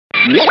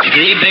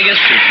The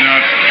biggest? If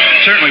not,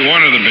 certainly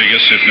one of the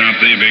biggest, if not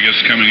the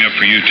biggest, coming up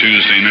for you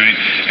Tuesday night,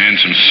 and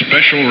some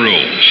special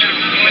rules.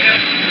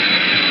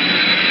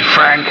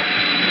 Frank,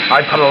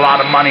 I put a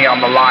lot of money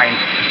on the line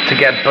to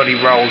get Buddy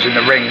Rose in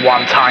the ring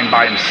one time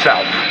by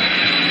himself.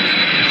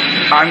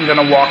 I'm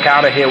gonna walk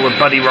out of here with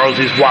Buddy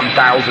Rose's $1,000,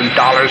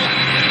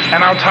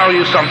 and I'll tell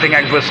you something,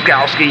 Ed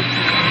Wiskowski.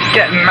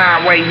 Getting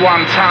my way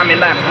one time in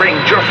that ring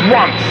just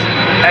once,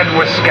 Ed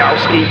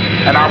Wiskowski,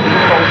 and I'll be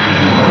both of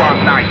you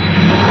one night.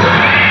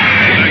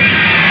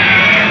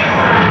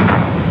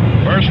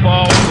 First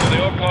ball for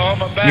the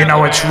Oklahoma Battle. You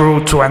know it's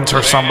rude to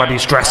enter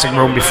somebody's dressing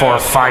room before a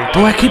fight.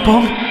 Boy, keep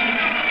on.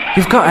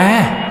 You've got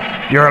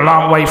hair. You're a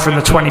long way from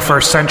the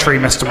 21st century,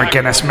 Mr.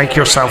 McGuinness. Make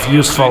yourself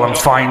useful and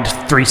find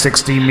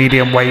 316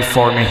 medium wave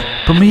for me.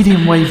 But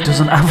medium wave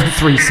doesn't have a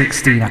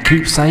 316, I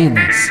keep saying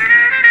this.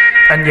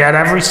 And yet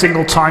every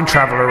single time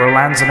traveler who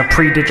lands in a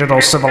pre-digital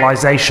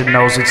civilization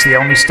knows it's the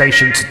only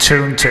station to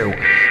tune to.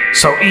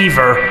 So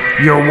either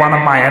you're one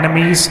of my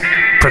enemies,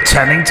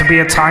 pretending to be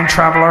a time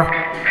traveler,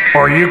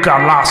 or you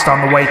got lost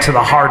on the way to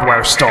the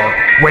hardware store.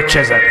 Which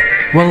is it?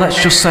 Well, let's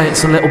just say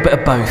it's a little bit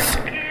of both.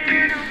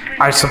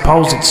 I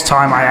suppose it's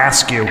time I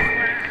ask you,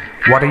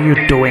 what are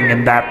you doing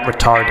in that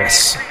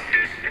retardus?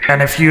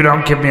 And if you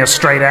don't give me a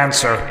straight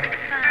answer,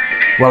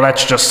 well,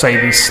 let's just say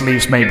these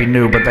sleeves may be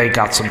new, but they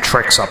got some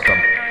tricks up them.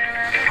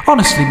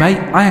 Honestly, mate,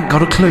 I ain't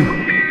got a clue.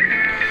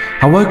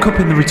 I woke up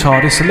in the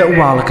retardus a little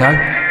while ago.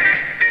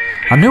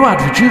 I knew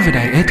I'd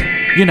rejuvenated,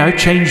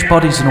 changed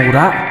bodies and all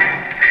that,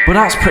 but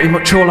that's pretty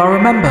much all I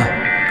remember.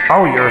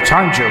 Oh, you're a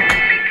time juke.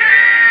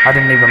 I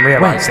didn't even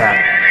realize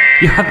that.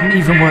 You hadn't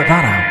even worked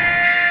that out.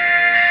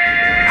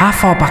 How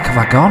far back have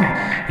I gone?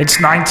 It's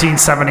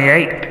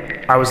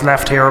 1978. I was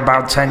left here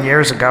about 10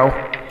 years ago,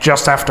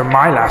 just after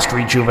my last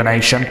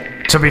rejuvenation.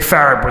 To be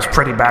fair, it was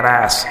pretty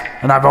badass,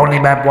 and I've only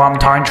met one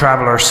time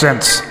traveler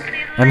since,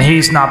 and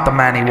he's not the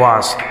man he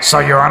was. So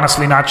you're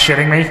honestly not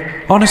shitting me?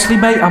 Honestly,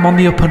 mate, I'm on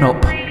the up and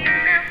up.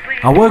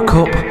 I woke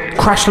up,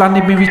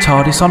 crash-landed me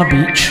retardus on a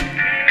beach,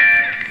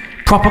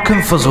 proper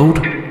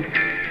confuzzled,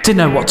 didn't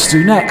know what to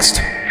do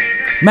next.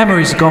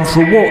 Memories have gone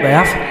for a walk, they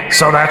have.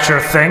 So that's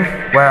your thing?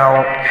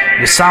 Well,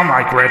 you sound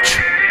like rich,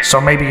 so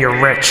maybe you're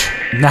rich.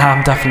 Nah,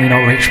 I'm definitely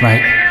not rich,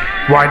 mate.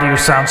 Why do you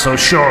sound so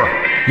sure?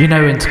 You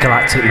know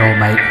intergalactic law,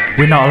 mate.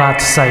 We're not allowed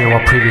to say who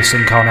our previous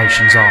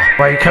incarnations are.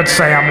 Well, you could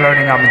say I'm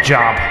learning on the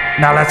job.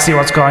 Now let's see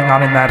what's going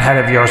on in that head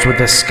of yours with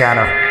this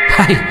scanner.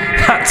 Hey,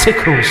 that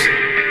tickles.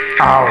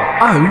 Oh.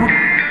 Oh?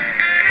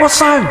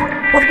 What's O?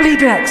 What the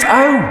bleeding X?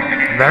 Oh.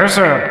 There's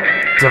a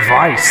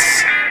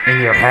device in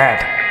your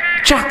head.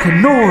 Jack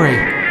and Nori,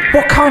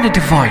 what kind of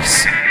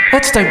device?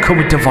 Heads don't come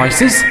with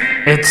devices.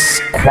 It's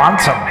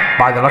quantum,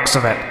 by the looks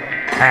of it.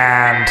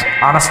 And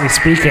honestly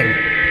speaking,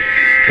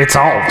 it's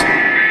old.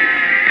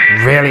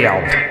 Really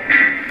old.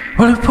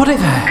 Well, who put it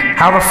there?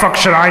 How the fuck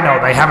should I know?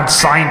 They haven't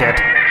signed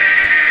it.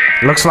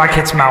 Looks like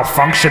it's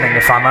malfunctioning,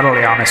 if I'm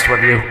utterly honest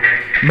with you.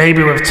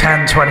 Maybe with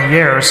 10, 20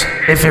 years,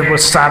 if it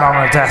was sat on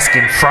a desk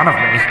in front of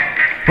me.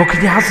 Well,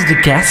 could you hazard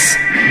a guess?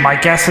 My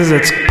guess is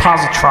it's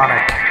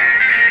positronic.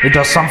 It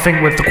does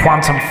something with the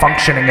quantum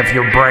functioning of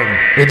your brain.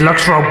 It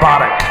looks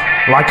robotic,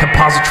 like a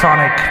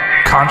positronic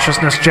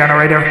consciousness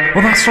generator.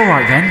 Well, that's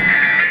alright then.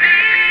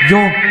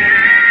 You're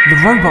the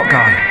robot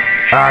guy.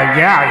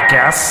 Yeah, I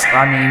guess.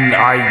 I mean,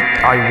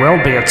 I will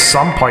be at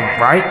some point,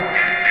 right?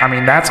 I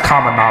mean, that's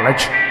common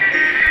knowledge.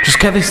 Just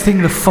get this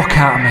thing the fuck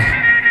out of me.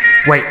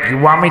 Wait, you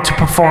want me to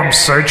perform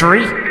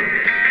surgery?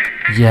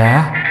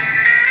 Yeah.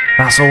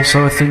 That's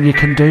also a thing you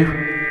can do?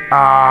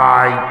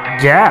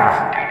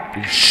 Yeah.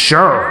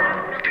 Sure.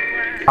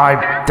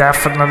 I've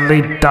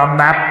definitely done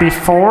that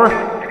before.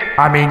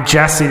 I mean,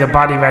 Jesse the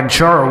Body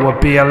Ventura would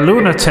be a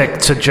lunatic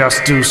to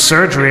just do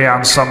surgery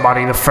on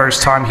somebody the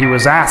first time he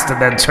was asked and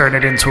then turn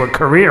it into a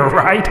career,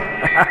 right?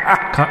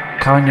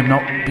 Kind of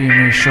not being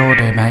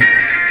reassured here, mate.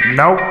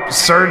 Nope,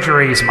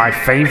 surgery's my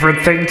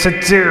favorite thing to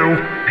do.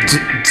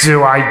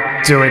 Do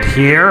I do it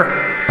here?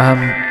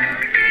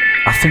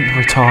 I think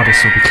the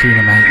retardus will be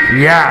cleaner,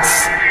 mate.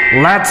 Yes,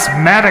 let's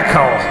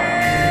medical.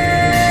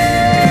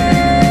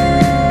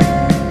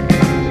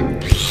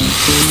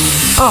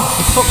 Oh,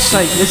 for fuck's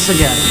sake, this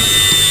again.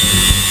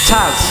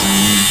 Taz.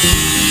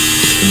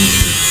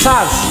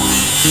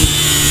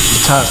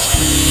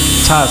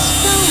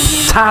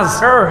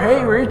 Oh,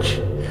 hey,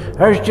 Rich.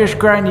 I was just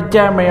grinding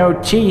down my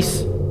old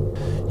teeth.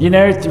 You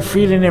know, the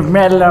feeling of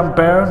metal on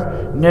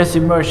bone.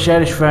 Nothing more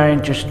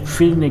satisfying, just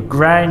feeling it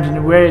grinding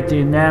away at the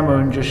enamel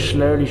and just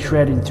slowly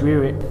shredding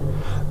through it.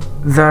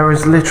 There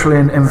is literally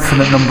an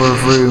infinite number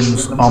of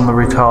rooms on the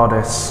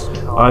retardus.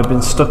 I've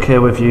been stuck here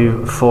with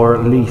you for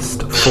at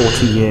least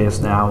 40 years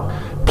now.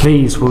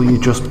 Please, will you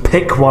just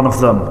pick one of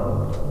them?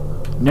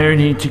 No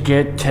need to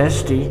get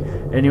testy.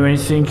 Anyone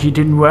think you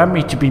didn't want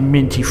me to be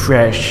minty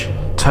fresh?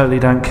 Totally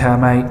don't care,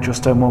 mate.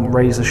 Just don't want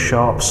razor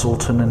sharp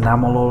salt and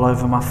enamel all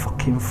over my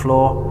fucking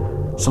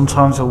floor.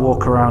 Sometimes I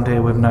walk around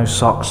here with no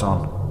socks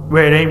on.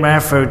 Well, it ain't my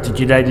fault that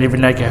you like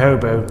living like a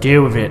hobo.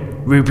 Deal with it.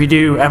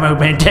 Whoopie-doo, I'm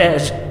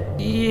Mendez.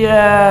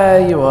 Yeah,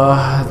 you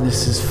are.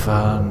 This is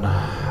fun.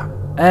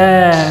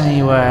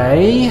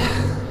 Anyway,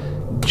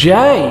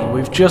 Jay,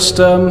 we've just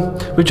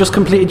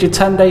completed your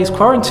 10 days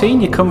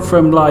quarantine. You come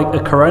from like a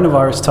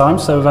coronavirus time,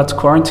 so we've had to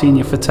quarantine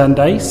you for 10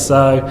 days.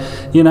 So,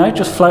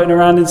 just floating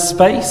around in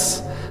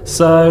space.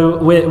 So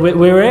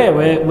we're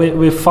here.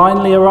 We've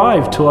finally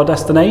arrived to our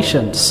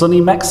destination, sunny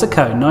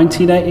Mexico,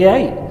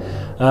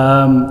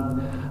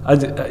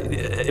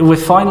 1988. We're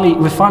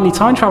finally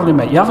time traveling,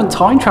 mate. You haven't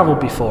time traveled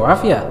before,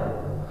 have you?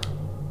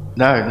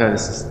 No,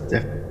 this is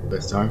definitely the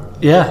first time.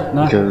 Yeah,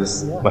 no.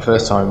 Because my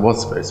first time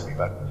was supposed to be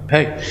back.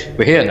 Hey,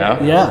 we're here now.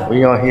 Yeah.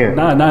 We are here.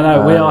 No,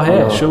 we are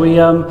here. Shall we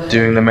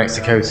doing the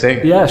Mexico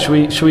thing? Yeah, shall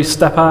we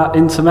step out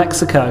into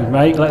Mexico,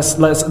 mate? Let's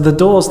the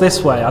door's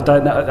this way. I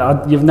don't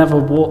know. You've never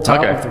walked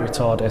out of the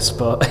retardis,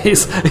 but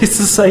it's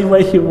the same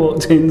way you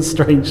walked in,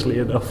 strangely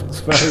enough. It's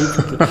very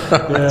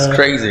It's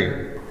crazy.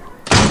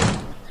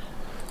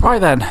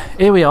 Right then,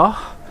 here we are,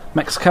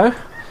 Mexico,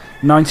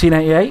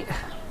 1988.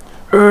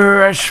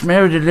 I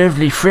smell the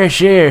lovely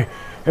fresh air.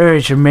 Oh,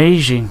 it's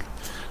amazing.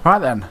 Right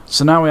then,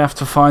 so now we have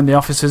to find the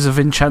offices of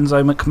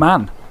Vincenzo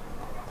McMahon.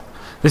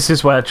 This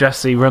is where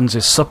Jesse runs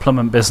his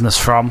supplement business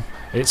from.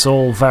 It's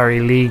all very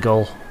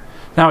legal.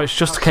 Now it's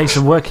just a case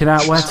of working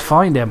out where to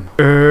find him.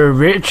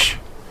 Rich?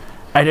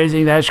 I don't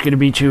think that's going to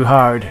be too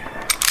hard.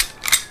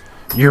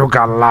 You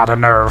got a lot of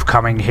nerve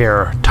coming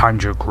here,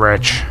 Tanjuk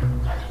Rich.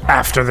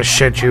 After the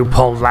shit you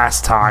pulled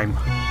last time.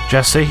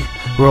 Jesse,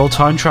 we're all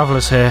time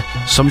travellers here.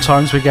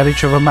 Sometimes we get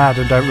each other mad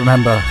and don't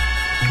remember.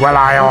 Well,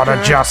 I ought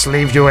to just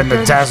leave you in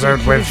the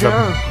desert with the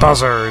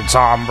buzzards,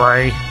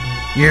 hombre.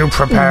 You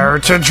prepare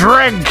to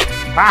drink!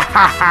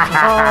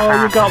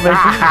 Oh, you got me.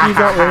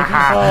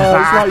 Oh,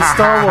 it's like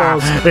Star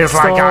Wars. It's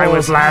like I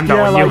was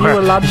Lando and you were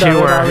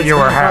Lando. You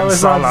were Han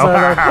Solo.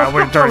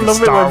 We're doing I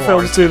love it Star when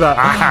films Wars. do that.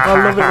 I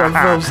love it when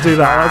films do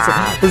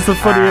that. It's the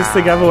funniest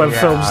thing ever when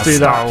films do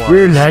Star that. Wars.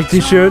 We're like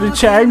to show the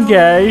time,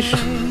 guys.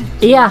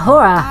 Y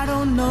ahora,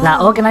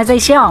 la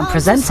organización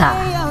presenta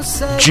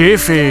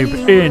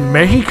JFib in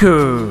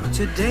Mexico.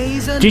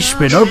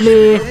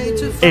 Disponible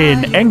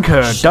en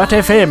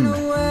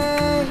Anchor.fm.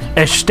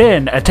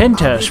 Estén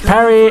atentos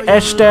para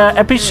este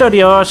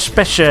episodio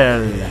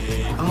especial.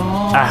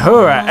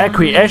 Ahora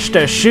aquí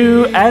está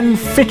su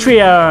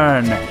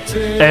anfitrión,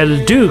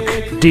 el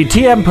Duque de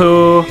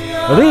Tiempo,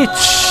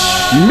 Rich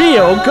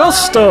Mio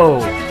gusto.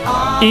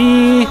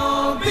 y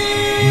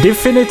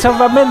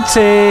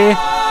definitivamente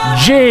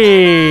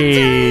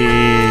Jay.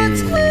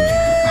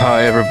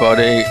 Hi,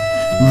 everybody.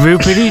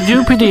 Rupity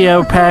doopity,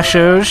 El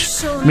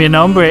Pasos. Mi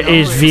nombre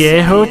es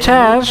Viejo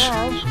Taz.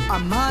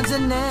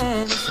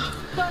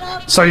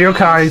 So you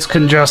guys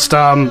can just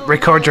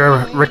record your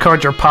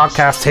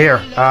podcast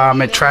here.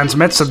 It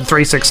transmits at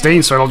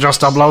 316, so it'll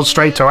just upload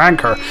straight to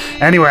Anchor.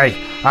 Anyway,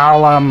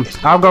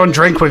 I'll go and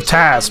drink with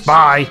Taz.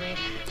 Bye.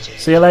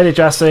 See you later,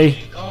 Jesse.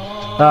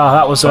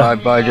 That was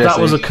Bye, Jesse. that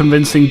was a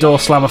convincing door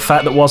slam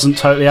effect that wasn't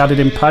totally added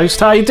in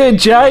post. How you doing,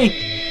 Jay?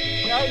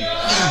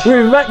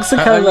 We're in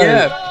Mexico, mate.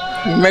 Yeah,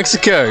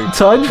 Mexico.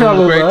 Time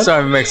travel, Great man.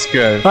 time in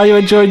Mexico. Are you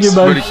enjoying your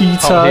Really hot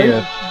mojito?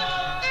 here.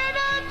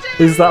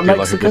 Is that I feel like a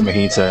Mexican? good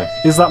mojito.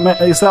 Is that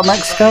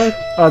Mexico?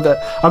 I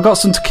got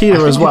some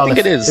tequila as well. think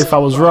if, it is. If I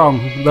was wrong,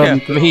 then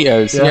Yeah,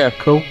 mojitos. Yeah.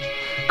 cool.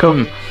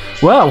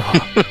 Well,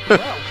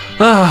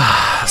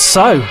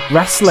 so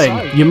wrestling.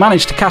 You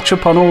managed to catch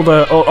up on all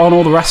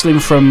the wrestling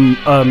from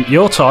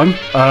your time.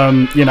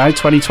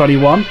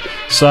 2021.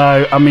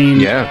 So I mean,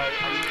 Yeah.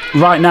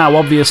 right now,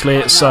 obviously,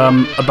 it's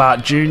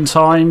about June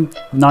time,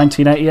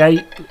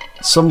 1988,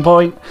 some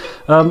point,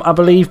 I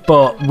believe.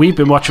 But we've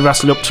been watching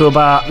wrestling up to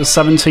about the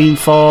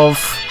 17th of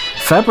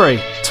February,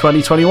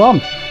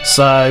 2021.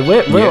 So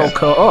we're all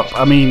caught up.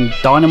 I mean,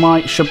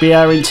 Dynamite should be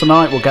airing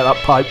tonight. We'll get that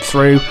piped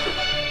through.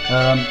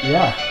 All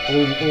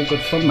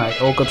good fun,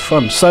 mate. All good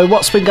fun. So,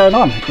 what's been going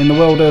on in the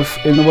world of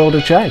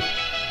Jay?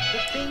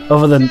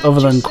 Other than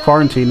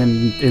quarantine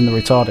in the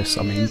retardis,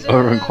 I mean.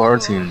 Over in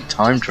quarantine,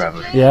 time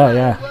traveling.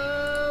 Yeah.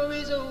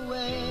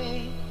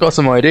 Got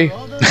some ID.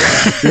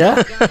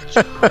 Yeah?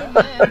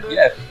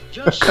 Yeah.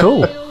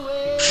 Cool.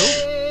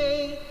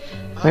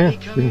 Yeah.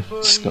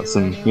 Just got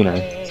some,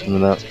 some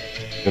of that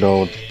good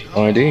old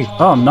ID.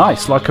 Oh,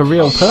 nice. Like a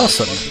real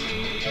person.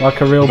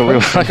 Like a real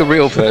person. Like a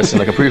real person,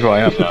 like a proof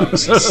I am now.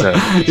 It's just,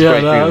 it's Yeah,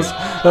 great feeling.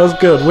 that was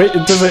good.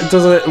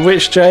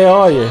 Which Jay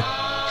are you?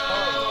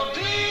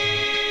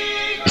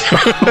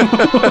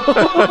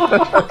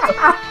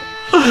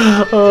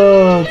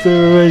 Oh,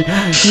 dear me.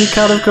 You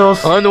can, of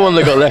course. I'm the one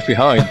that got left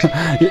behind.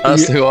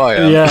 That's who I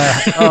am.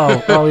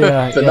 Yeah. Oh,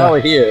 yeah. But yeah. now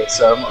we're here,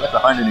 so I'm not left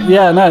behind anymore.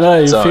 Yeah, no,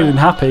 you're Sorry. feeling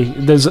happy.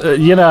 There's,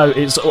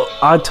 it's.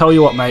 I tell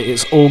you what, mate,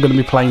 it's all going to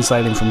be plain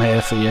sailing from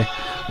here for you.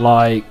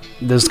 Like,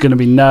 there's going to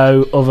be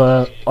no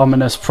other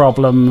ominous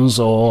problems,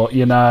 or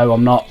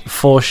I'm not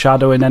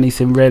foreshadowing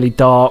anything really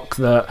dark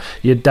that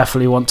you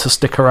definitely want to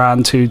stick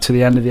around to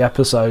the end of the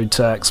episode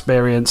to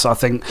experience. I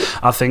think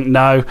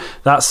no,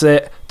 that's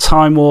it.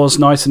 Time Wars,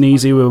 nice and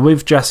easy. We're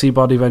with Jesse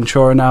Body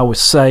Ventura now. We're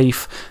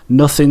safe.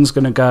 Nothing's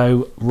going to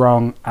go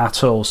wrong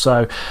at all.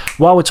 So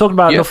while we're talking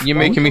about You're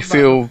making me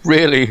feel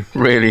really,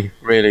 really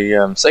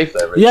really safe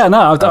there, Rich. Yeah,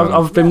 no,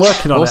 I've been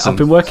working on awesome. it. I've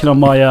been working on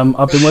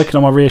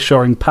my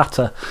reassuring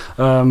patter.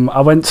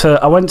 I went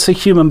to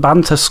human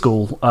banter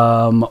school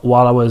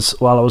while I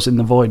was in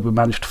the void. We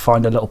managed to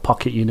find a little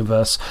pocket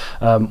universe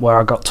where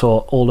I got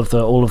taught all of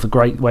the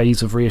great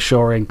ways of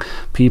reassuring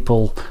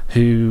people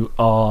who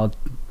are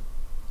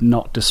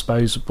not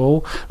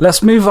disposable.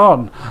 Let's move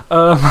on.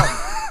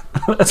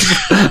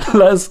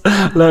 Let's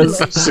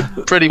It's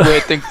a pretty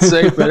weird thing to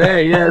say, but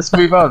hey, yeah, let's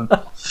move on.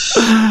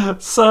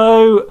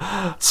 So,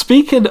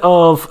 speaking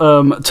of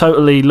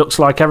totally looks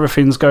like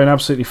everything's going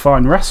absolutely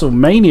fine,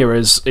 WrestleMania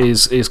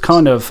is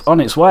kind of on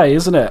its way,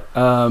 isn't it?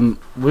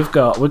 We've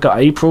got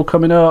April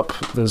coming up.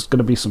 There's going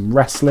to be some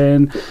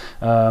wrestling.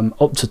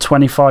 Up to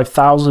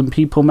 25,000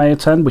 people may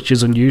attend, which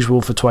is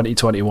unusual for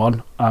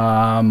 2021.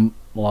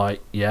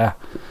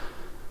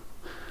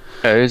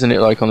 Isn't it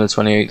like on the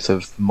 28th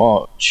of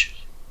March?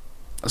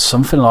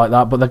 Something like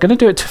that, but they're going to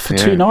do it for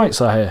 2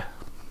 nights, I hear.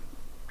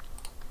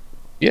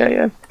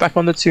 Yeah, back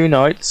on the 2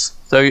 nights.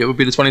 So it would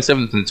be the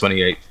 27th and the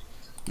 28th.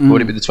 Or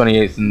would it be the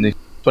 28th and the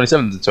 27th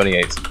and the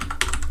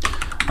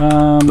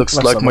 28th? Looks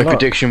like my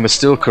prediction was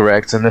still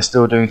correct, and they're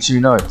still doing 2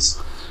 nights.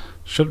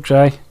 Shut up,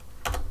 Jay.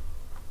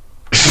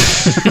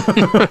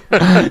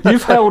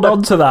 You've held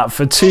on to that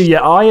for 2 years.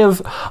 I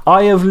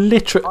have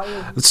literally...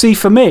 See,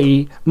 for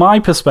me, my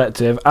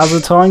perspective as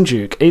a time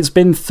duke, it's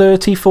been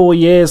 34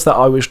 years that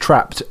I was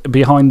trapped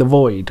behind the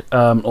void,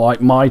 like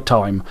my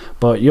time.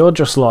 But you're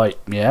just like,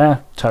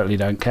 yeah, totally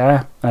don't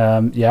care.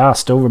 Yeah, I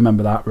still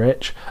remember that,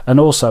 Rich. And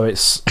also,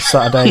 it's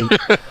Saturday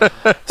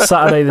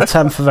the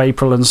 10th of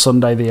April and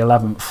Sunday the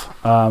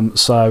 11th.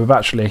 So we've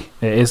actually...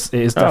 It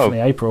is definitely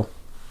April.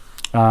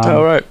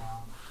 All right.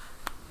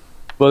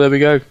 Well, there we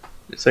go.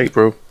 It's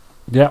April.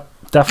 Yeah,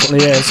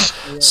 definitely is.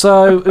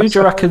 So, who do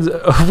you reckon?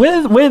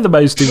 We're the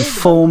most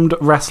informed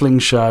wrestling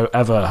show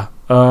ever.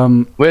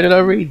 Where did I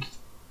read?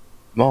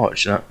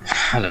 March? No,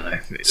 I don't know.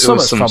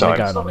 Something's probably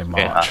going on in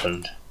March. It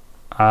happened.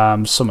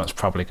 Something's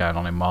probably going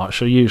on in March.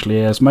 So usually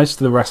is. Most of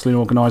the wrestling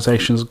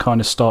organisations have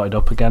kind of started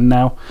up again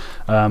now,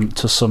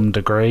 to some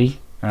degree.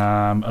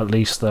 At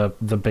least the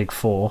big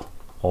 4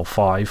 or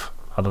 5.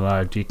 I don't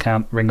know, do you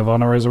count Ring of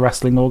Honor as a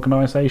wrestling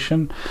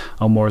organisation?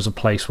 Or more as a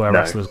place where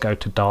wrestlers go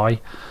to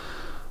die?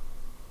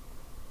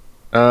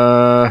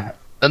 At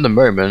the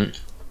moment,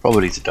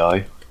 probably to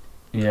die.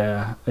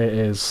 Yeah, it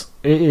is.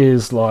 It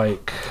is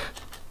like...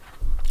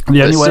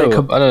 The only way it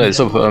could... I don't know, it's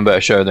still put on a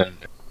better show than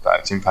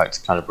Impact.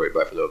 Impact kind of broke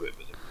back a little bit,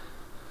 but they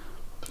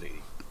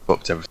completely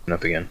fucked everything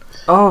up again.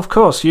 Oh, of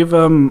course, you've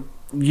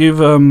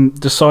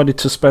decided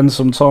to spend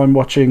some time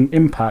watching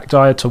Impact.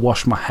 I had to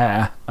wash my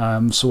hair,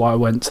 so I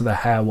went to the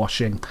hair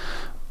washing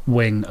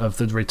wing of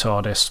the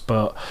Retardist.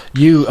 But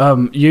you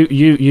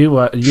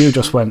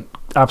just went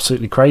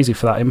absolutely crazy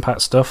for that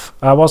Impact stuff.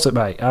 How was it,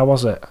 mate? How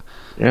was it?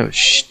 Yeah,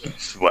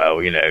 well,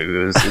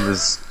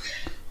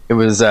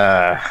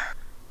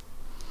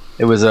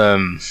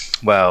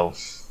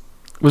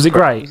 Was it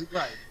great?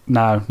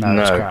 No, it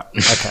was crap.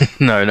 Okay.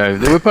 no.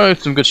 They were putting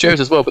some good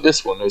shows as well, but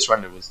this one, No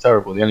Surrender, was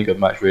terrible. The only good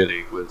match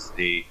really was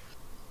the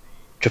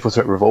Triple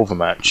Threat Revolver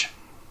match.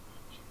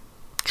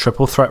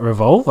 Triple Threat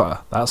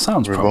Revolver? That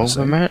sounds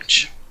promising. Revolver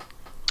match?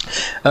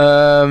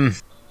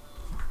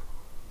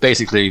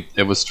 Basically,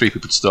 there was 3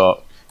 people to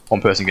start.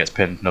 One person gets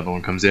pinned, another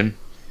one comes in.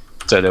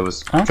 So there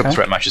was Triple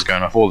Threat matches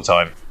going off all the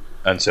time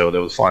until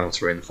there was final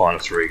 3 and the final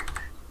 3.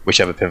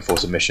 Whichever pinfall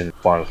submission,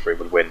 final 3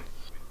 would win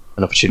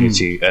an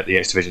opportunity at the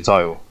X Division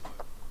title.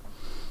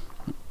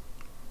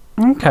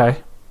 Okay.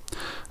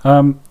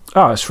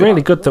 It's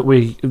really good that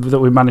we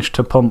managed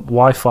to pump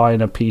Wi-Fi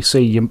in a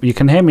PC. You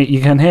can hear me. You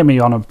can hear me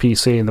on a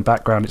PC in the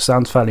background. It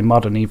sounds fairly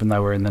modern, even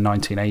though we're in the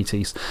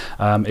 1980s.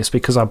 It's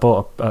because I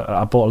bought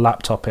a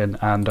laptop in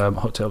and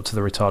hooked it up to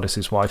the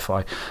Retardis'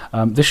 Wi-Fi.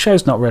 This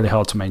show's not really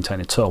hard to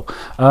maintain at all.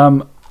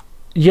 So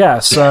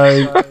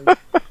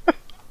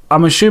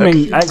I'm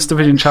assuming X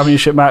Division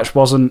Championship match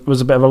was a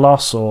bit of a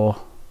loss, or.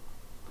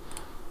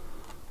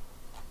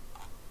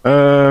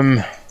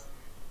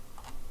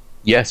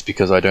 Yes,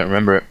 because I don't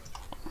remember it.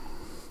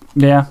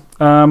 Yeah.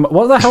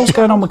 What the hell's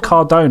going on with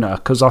Cardona?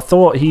 Because I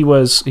thought he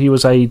was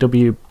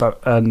AEW,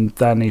 and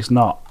then he's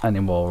not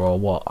anymore, or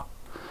what?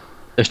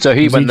 So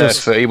he went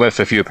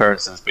for a few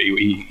appearances, but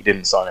he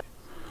didn't sign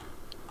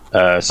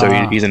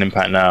it. He's in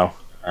Impact now,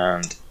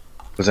 and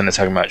was in a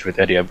tag match with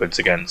Eddie Edwards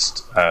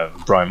against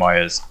Brian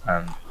Myers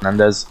and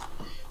Hernandez.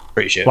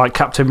 Pretty shit. Like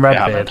Captain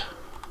Redbeard.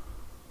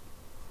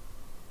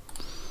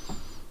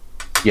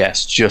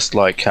 Yes, just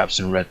like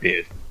Captain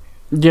Redbeard.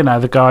 You know,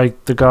 the guy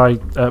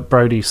at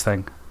Brody's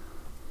thing.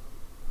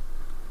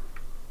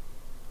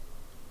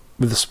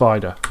 With the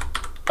spider.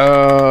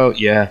 Oh,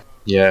 yeah.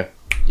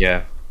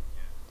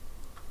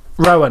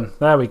 Rowan,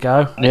 there we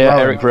go. Yeah, Rowan.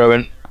 Eric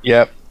Rowan,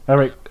 yep.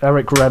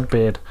 Eric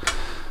Redbeard.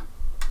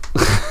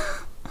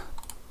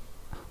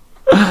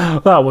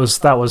 that was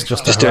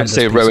just don't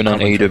say Rowan on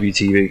AEW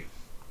TV.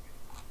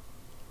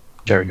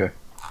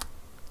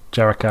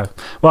 Jericho.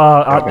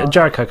 Well,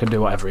 Jericho can do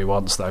whatever he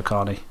wants, though,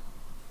 can't he?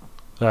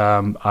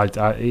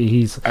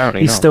 He's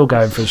still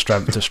going from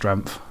strength to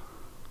strength.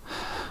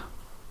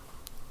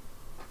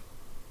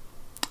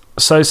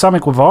 So Sammy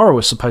Guevara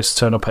was supposed to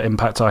turn up at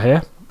Impact, I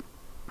hear.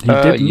 He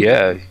didn't.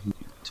 Yeah, he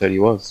said he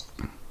was.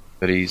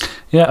 But he's...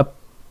 Yeah,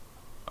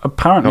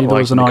 apparently there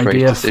was an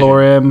idea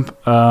for him.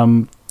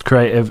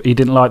 Creative. He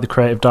didn't like the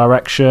creative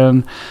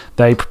direction.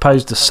 They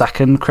proposed a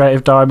second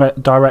creative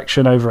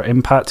direction over at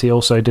Impact. He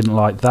also didn't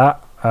like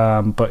that.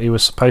 But he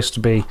was supposed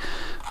to be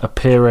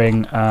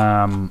appearing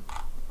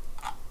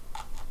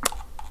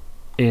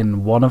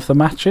in one of the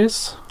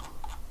matches.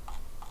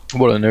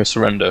 What a No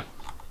Surrender.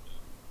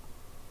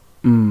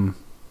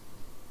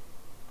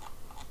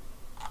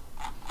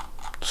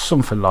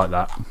 Something like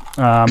that.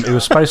 He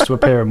was supposed to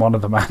appear in one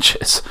of the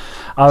matches.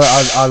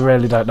 I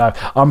really don't know.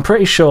 I'm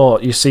pretty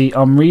sure. You see,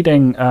 I'm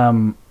reading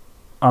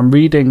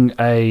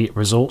a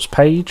results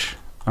page.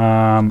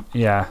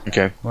 Yeah.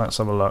 Okay. Let's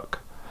have a look.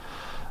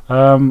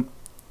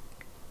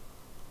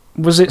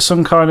 Was it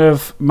some kind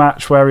of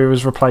match where he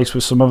was replaced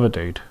with some other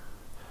dude?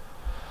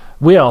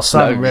 We are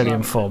sounding really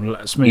informed.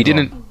 Let's move on. He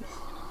didn't.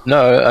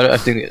 No, I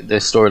think the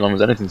storyline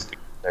was anything to do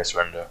with No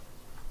Surrender,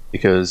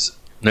 because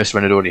No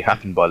Surrender had already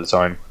happened by the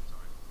time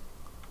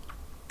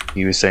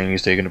he was saying he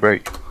was taking a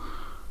break.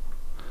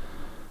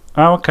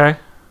 Oh, okay.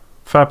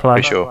 Fair play.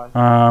 Pretty sure.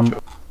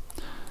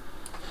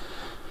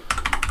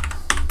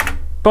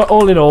 But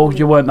all in all,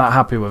 you weren't that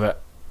happy with it.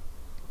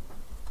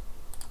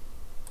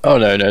 Oh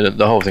no,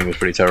 the whole thing was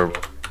pretty terrible.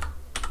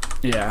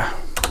 Yeah,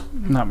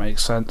 that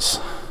makes sense.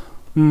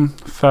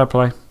 Fair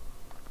play.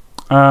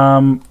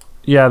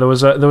 Yeah, there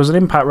was an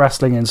Impact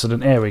Wrestling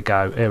incident. Here we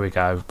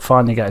go.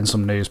 Finally getting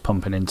some news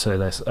pumping into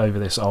this over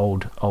this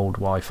old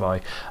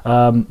Wi-Fi.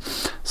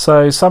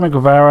 So Sammy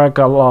Guevara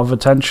got a lot of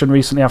attention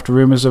recently after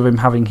rumours of him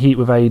having heat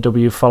with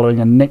AEW following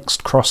a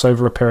nixed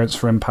crossover appearance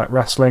for Impact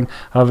Wrestling.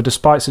 However,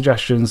 despite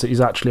suggestions that he's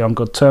actually on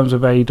good terms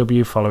with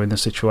AEW following the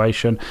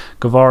situation,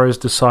 Guevara has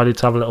decided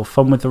to have a little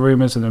fun with the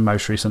rumours in the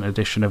most recent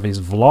edition of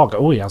his vlog.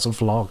 Oh, he has a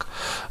vlog.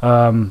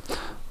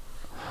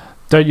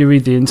 Don't you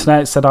read the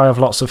internet? It said I have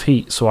lots of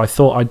heat, so I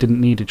thought I didn't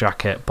need a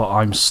jacket, but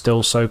I'm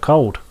still so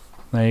cold.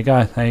 There you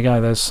go.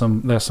 There's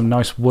some nice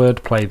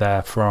wordplay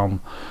there from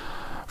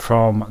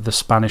the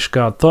Spanish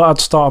God. Thought I'd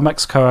start a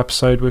Mexico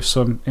episode with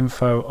some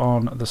info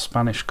on the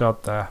Spanish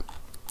God there.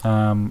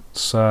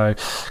 So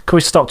can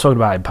we stop talking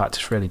about Impact?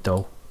 It's really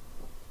dull.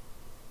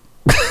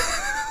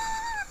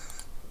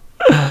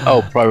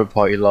 Oh, Private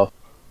Party Love.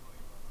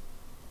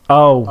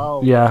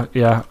 Oh, yeah.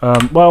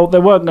 Well, they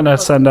weren't going to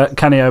send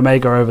Kenny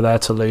Omega over there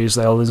to lose.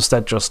 They'll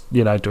instead just,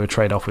 do a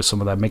trade-off with some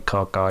of their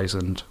mid-card guys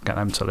and get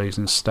them to lose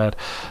instead,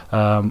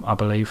 I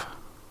believe.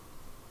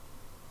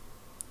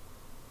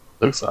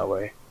 Looks that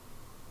way.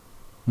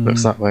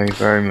 Looks that way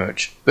very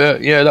much.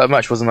 But, yeah, that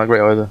match wasn't that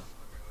great either.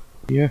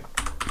 Yeah.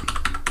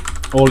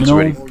 All in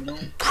all,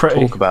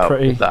 pretty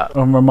that.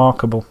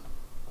 Unremarkable.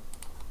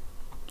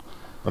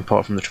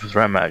 Apart from the Triple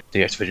Threat match,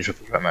 the X Division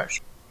Triple Threat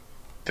match.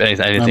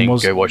 If anything,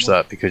 go watch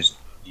that because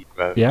you're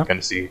going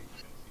to see.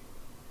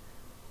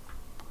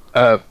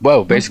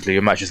 Well, basically,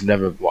 a match is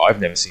I've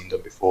never seen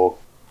done before.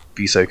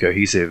 Be so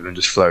cohesive and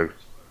just flow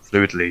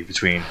fluidly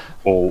between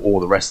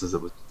all the wrestlers that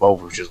were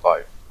involved, which is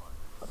like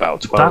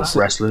about 12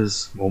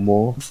 wrestlers or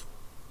more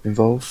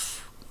involved.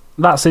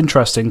 That's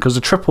interesting because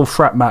the triple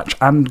threat match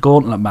and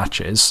gauntlet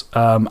matches,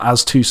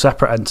 as two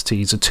separate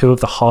entities, are two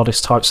of the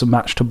hardest types of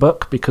match to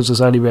book because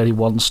there's only really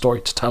one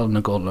story to tell in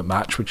a gauntlet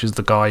match, which is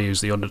the guy who's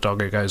the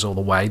underdog who goes all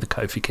the way, the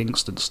Kofi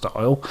Kingston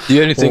style.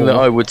 The only thing that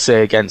I would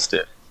say against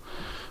it,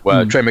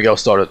 well, Trey Miguel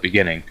started at the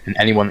beginning, and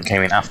anyone that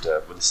came in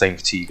after with the same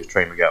fatigue as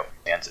Trey Miguel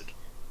entered.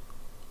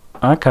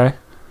 Okay.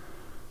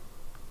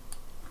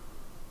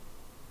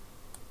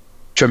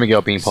 Trey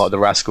Miguel being part of the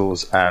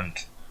Rascals and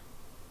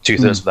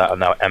 2/3 of that are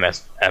now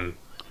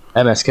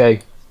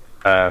MSK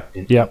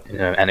in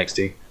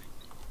NXT.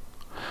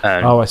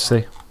 And I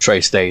see.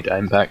 Trey stayed at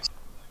Impact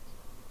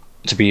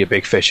to be a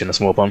big fish in a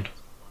small pond.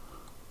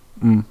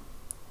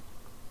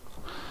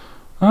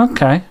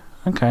 Okay,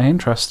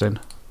 interesting.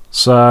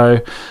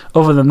 So,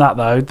 other than that,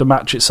 though, the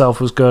match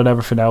itself was good.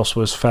 Everything else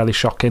was fairly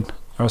shocking.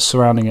 I was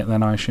surrounding it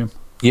then, I assume.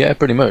 Yeah,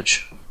 pretty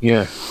much.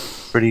 Yeah,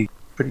 pretty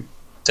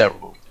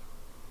terrible.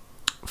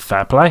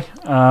 Fair play.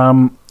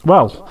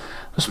 Well,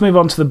 let's move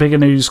on to the bigger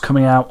news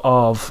coming out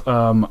of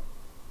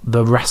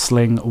the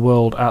wrestling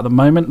world at the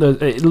moment.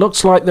 It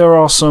looks like there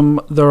are some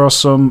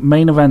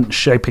main events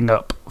shaping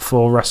up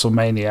for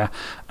WrestleMania,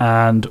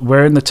 and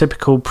we're in the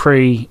typical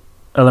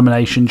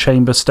pre-elimination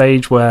chamber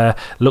stage where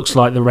it looks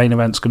like the main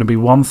event's going to be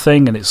one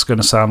thing and it's going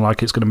to sound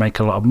like it's going to make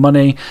a lot of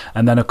money,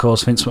 and then of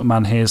course Vince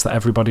McMahon hears that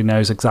everybody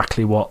knows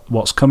exactly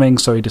what's coming,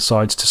 so he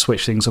decides to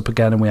switch things up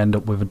again and we end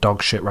up with a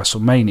dog shit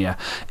WrestleMania.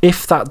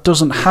 If that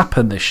doesn't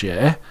happen this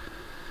year,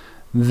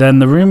 then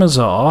the rumours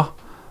are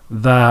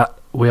that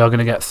we are going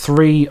to get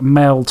 3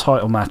 male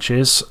title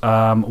matches,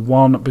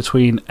 one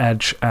between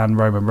Edge and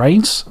Roman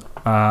Reigns,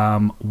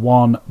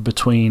 one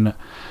between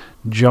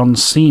John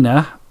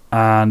Cena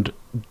and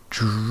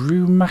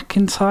Drew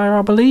McIntyre,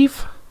 I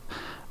believe,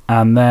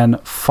 and then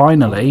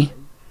finally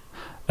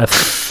a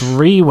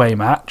 3-way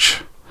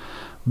match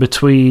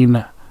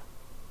between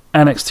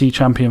NXT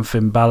champion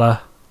Finn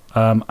Balor,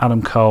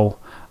 Adam Cole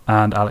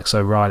and Alex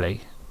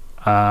O'Reilly.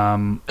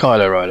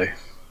 Kyle O'Reilly.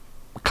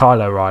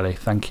 Kyle O'Reilly,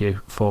 thank you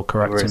for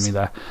correcting me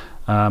there.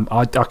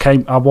 I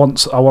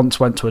once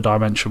went to a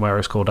dimension where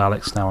it's called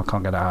Alex. Now I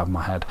can't get it out of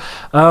my head.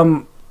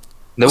 There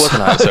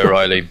wasn't Alex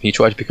O'Reilly. He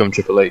tried to become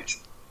Triple H,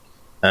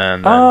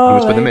 and he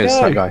was with the Miz.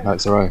 That guy,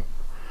 Alex O'Reilly.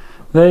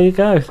 There you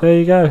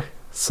go.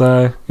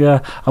 So yeah,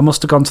 I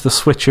must have gone to the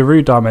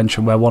switcheroo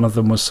dimension where one of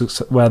them was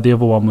where the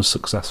other one was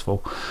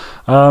successful.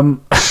 I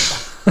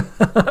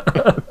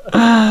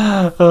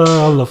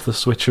love the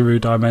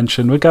switcheroo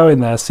dimension. We're going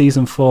there,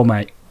 season 4,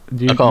 mate.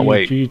 I can't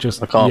wait.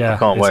 I can't wait.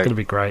 It's going to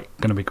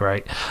be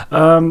great.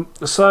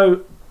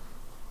 So,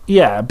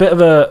 yeah, a bit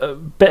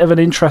of an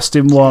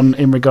interesting one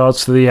in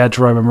regards to the Edge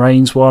Roman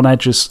Reigns one.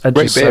 Edge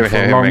great beer for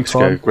here a long in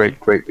Mexico. time.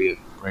 Great beer.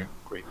 Great.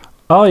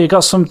 Oh, you got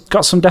some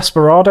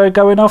Desperado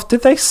going off.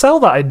 Did they sell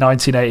that in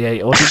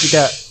 1988, or did you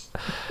get?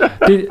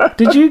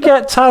 did you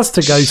get Taz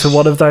to go to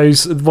one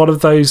of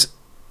those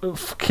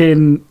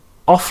fucking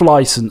off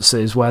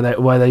licenses where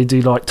they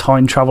do like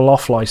time travel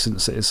off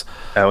licenses?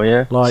 Oh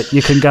yeah, like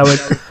you can go and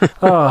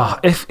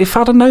if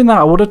I'd have known that,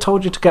 I would have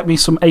told you to get me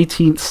some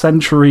 18th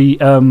century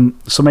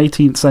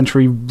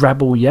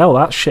Rebel Yell.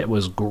 That shit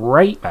was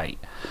great, mate.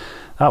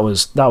 That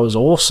was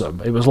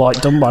awesome. It was like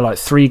done by like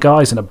 3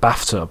 guys in a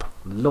bathtub.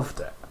 Loved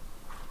it.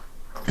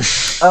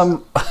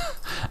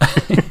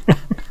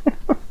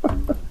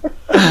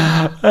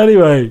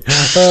 Anyway,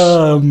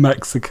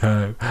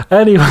 Mexico.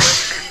 Anyway.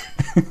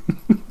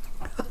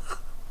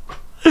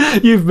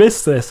 You've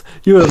missed this.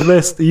 You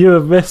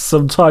have missed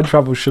some time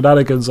travel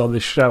shenanigans on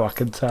this show. I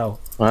can tell.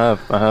 I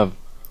have.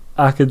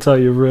 I can tell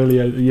you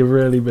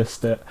really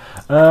missed it.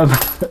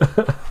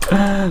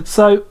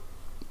 So,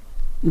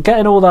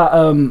 getting all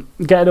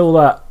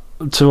that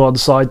to one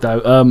side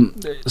though.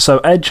 So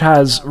Edge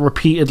has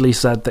repeatedly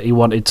said that he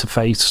wanted to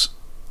face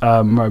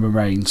Roman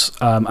Reigns,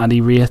 and he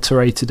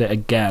reiterated it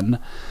again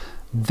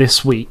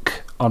this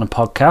week on a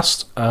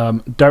podcast.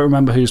 Don't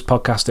remember whose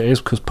podcast it is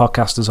because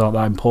podcasters aren't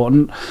that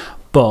important.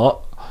 But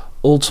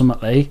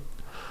ultimately,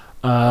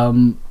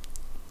 I'm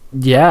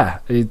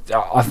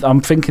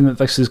thinking that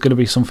this is going to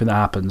be something that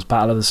happens.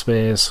 Battle of the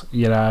Spears,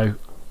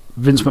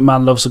 Vince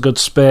McMahon loves a good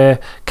spear.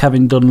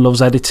 Kevin Dunn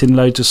loves editing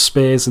loads of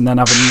spears and then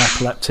having an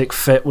epileptic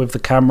fit with the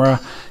camera,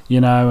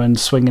 and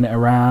swinging it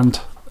around,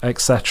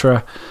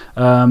 etc.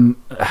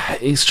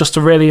 It's just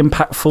a really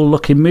impactful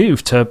looking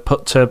move to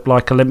put to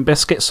like a Limp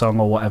Bizkit song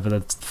or whatever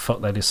the fuck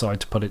they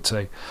decide to put it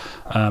to.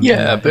 But you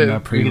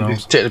can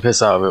take the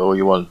piss out of it all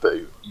you want, but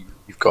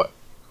you've got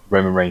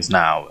Roman Reigns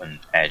now and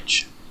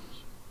Edge.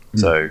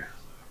 So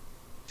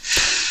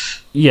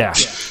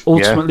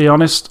ultimately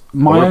honest,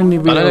 I don't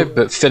know,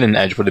 but Finn and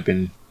Edge would have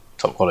been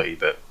top quality,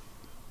 but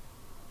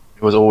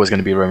it was always going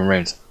to be Roman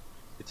Reigns.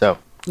 You can tell.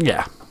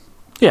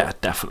 Yeah,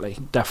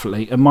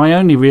 definitely. And my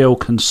only real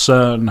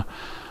concern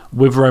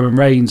with Roman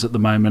Reigns at the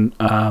moment,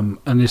 and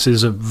this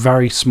is a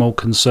very small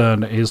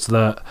concern, is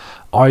that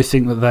I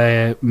think that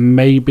they're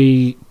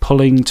maybe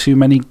pulling too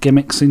many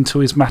gimmicks into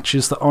his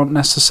matches that aren't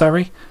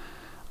necessary.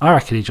 I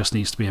reckon he just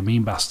needs to be a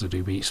mean bastard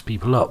who beats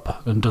people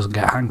up and doesn't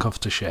get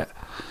handcuffed to shit.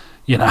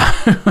 I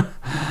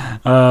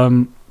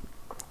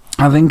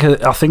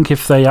think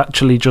if they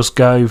actually just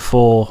go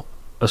for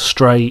a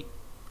straight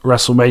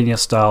WrestleMania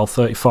style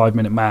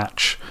 35-minute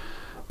match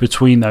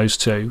between those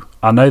two,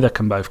 I know they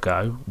can both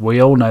go.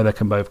 We all know they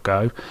can both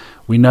go.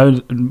 We know,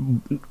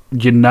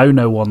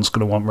 no one's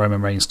going to want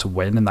Roman Reigns to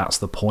win, and that's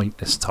the point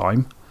this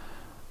time.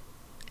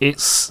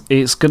 It's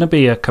going to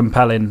be a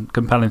compelling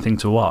thing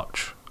to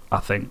watch, I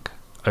think,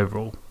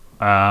 overall.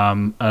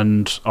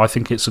 And I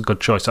think it's a good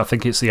choice. I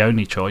think it's the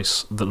only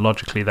choice that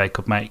logically they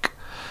could make.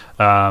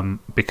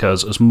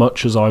 Because as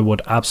much as I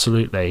would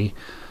absolutely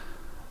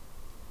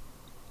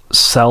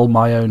sell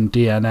my own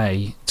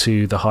DNA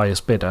to the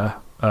highest bidder,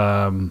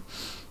 I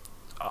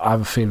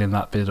have a feeling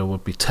that bidder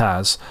would be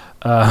Taz.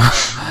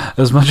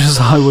 As much as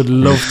I would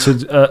love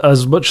to,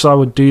 as much as I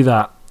would do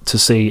that to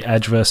see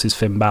Edge versus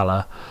Finn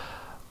Balor,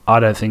 I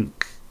don't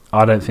think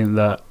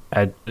that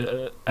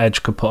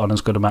Edge could put on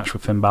as good a match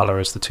with Finn Balor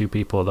as the two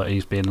people that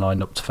he's being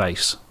lined up to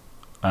face,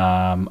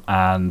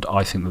 and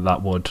I think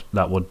that would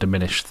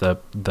diminish the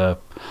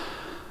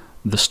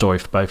story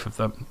for both of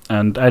them.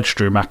 And Edge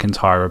Drew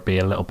McIntyre would be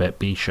a little bit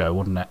B-show,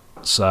 wouldn't it?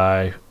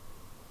 So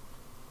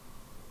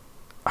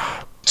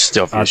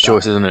still obvious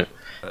choice, isn't it?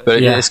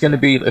 But it's going to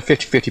be a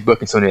 50-50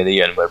 book until near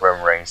the end, where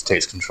Roman Reigns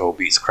takes control,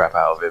 beats the crap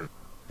out of him,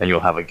 and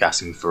you'll have a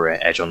gassing for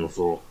Edge on the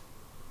floor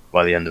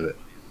by the end of it.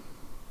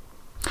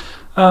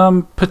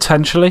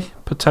 Potentially.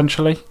 Or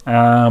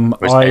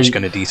is Edge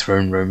going to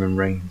dethrone Roman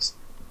Reigns?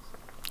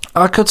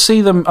 I could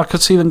see them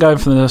going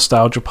for the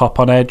nostalgia pop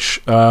on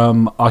Edge.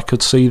 I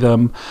could see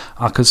them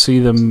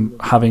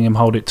having him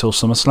hold it till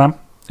SummerSlam,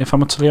 if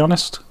I'm utterly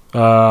honest.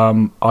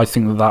 I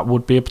think that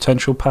would be a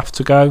potential path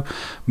to go.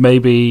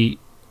 Maybe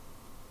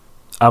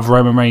have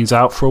Roman Reigns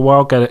out for a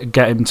while,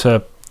 get him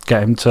to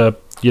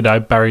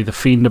bury the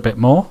Fiend a bit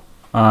more.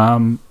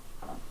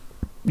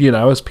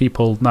 As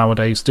people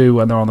nowadays do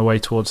when they're on the way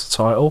towards the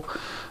title.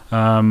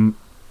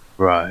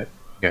 Right.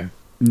 Yeah.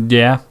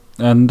 Yeah,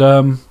 and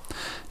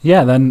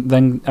yeah,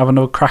 then have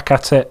another crack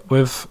at it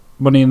with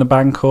Money in the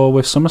Bank or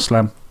with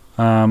SummerSlam.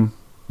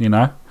 You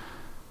know,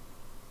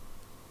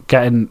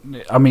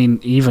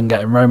 even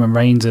getting Roman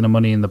Reigns in a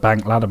Money in the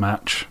Bank ladder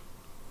match,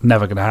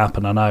 never going to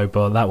happen, I know,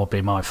 but that would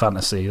be my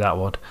fantasy. That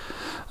would.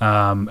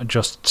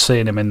 Just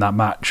seeing him in that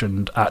match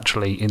and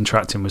actually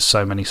interacting with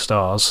so many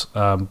stars,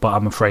 but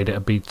I'm afraid it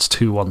would be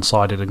too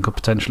one-sided and could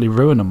potentially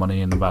ruin a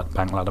Money in the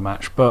Bank ladder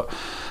match. But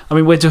I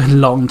mean, we're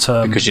doing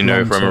long-term because if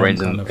Roman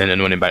Reigns in a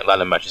Money in the Bank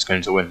ladder match is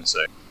going to win,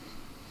 so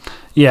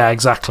yeah,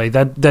 exactly.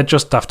 They'd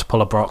just have to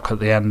pull a Brock at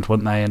the end,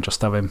 wouldn't they, and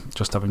just have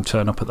him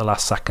turn up at the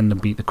last second and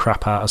beat the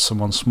crap out of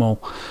someone small.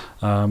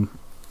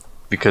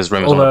 Because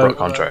Roman's on a Brock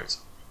contract.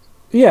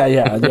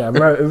 Yeah.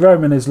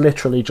 Roman has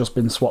literally just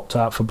been swapped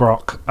out for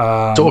Brock.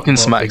 Talking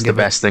Smack's the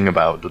best thing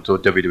about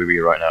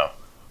WWE right now.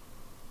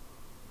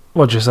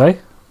 What'd you say?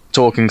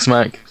 Talking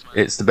Smack,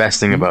 it's the best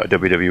thing about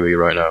WWE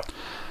right now.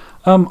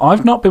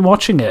 I've not been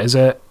watching it. Is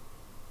it?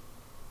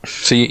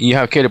 So you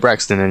have Kayla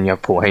Braxton and you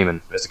have Paul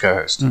Heyman as the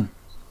co-host.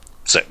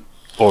 So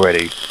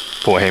already,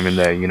 Paul Heyman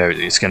there, you know,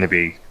 it's going to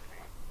be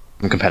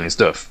some compelling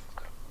stuff.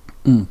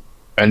 And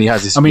he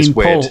has this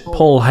weird...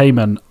 Paul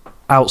Heyman,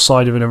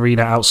 outside of an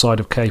arena, outside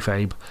of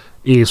kayfabe,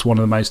 is one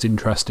of the most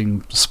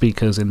interesting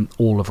speakers in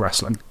all of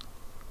wrestling.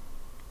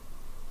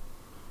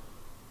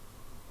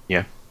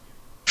 Yeah.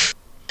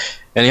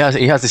 And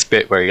he has this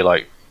bit where he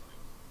like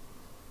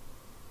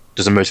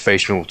does a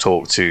motivational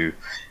talk to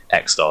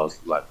ex-stars,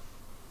 like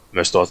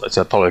most stars, like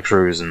Apollo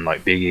Crews and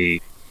like Big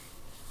E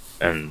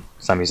and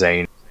Sami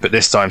Zayn. But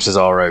this time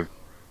Cesaro,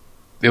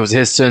 it was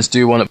his turn to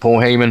do one at Paul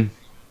Heyman.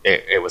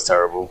 It was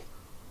terrible.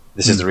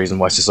 This is the reason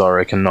why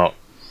Cesaro cannot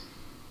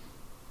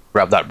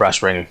grab that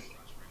brass ring,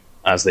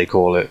 as they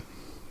call it,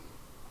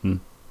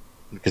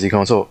 because he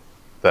can't talk.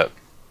 But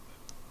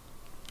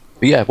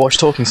yeah, watch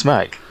Talking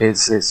Smack.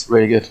 It's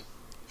really good.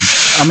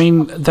 I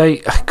mean,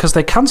 because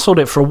they cancelled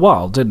it for a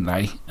while, didn't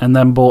they? And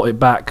then brought it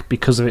back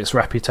because of its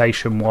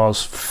reputation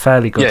was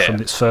fairly good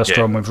from its first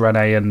run with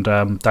Renee and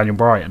Daniel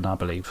Bryan, I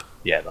believe.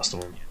 Yeah, that's the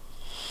one.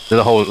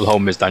 The whole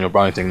Miz Daniel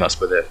Bryan thing. That's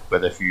where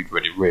their feud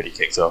really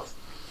kicked off.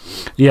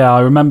 Yeah,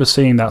 I remember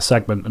seeing that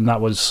segment, and that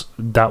was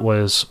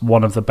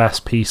one of the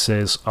best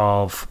pieces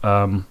of.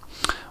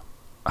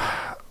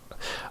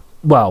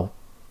 Well,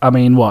 I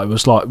mean, it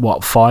was like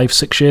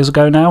 5-6 years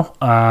ago now.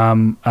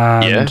 And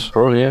yeah,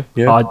 probably.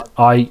 Yeah.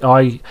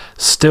 I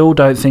still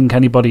don't think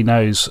anybody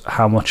knows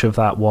how much of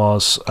that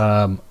was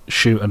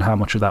shoot and how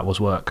much of that was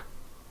work.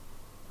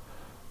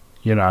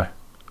 You know,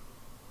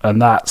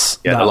 and that's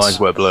the lines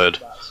were blurred.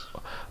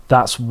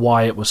 That's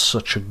why it was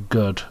such a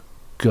good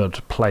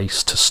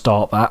place to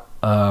start that,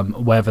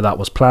 whether that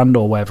was planned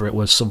or whether it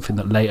was something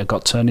that later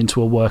got turned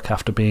into a work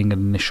after being an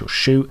initial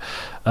shoot.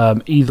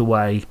 Either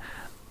way,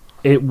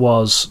 it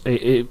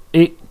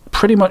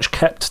pretty much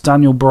kept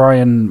Daniel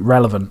Bryan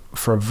relevant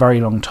for a very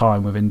long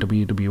time within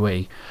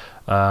WWE,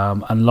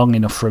 and long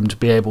enough for him to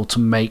be able to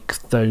make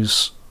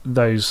those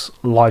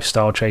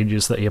lifestyle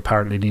changes that he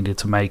apparently needed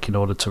to make in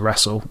order to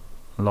wrestle,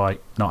 like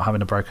not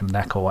having a broken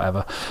neck or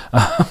whatever.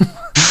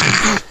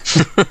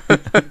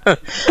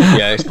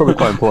 Yeah, it's probably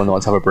quite important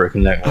not to have a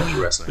broken neck while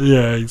you're wrestling.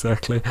 Yeah,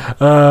 exactly.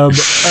 And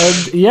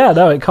yeah,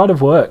 no, it kind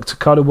of worked. It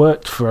kind of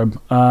worked for him.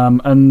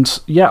 And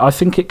yeah, I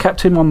think it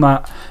kept him on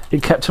that.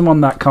 It kept him on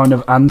that kind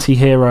of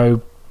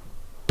anti-hero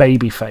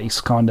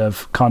babyface kind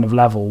of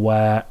level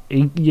where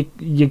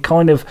you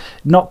kind of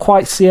not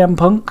quite CM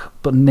Punk,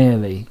 but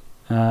nearly.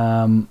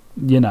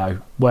 You know,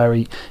 where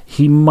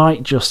he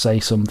might just say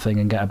something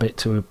and get a bit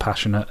too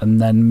passionate and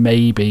then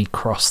maybe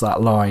cross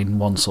that line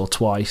once or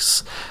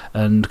twice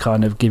and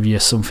kind of give you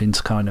something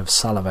to kind of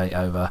salivate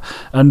over.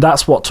 And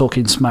that's what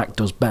Talking Smack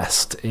does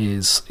best,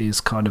 is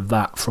kind of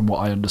that, from what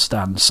I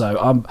understand.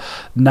 So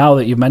now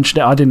that you've mentioned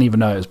it, I didn't even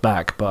know it was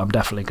back, but I'm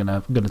definitely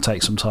gonna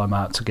take some time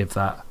out to give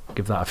that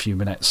a few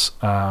minutes.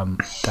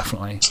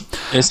 Definitely.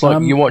 It's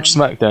like you watch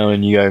SmackDown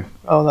and you go,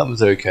 oh, that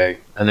was okay,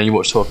 and then you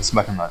watch Talking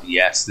Smack and I'm like,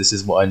 yes, this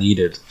is what I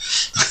needed.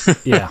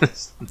 yeah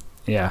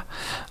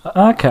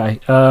Okay.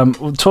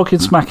 Talking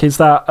Smack, is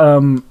that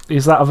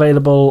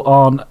available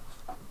on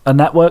a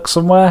network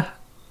somewhere?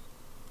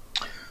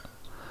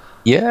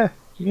 Yeah,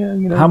 you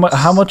know,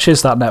 how much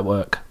is that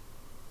network?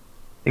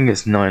 I think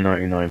it's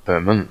 $9.99 per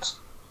month.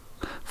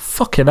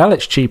 Fucking hell,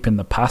 it's cheap in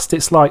the past.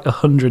 It's like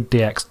 $100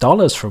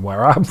 DX from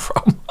where I'm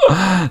from.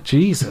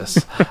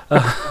 Jesus.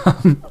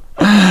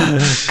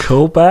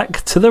 Call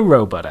back to the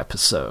robot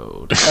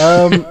episode. If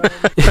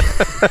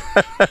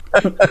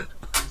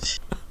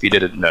you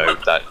didn't know,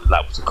 that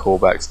was a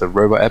callback to the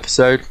robot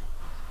episode.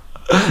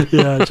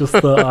 Yeah, I just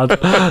thought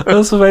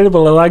that's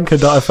available at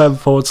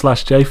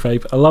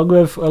anchor.fm/jfape along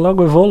with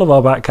all of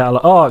our back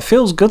catalogue. Oh, it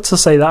feels good to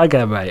say that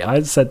again, mate. I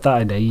hadn't said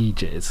that in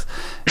ages.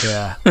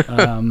 Yeah.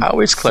 How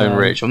is Clone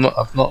Rich? I'm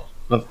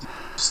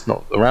just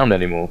not around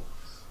anymore.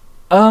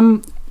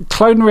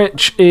 Clone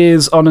Rich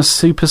is on a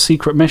super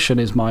secret mission,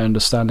 is my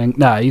understanding.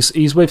 No,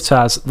 he's with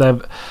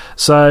Taz.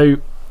 So,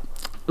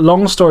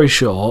 long story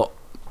short,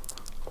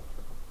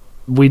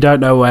 we don't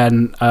know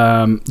when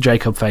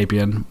Jacob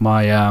Fabian,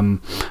 my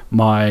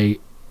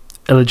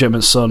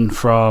illegitimate son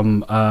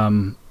from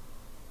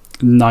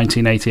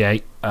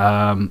 1988.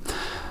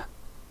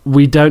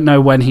 We don't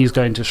know when he's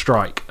going to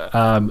strike.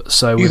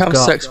 So you have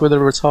sex with a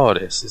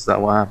retardist? Is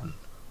that what happened?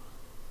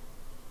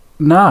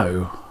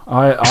 No,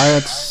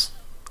 I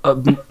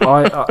had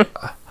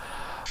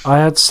I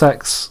had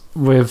sex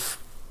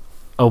with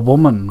a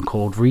woman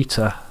called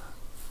Rita.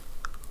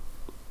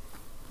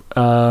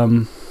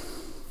 Don't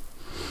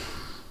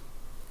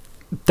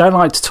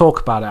like to talk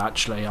about it,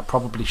 actually. I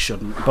probably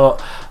shouldn't,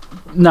 but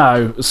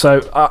no.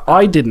 So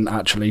I didn't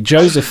actually.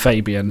 Joseph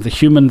Fabian, the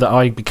human that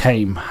I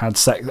became, had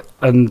sex,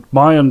 and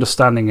my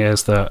understanding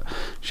is that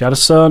she had a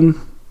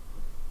son,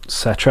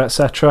 etc.,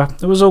 etc.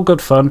 It was all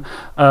good fun,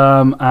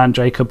 and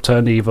Jacob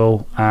turned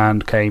evil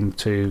and came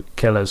to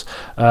kill us.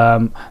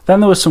 Then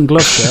there was some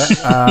glove shit,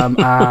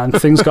 and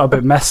things got a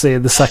bit messy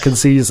in the second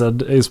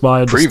season, is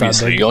my understanding.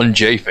 Previously on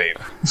J-Fame.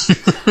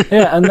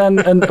 Yeah,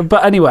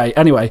 but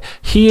anyway,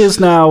 he is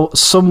now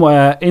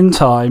somewhere in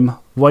time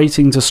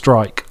waiting to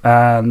strike,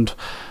 and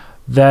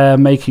they're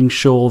making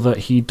sure that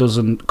he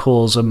doesn't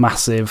cause a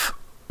massive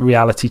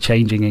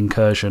reality-changing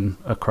incursion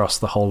across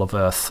the whole of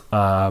Earth.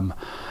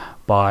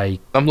 By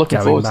I'm looking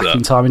going forward back to that.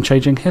 in time and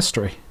changing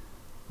history.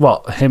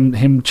 What,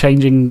 him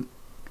changing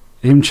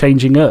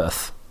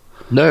Earth?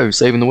 No,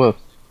 saving the world.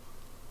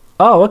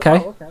 Oh,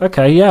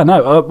 okay, yeah,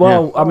 no.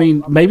 Well, yeah. I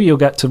mean, maybe you'll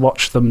get to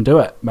watch them do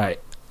it, mate.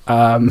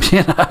 I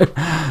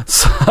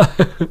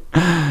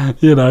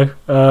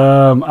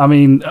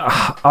mean,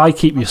 I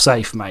keep you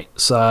safe, mate.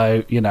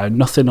 So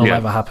nothing will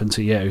ever happen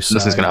to you. So,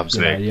 nothing's gonna happen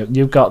to me.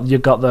 You've got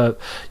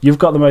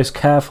the most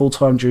careful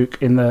time duke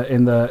in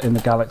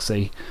the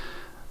galaxy.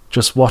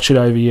 Just watching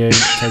over you,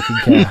 taking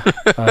care.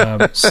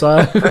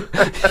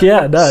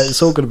 Yeah, no,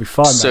 it's all going to be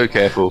fine. So mate.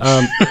 Careful.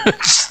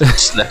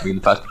 Just left me in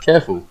the past. Be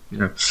careful.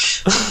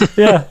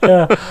 Yeah.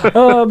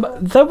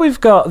 Then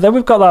we've got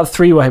that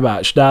three-way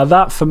match. Now,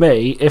 that for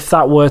me, if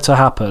that were to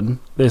happen,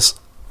 this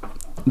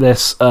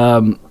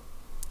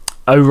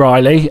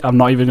O'Reilly. I'm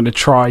not even going to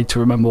try to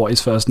remember what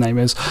his first name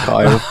is.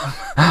 Kyle.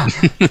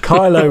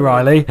 Kyle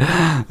O'Reilly.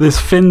 This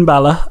Finn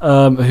Balor,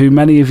 who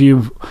many of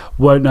you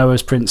won't know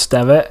as Prince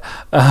Devitt.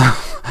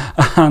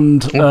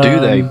 And what do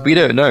they? We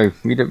don't know.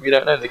 We don't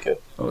know they could.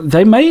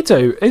 They may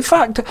do. In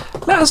fact,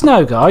 let us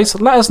know, guys.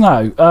 Let us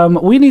know.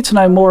 We need to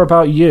know more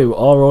about you,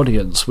 our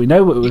audience. We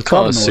know what we've got.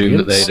 You can't assume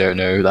that they don't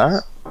know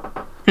that.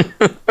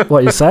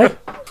 What you say?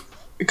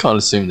 We can't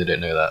assume they don't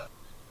know that.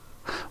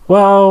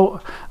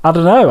 Well, I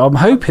don't know. I'm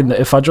hoping that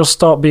if I just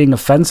start being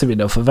offensive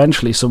enough,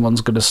 eventually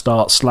someone's going to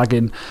start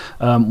slagging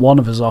one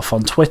of us off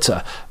on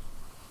Twitter.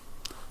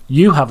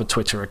 You have a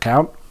Twitter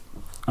account.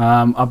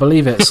 I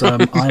believe it's I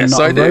am yes,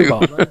 not I a do.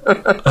 robot.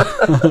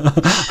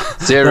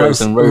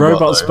 Zeros and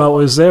robot spelled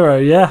with zero,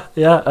 yeah.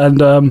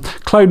 And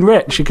Clone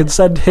Rich, you can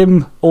send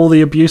him all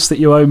the abuse that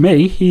you owe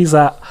me. He's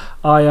at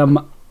I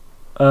am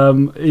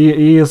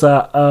he is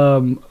at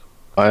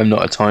I am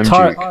not a time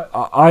duke.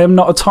 I am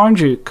not a time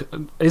duke.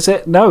 Is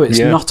it? No, it's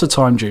not a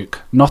time duke.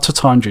 Not a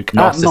time duke.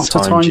 Not a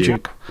time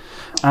duke.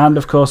 And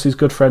of course, his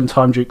good friend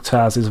Time Duke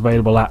Taz is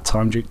available at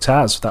Time Duke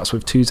Taz. That's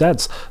with 2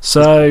 Z's.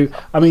 So,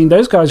 I mean,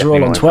 those guys are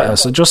all on Twitter.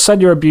 So just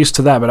send your abuse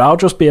to them, and I'll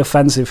just be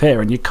offensive here.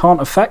 And you can't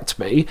affect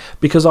me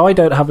because I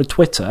don't have a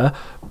Twitter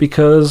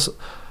because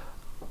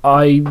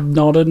I'm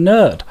not a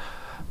nerd.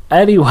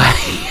 Anyway,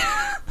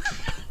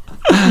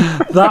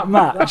 that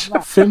match,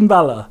 Finn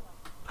Balor,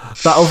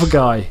 that other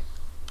guy.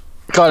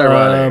 Kyle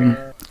O'Reilly.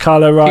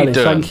 Kyle O'Reilly,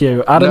 thank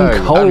you.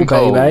 Adam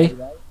Cole,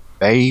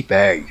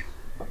 baby.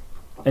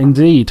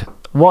 Indeed.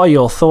 What are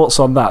your thoughts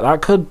on that?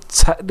 That could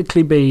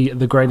technically be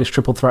the greatest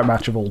triple threat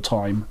match of all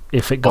time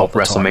if it got of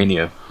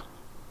WrestleMania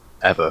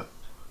ever.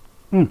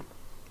 Have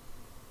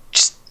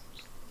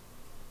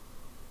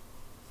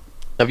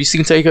you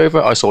seen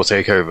Takeover? I saw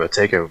Takeover.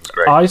 Takeover was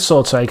great. I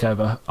saw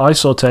Takeover.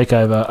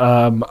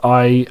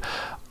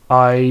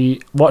 I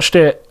watched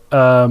it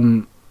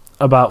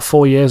about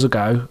 4 years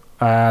ago,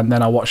 and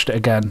then I watched it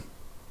again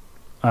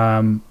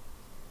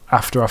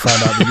after I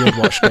found out that you'd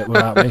watched it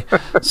without me.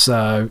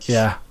 So,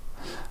 yeah.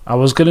 I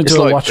was going to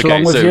do a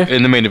watch-along with you.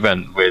 In the main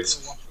event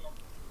with...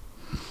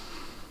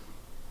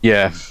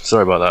 Yeah,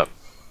 sorry about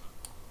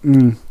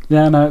that.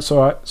 Yeah, no, it's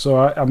all right. It's all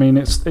right. I mean,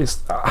 it's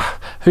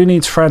who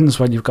needs friends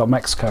when you've got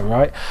Mexico,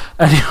 right?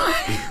 Anyway.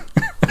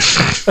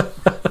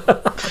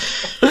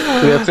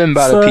 We have Finn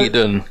Balor, Pete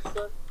Dunne,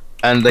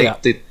 and they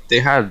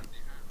had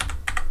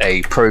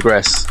a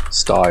Progress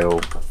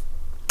style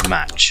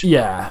match.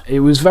 Yeah,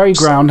 it was very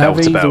ground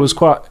heavy. There was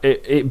quite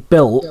it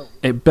built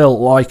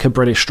like a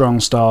British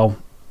strong style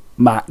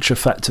match.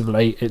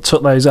 Effectively, it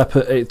took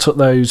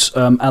those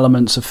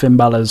elements of Finn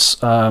Balor's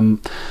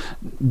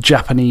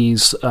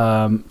Japanese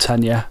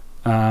tenure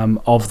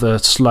of the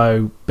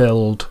slow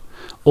build,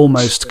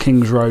 almost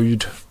King's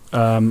Road /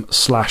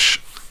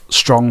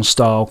 strong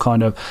style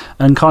kind of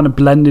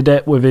blended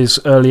it with his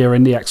earlier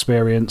indie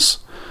experience,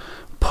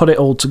 put it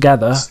all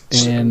together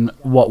in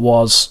what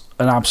was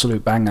an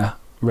absolute banger.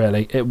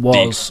 Really, it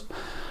was the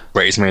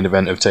greatest main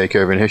event of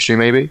Takeover in history.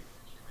 Maybe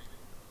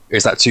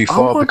is that too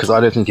far? Because I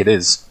don't think it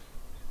is.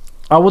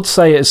 I would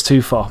say it's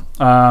too far,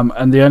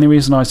 and the only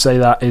reason I say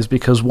that is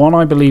because one,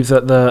 I believe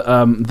that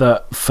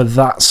that for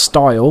that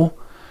style,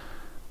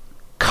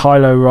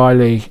 Kyle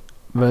O'Reilly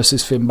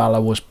versus Finn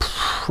Balor was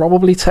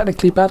probably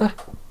technically better.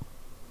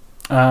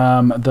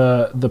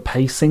 The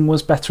pacing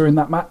was better in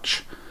that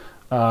match,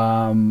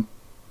 honestly,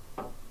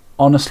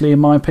 in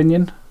my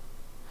opinion.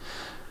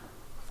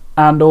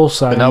 And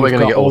also, but now we're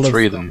going to get all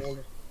three of them.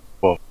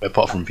 Well,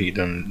 apart from Pete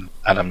and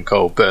Adam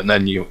Cole, but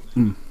then you're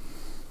going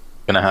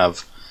to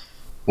have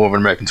more of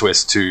an American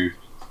twist to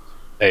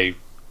a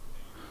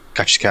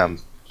catch as can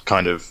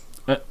kind of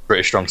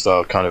British strong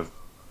style kind of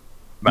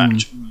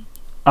match.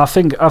 I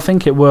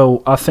think it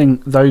will. I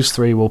think those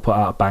three will put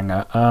out a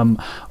banger.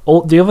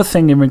 The other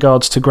thing in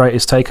regards to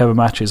greatest takeover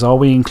matches, are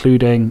we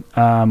including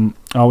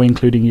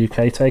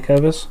UK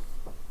takeovers?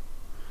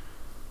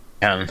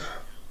 Can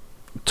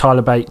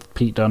Tyler Bate,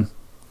 Pete Dunne,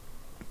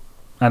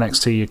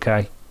 NXT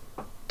UK.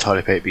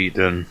 Tyler Bate, Pete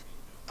Dunne,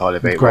 Tyler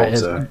Bate,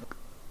 Walter.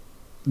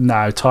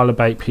 No, Tyler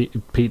Bate,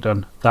 Pete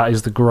Dunne. That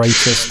is the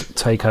greatest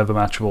takeover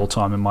match of all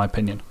time, in my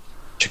opinion.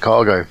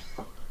 Chicago.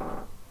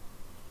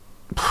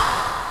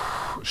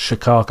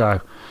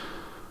 Chicago.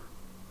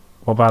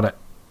 What about it?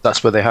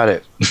 That's where they had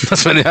it.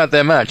 That's when they had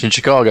their match in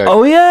Chicago.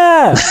 Oh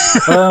yeah.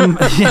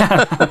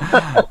 Yeah.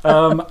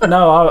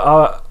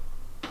 No,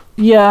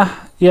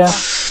 yeah. Yeah.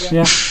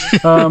 Yeah.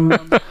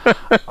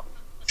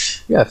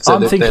 So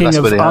I'm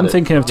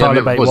thinking of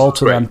Tyler Bate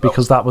Walter then,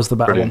 because that was the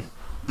better one.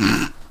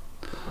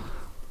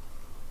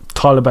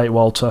 Tyler Bate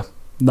Walter.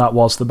 That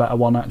was the better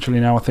one, actually.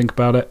 Now I think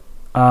about it.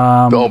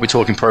 But are we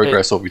talking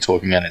Progress or are we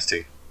talking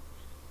NXT?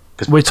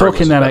 We're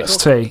talking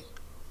NXT.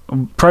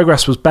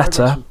 Progress was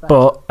better,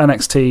 but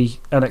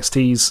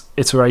NXT's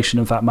iteration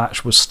of that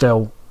match was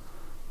still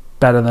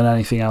better than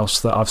anything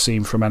else that I've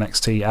seen from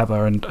NXT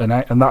ever, and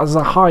that is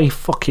a high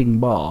fucking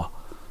bar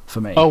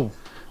for me. Oh,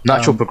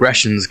 Natural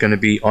Progression is going to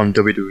be on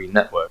WWE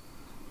Network.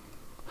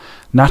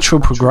 Natural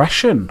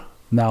Progression.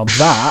 Now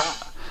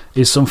that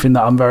is something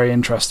that I'm very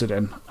interested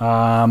in.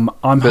 But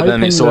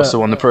then it's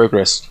also on the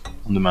Progress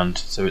on demand,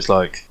 so it's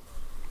like,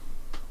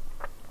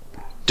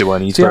 do I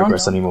need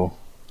Progress anymore?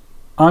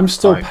 I'm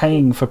still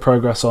paying for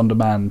Progress on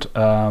demand,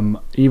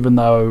 even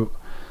though,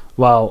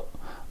 well,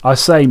 I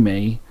say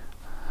me,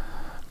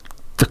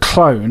 the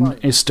clone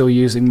is still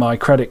using my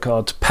credit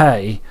card to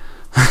pay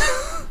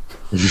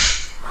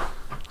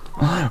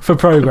for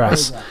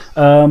Progress.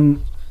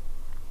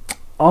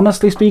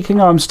 Honestly speaking,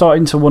 I'm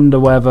starting to wonder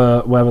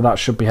whether that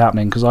should be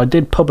happening, because I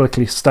did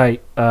publicly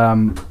state,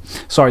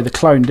 the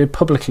clone did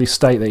publicly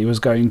state that he was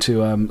going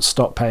to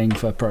stop paying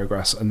for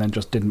Progress, and then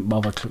just didn't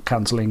bother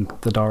cancelling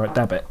the direct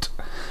debit.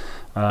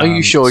 Are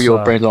you sure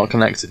your brains aren't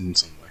connected in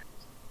some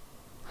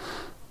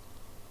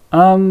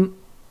way?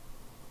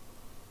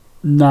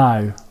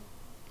 No,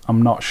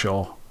 I'm not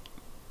sure.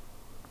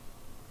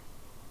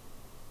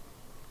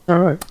 All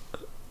right.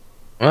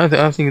 Well,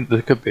 I think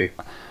there could be.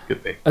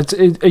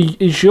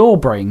 Is your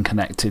brain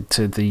connected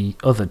to the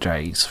other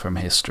J's from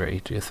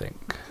history, do you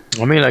think?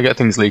 I mean, I get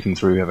things leaking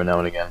through every now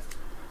and again.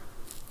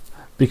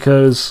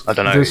 Because I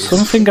don't know, there's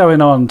something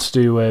going on to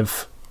do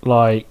with,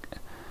 like,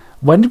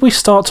 when did we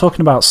start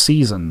talking about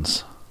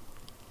seasons?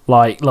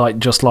 Like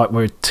just like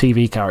we're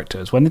TV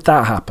characters. When did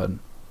that happen?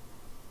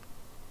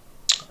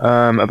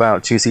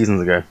 About 2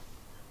 seasons ago.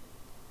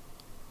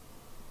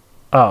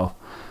 Oh.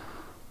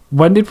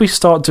 When did we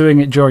start doing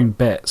it during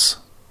bits?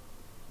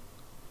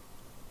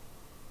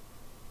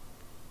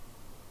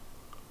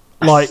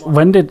 Like,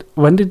 when did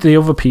the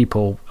other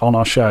people on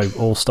our show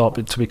all start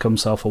to become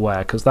self-aware?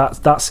 Because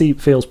that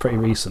feels pretty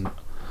recent.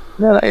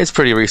 Yeah, that is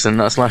pretty recent.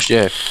 That's last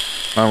year.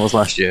 That was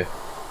last year.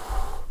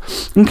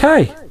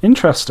 Okay,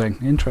 interesting.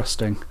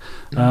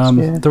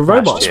 The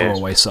robots were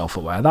always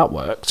self-aware. That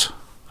worked.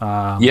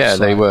 Yeah, so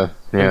they were.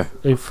 Yeah,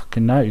 who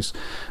fucking knows?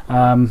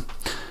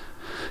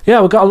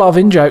 Yeah, we've got a lot of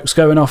in-jokes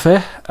going off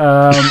here.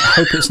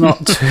 Hope it's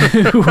not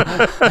too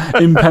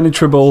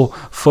impenetrable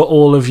for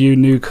all of you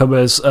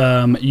newcomers.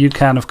 You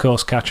can, of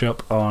course, catch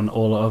up on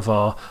all of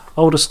our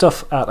older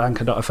stuff at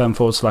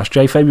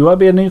anchor.fm/JFame. You won't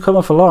be a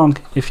newcomer for long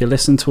if you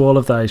listen to all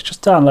of those.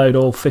 Just download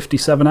all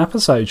 57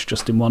 episodes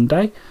just in one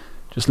day.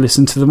 Just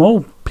listen to them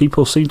all.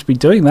 People seem to be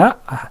doing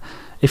that.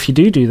 If you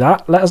do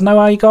that, let us know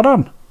how you got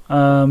on.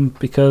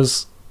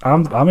 Because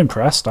I'm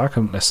impressed. I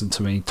couldn't listen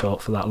to me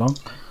talk for that long.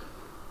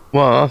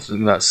 Well, I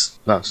think that's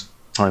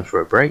time for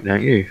a break,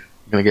 don't you? You're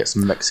gonna get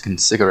some Mexican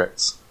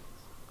cigarettes.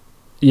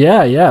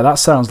 Yeah, that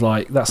sounds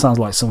like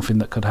something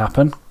that could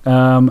happen.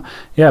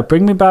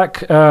 Bring me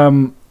back.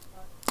 Bring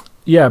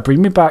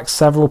me back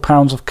several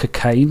pounds of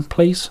cocaine,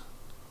 please.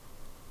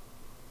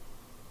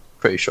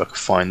 Pretty sure I could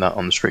find that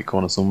on the street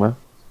corner somewhere.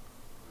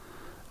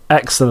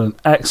 Excellent.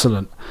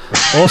 Awesome.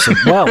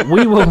 Well,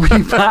 we will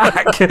be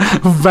back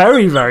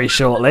very, very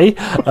shortly.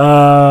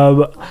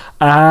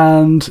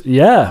 And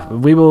yeah,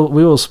 we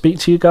will speak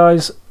to you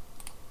guys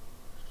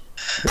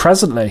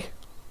presently.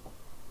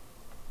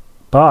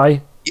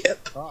 Bye.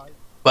 Yep.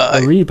 Bye.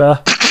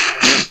 Arriba.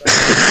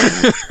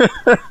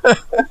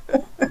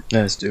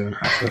 Let's do it.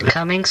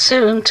 Coming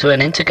soon to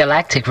an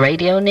intergalactic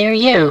radio near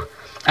you.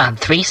 on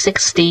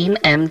 316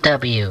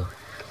 MW.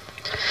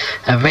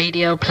 A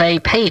radio play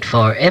paid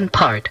for in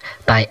part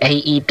by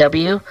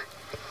AEW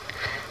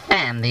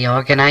and the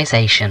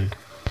organization.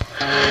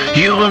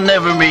 You will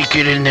never make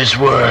it in this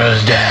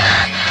world.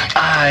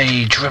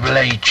 I, Triple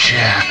H,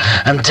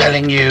 am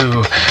telling you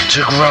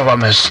to grow a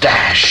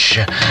mustache,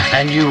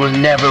 and you will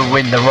never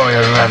win the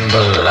Royal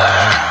Rumble.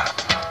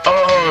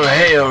 All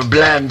hail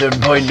bland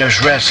and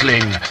pointless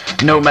wrestling.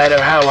 No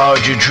matter how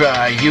hard you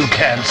try, you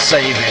can't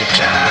save it.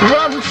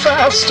 Run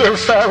faster,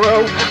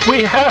 Pharaoh.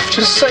 We have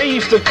to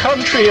save the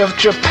country of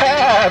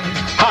Japan.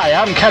 Hi,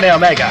 I'm Kenny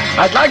Omega.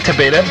 I'd like to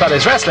beat him, but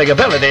his wrestling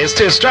ability is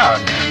too strong.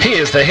 He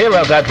is the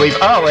hero that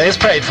we've always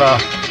prayed for.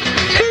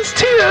 His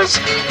tears,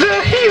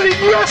 they're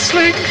healing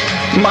wrestling.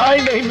 My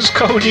name's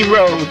Cody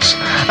Rhodes,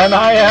 and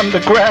I am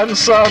the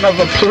grandson of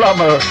a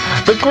plumber,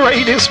 the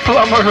greatest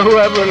plumber who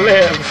ever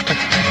lived.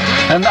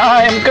 And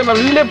I am gonna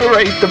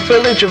liberate the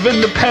village of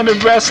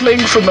independent wrestling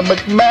from the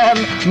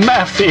McMahon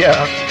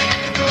Mafia.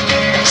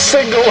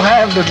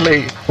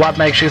 Single-handedly. What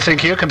makes you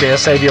think you can be a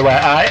savior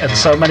where I and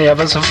so many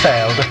others have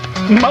failed?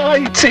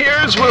 My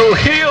tears will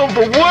heal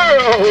the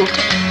world!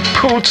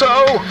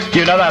 Puto!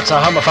 You know that's a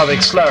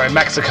homophobic slur in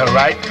Mexico,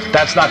 right?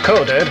 That's not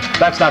cool, dude.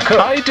 That's not cool.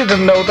 I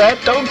didn't know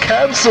that. Don't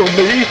cancel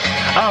me.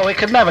 Oh, we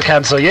could never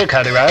cancel you,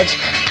 Cody Rhodes.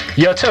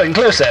 You're too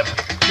inclusive.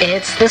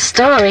 It's the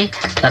story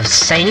of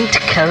Saint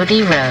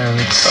Cody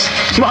Rhodes.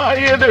 My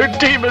inner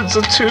demons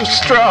are too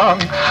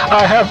strong.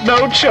 I have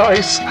no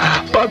choice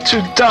but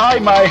to dye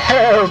my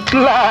hair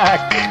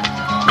black.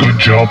 Good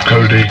job,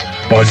 Cody.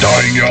 By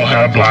dyeing your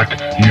hair black,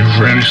 you've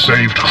really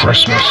saved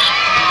Christmas.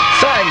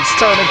 Thanks,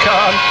 Tony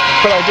Khan,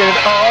 but I did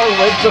it all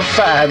with the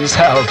fans'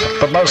 help.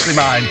 But mostly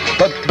mine,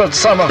 but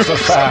some of the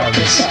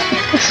fans.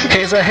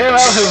 He's a hero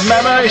whose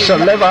memory shall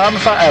live on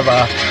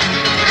forever.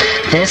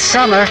 This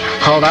summer,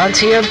 hold on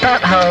to your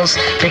buttholes,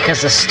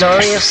 because the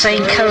story of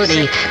St.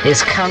 Cody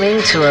is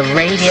coming to a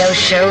radio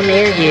show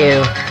near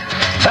you.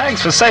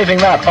 Thanks for saving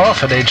that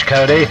orphanage,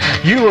 Cody.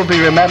 You will be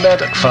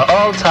remembered for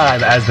all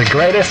time as the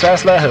greatest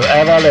wrestler who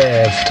ever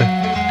lived.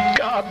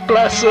 God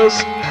bless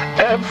us,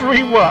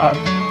 everyone.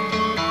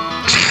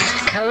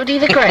 Cody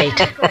the Great,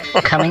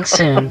 coming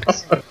soon.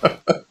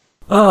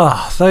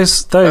 Oh,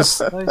 those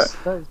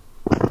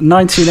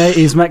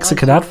 1980s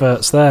Mexican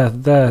adverts,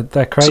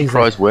 they're crazy.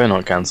 Surprised we're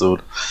not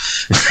cancelled.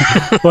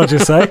 What'd you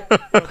say?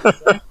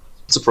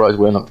 Surprised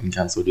we're not been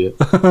cancelled yet.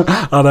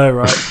 I know,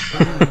 right?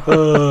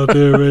 Oh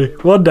dear me.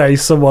 One day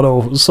someone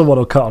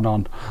will cut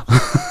on.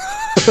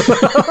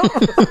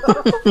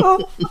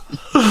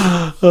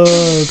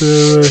 Oh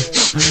dear me.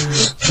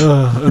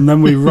 And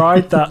then we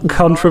ride that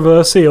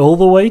controversy all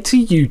the way to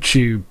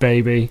YouTube,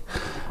 baby.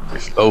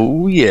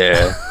 Oh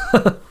yeah.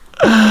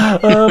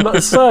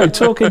 So,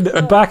 talking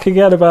back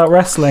again about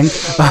wrestling,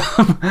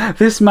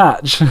 this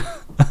match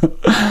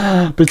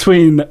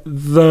between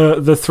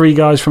the three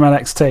guys from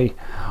NXT,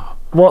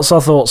 what's our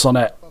thoughts on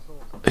it?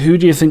 Who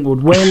do you think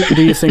would win? Who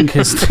do you think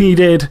is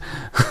needed?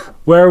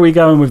 Where are we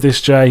going with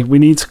this, Jay? We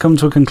need to come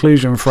to a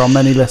conclusion from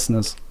many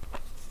listeners.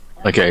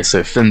 Okay,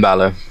 so Finn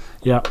Balor.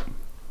 Yeah.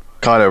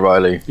 Kyle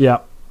O'Reilly.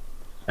 Yeah.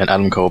 And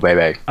Adam Cole,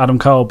 baby. Adam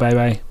Cole,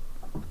 baby.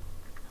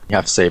 You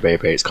have to say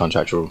baby, it's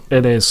contractual.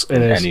 It is.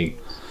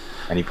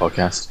 Any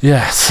podcast.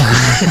 Yes.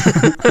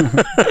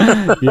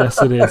 Yes,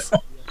 it is.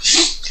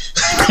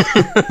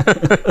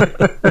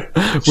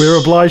 We're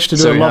obliged to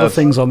do a lot of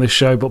things on this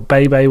show, but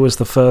Bebe was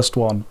the first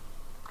one.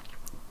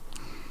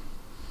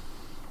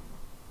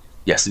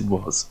 Yes, it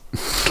was.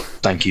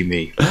 Thank you,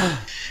 me.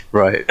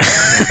 Right.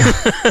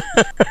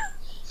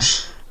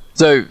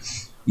 So,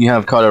 you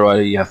have Kyle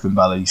O'Reilly, you have Finn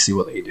Balor, you see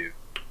what they do. You've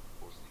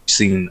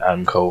seen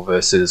Adam Cole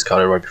versus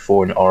Kyle O'Reilly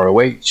before in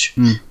ROH.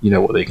 You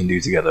know what they can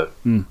do together.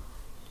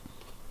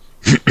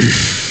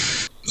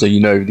 So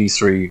you know these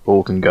three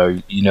all can go.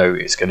 You know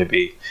it's going to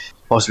be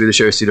possibly the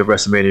showstopper of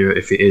WrestleMania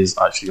if it is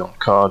actually on the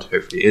card.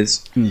 Hopefully it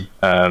is.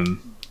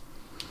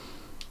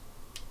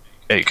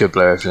 It could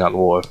blow everything out the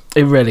water.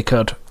 It really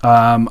could.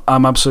 I'm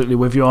absolutely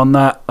with you on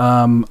that.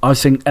 I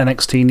think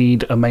NXT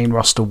need a main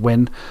roster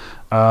win.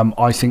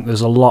 I think there's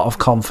a lot of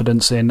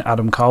confidence in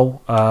Adam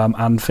Cole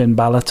and Finn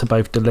Balor to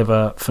both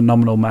deliver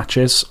phenomenal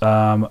matches.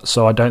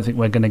 So I don't think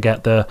we're going to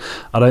get the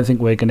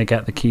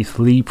Keith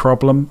Lee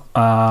problem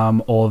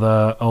or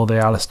the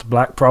Aleister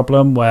Black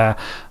problem where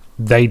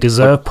they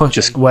deserve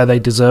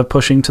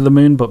pushing to the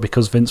moon, but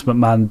because Vince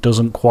McMahon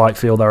doesn't quite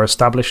feel they're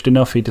established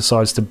enough, he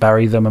decides to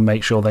bury them and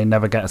make sure they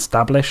never get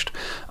established.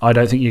 I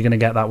don't think you're going to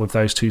get that with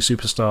those two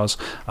superstars.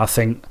 I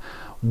think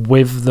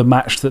with the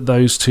match that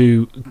those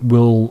two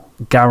will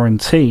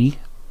guarantee,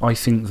 I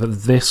think that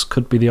this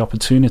could be the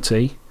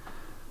opportunity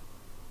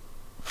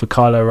for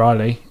Kyle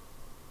O'Reilly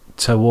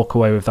to walk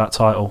away with that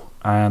title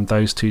and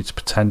those two to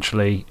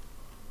potentially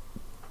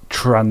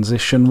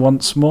transition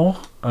once more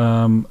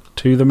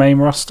to the main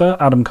roster.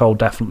 Adam Cole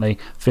definitely.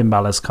 Finn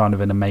Balor's kind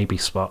of in a maybe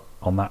spot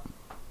on that.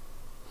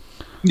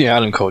 Yeah,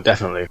 Adam Cole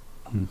definitely.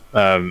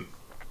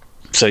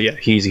 So yeah,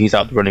 he's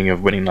out the running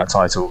of winning that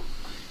title,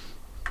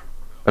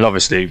 and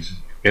obviously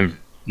in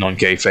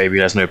non-kayfabe, he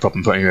has no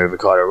problem putting over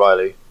Kyle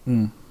O'Reilly.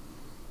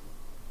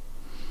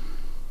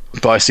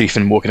 But I see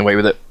Finn walking away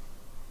with it.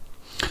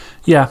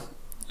 Yeah.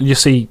 You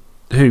see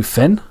who,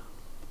 Finn?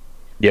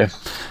 Yeah,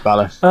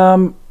 Balor.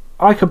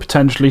 I could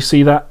potentially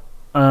see that.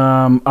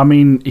 I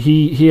mean,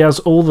 he has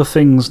all the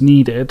things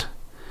needed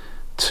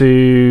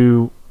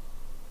to...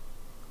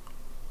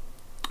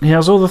 He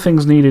has all the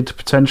things needed to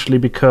potentially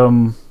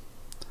become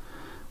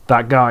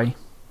that guy.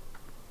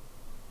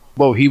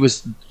 Well, he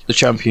was the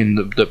champion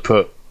that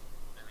put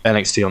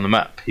NXT on the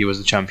map. He was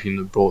the champion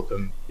that brought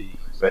them the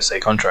USA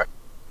contract.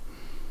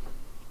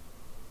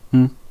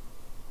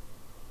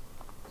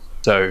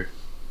 So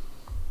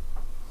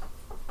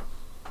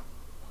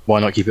why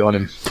not keep it on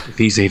him? If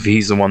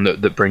he's the one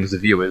that brings the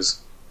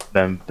viewers,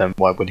 then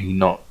why would he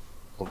not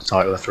hold the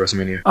title after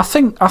WrestleMania? I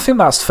think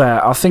that's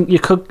fair. I think you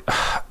could.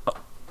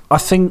 I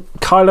think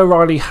Kyle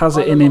O'Reilly has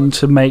it in him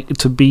to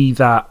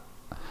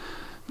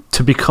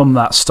become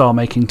that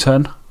star-making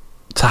turn,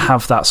 to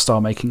have that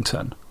star-making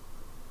turn.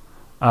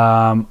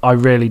 I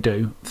really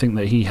do think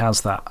that he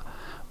has that.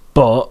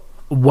 But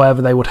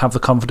whether they would have the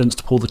confidence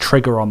to pull the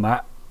trigger on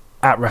that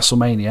at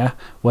WrestleMania,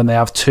 when they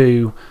have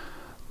two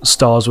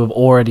stars who have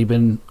already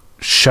been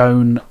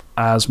shown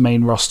as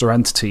main roster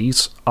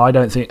entities, I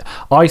think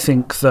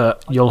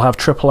that you'll have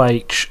Triple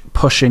H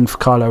pushing for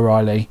Kyle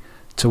O'Reilly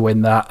to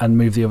win that and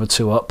move the other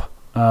two up.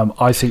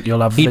 I think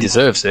you'll have... He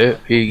deserves it.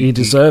 He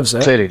deserves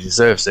it. Clearly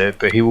deserves it,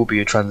 but he will be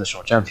a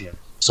transitional champion.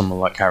 Someone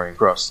like Karrion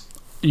Kross.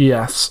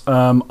 Yes.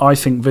 I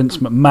think Vince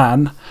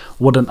McMahon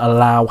wouldn't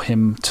allow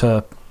him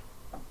to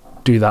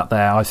do that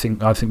there. I think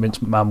Vince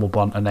McMahon will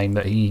want a name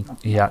that he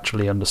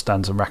actually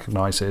understands and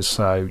recognises,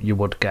 so you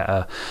would get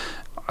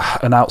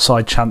an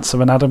outside chance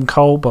of an Adam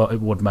Cole, but it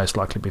would most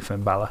likely be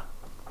Finn Balor.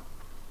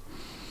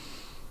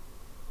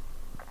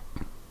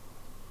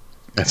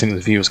 I think the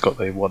viewers got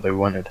what they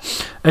wanted.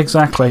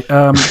 Exactly.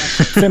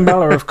 Finn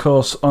Balor, of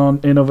course,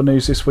 in other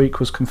news this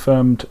week, was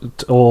confirmed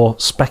or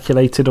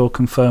speculated or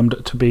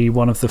confirmed to be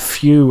one of the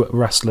few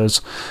wrestlers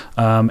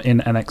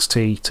in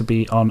NXT to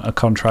be on a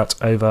contract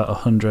over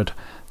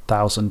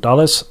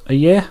 $100,000 a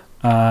year.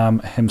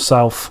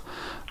 Himself.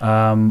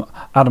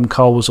 Adam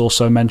Cole was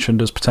also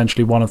mentioned as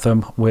potentially one of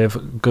them,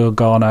 with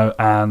Gargano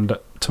and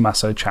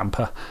Tommaso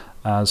Ciampa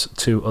as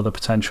two other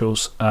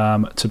potentials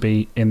to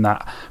be in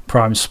that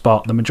prime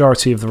spot. The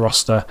majority of the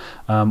roster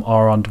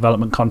are on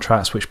development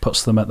contracts, which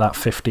puts them at that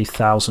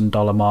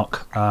 $50,000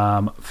 mark,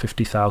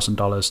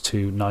 $50,000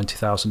 to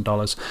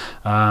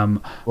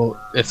 $90,000.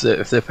 Well, if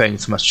they're paying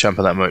Tommaso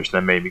Ciampa that much,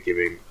 then maybe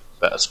giving a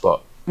better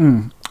spot.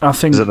 I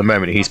think, because at the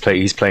moment he's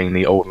playing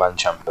the old man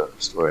Ciampa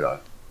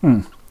storyline.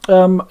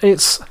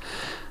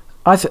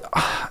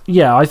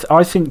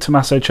 I think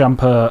Tommaso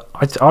Ciampa.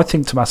 I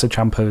think Tommaso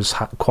Ciampa is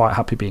quite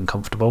happy being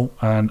comfortable,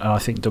 and I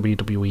think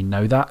WWE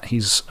know that.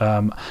 He's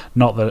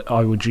not that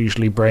I would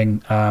usually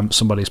bring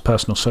somebody's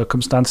personal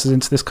circumstances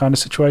into this kind of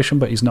situation,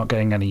 but he's not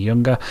getting any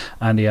younger,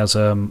 and he has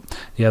a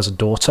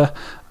daughter.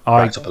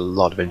 Backed up a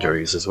lot of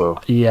injuries as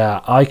well.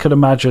 Yeah, I could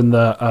imagine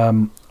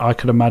that.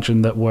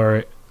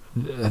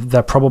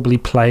 They're probably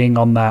playing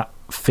on that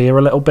fear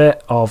a little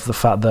bit of the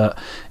fact that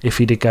if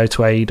he did go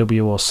to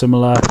AEW or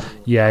similar,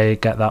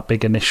 he'd get that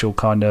big initial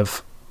kind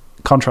of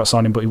contract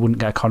signing, but he wouldn't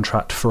get a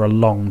contract for a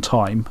long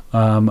time,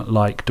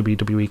 like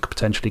WWE could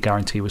potentially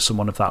guarantee with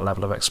someone of that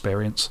level of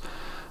experience.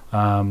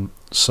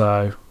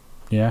 So,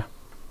 yeah.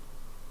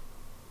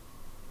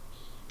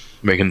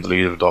 Making the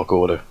leader of the Dark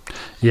Order.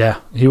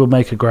 Yeah, he would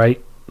make a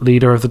great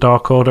leader of the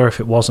Dark Order if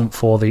it wasn't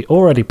for the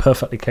already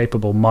perfectly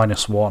capable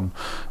 -1,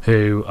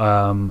 who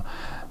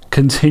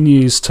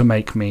continues to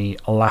make me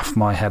laugh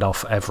my head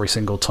off every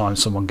single time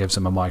someone gives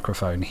him a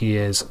microphone. He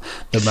is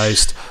the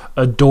most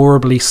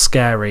adorably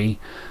scary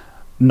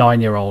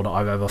 9-year-old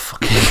I've ever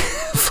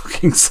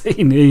fucking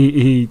seen.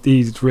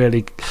 He's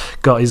really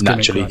got his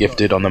naturally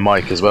gifted on the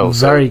mic as well.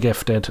 Very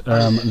gifted.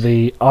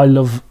 The I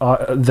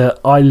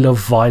love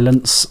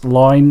violence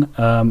line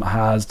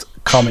has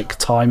comic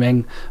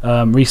timing.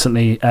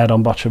 Recently aired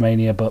on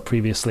Botchamania, but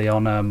previously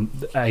on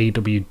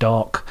AEW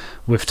Dark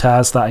with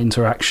Taz. That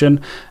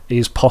interaction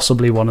is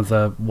possibly one of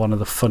the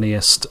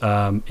funniest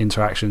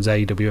interactions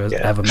AEW has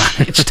ever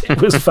managed. It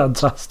was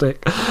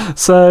fantastic.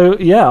 So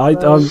yeah,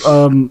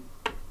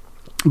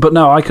 but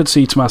no, I could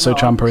see Tommaso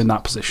Ciampa in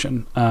that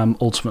position.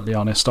 Ultimately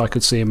honest, I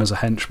could see him as a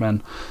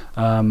henchman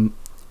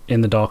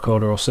in the Dark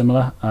Order or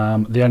similar.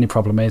 The only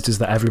problem is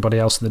that everybody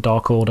else in the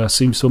Dark Order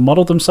seems to have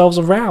modelled themselves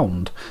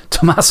around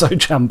Tommaso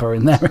Ciampa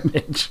in their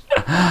image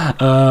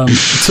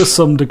to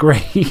some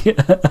degree.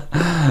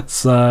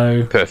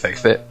 So perfect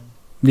fit.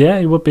 Yeah,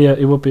 it would be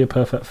a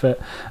perfect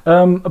fit.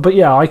 But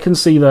yeah, I can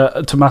see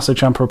that Tommaso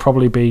Ciampa will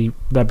probably be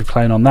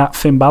playing on that.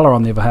 Finn Balor,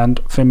 on the other hand,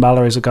 Finn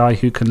Balor is a guy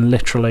who can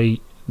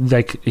literally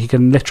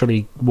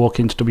walk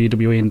into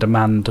WWE and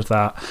demand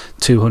that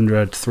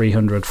 $200,000,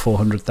 $300,000,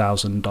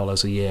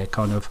 $400,000 a year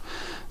kind of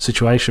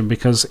situation,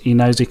 because he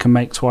knows he can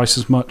make twice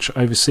as much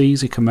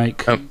overseas. He can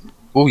make.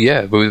 Well,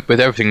 yeah, but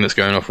with everything that's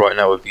going off right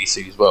now with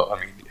VC as well,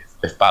 I mean,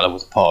 if Balor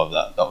was part of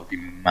that would be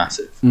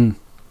massive. And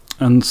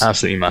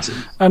absolutely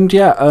massive. And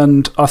yeah,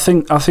 and I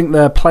think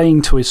they're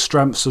playing to his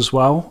strengths as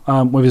well,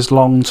 with his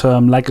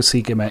long-term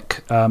legacy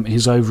gimmick.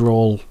 His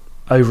overall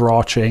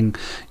overarching,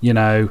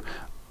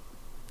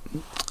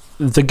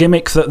 the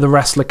gimmick that the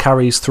wrestler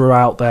carries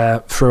throughout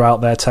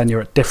their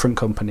tenure at different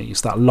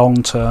companies, that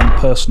long-term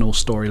personal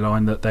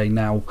storyline that they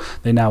now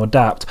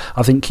adapt.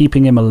 I think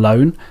keeping him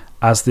alone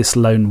as this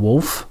lone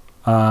wolf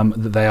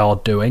that they are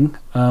doing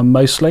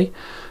mostly,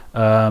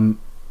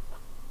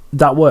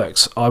 that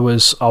works. I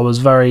was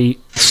very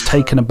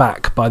taken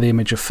aback by the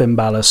image of Finn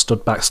Balor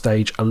stood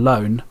backstage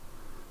alone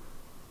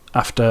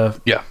after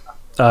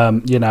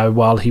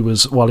while he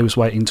was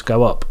waiting to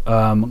go up,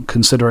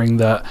 considering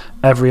that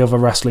every other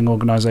wrestling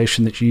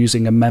organisation that's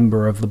using a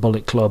member of the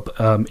Bullet Club,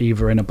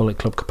 either in a Bullet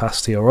Club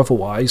capacity or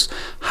otherwise,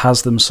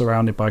 has them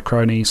surrounded by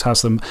cronies,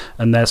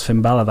 and there's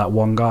Finn Balor, that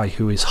one guy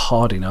who is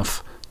hard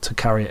enough to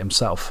carry it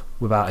himself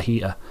without a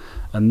heater,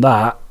 and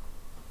that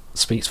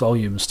speaks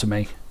volumes to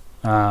me.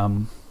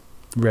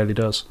 Really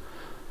does.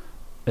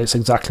 It's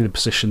exactly the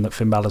position that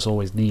Finn Balor's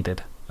always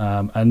needed.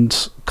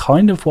 And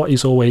kind of what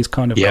he's always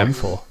kind of gone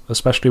for,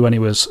 especially when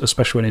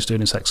he's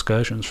doing his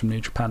excursions from New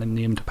Japan in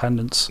the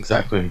independents.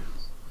 Exactly.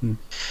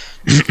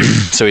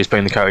 So he's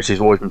playing the character he's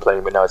always been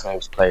playing, but now he's able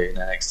to play in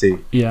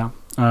NXT. Yeah,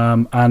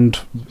 and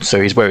so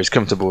he's where he's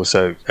comfortable.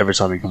 So every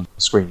time he comes on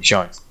the screen, he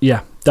shines.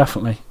 Yeah,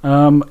 definitely.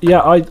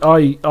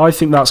 I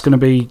think that's going to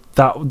be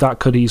that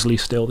could easily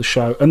steal the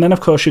show. And then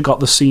of course you got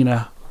the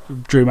Cena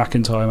Drew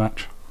McIntyre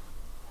match.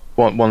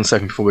 One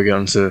second before we get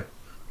on to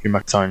Drew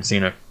McIntyre and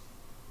Cena.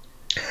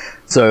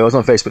 So I was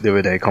on Facebook the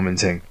other day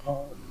commenting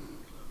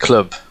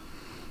club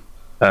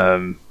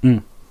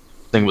thing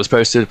was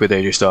posted with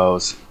AJ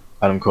Styles,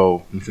 Adam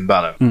Cole and Finn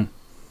Balor.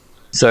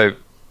 So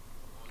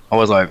I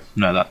was like,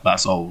 no,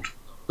 that's old,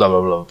 blah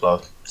blah blah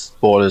blah,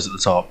 spoilers at the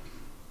top,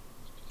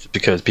 just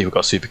because people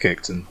got super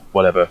kicked and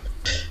whatever.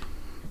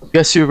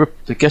 Guess who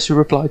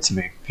replied to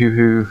me?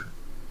 Who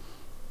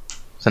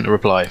sent a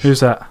reply?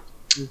 Who's that?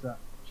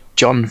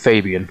 John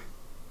Fabian.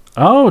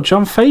 Oh,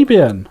 John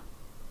Fabian.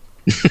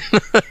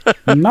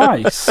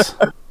 Nice.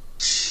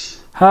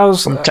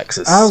 How's from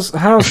Texas?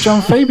 How's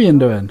John Fabian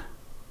doing?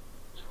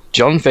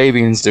 John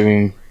Fabian's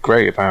doing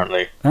great,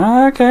 apparently.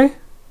 Ah, okay.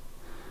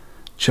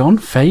 John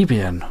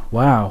Fabian.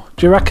 Wow.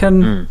 Do you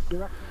reckon? Do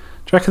you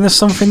reckon there's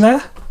something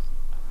there?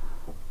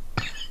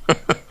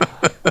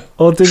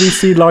 Or did he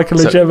seem like a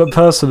legitimate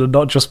person and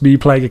not just me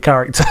playing a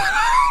character?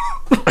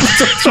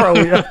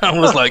 I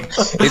was like,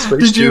 it's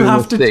Rich did you doing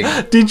have a to? thing.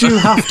 Did you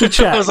have to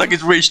check? I was like,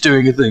 it's Rich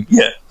doing a thing.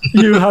 Yeah.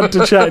 You had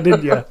to check,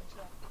 didn't you?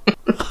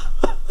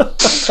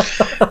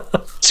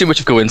 Too much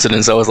of a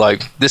coincidence. I was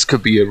like, this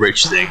could be a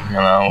Rich thing, you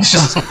know.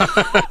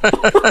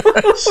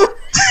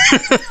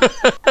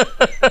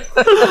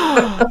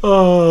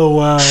 Oh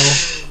wow.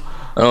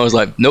 I was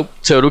like, nope,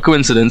 total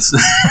coincidence.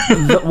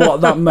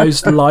 What that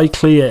most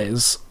likely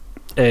is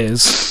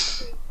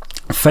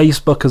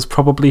Facebook has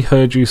probably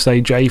heard you say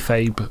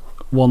J-Fabe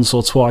once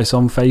or twice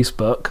on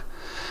Facebook,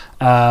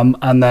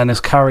 and then has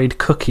carried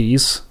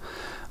cookies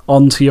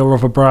onto your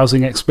other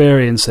browsing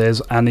experiences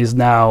and is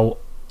now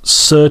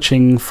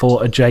searching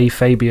for a J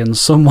Fabian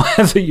somewhere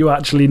that you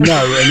actually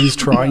know, and he's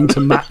trying to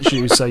match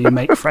you so you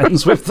make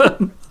friends with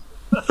them.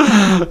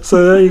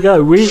 So there you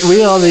go.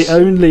 We are the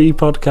only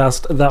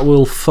podcast that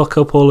will fuck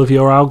up all of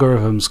your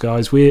algorithms,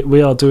 guys.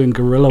 We are doing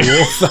guerrilla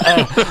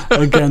warfare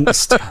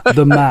against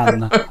the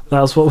man.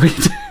 That's what we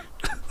do.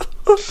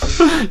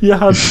 You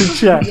had to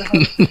check.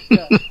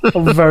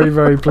 I'm very,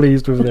 very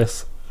pleased with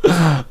this.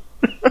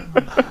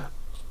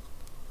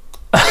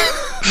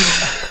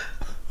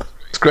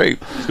 It's great.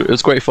 It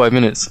was great 5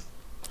 minutes.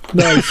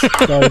 Nice.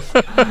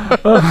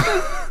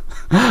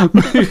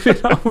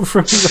 Moving on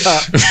from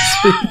that,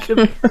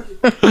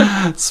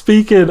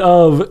 speaking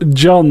of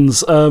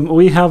Johns,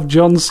 we have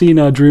John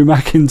Cena, Drew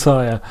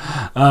McIntyre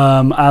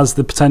as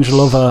the potential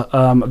other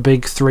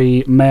big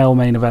three male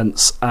main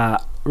events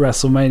at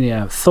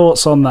WrestleMania.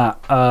 Thoughts on that?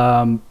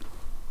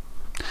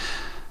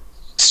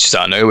 It's just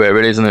out of nowhere,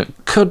 really, isn't it?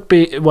 Could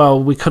be.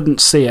 Well, we couldn't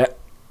see it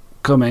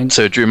coming.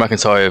 So Drew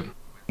McIntyre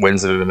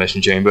wins the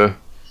Elimination Chamber.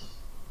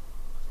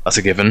 That's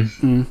a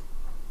given.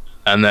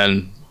 And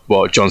then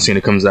John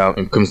Cena comes out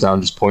and comes down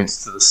and just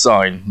points to the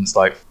sign. And it's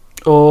like,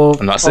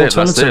 and that's it.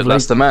 That's it.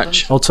 That's the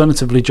match.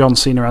 Alternatively, John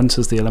Cena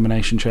enters the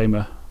Elimination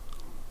Chamber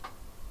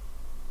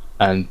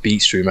and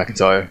beats Drew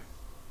McIntyre.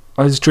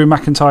 Is Drew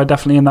McIntyre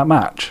definitely in that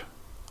match?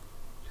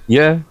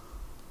 Yeah.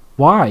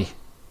 Why?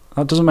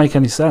 That doesn't make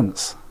any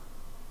sense.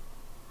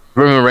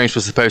 Roman Reigns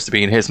was supposed to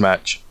be in his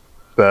match,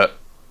 but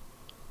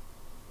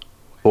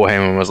Paul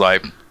Heyman was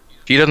like,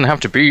 he doesn't have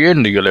to be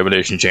in the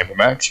Elimination Chamber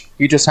match.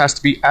 He just has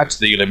to be at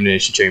the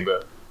Elimination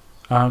Chamber.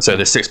 Okay. So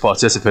there's 6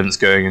 participants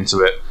going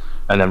into it,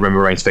 and then Roman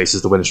Reigns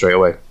faces the winner straight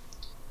away.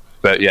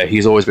 But yeah,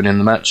 he's always been in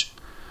the match.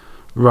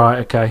 Right,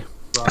 okay.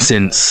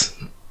 Since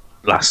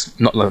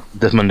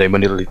this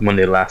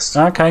Monday last.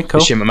 Okay, cool.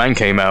 Shane McMahon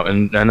came out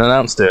and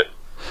announced it.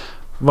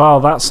 Well,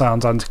 that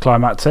sounds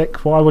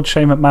anticlimactic. Why would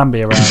Shane McMahon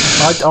be around?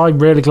 I'm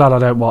really glad I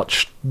don't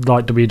watch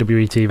like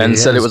WWE TV. And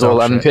said it was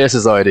all Adam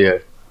Pearce's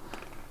idea.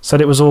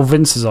 Said it was all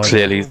Vince's idea.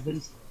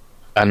 Clearly,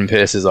 Adam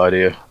Pearce's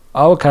idea.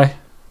 Oh, okay.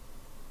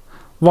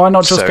 Why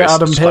not just get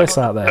Adam Pearce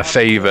out there? A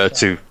favour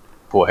to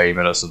Paul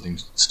Heyman or something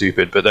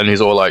stupid. But then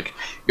he's all like,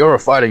 "You're a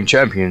fighting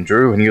champion,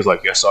 Drew," and he was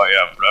like, "Yes, I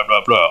am. Blah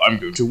blah blah. I'm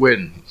going to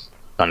win,"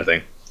 kind of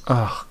thing.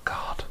 Oh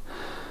God.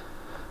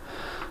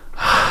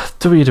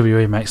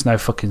 WWE makes no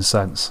fucking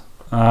sense.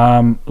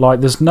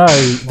 Like there's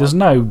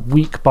no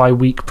week by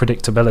week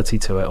predictability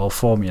to it or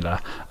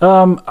formula.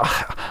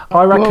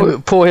 I reckon.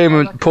 Well, Paul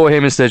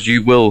Heyman says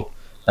you will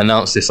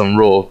announce this on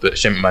Raw, but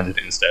Shane McMahon did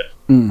it instead.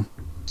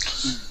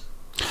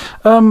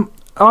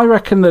 I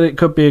reckon that it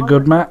could be a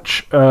good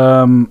match.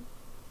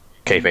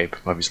 Kayfabe,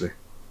 obviously.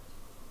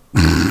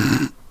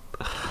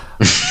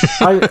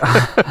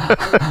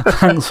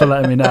 Thanks for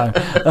letting me know.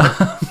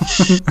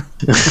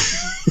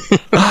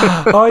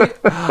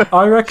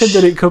 I reckon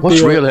that it could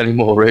What's be real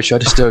anymore, Rich? I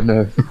just don't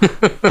know.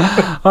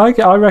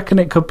 I reckon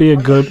it could be a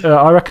good.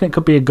 I reckon it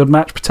could be a good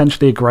match,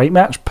 potentially a great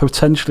match,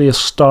 potentially a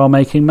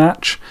star-making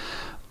match.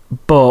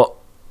 But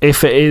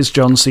if it is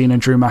John Cena,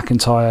 Drew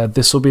McIntyre,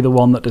 this will be the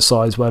one that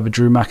decides whether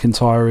Drew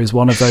McIntyre is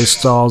one of those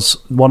stars,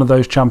 one of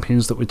those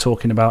champions that we're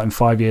talking about in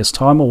 5 years'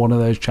 time, or one of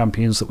those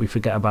champions that we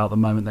forget about the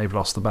moment they've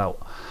lost the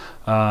belt.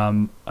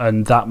 And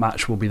that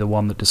match will be the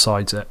one that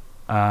decides it.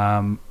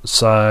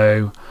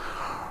 So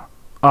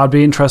I'd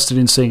be interested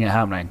in seeing it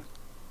happening.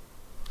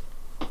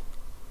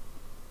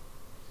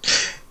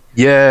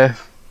 Yeah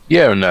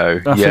or no?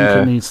 I think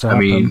it needs to happen.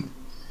 I mean,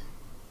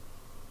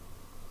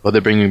 well, they're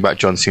bringing back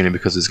John Cena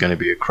because there's going to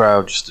be a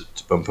crowd just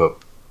to bump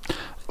up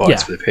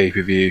fights for the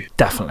pay-per-view.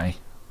 Definitely.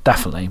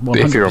 100%. But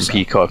if you're on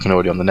Peacock and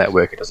already on the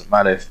network, it doesn't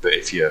matter. But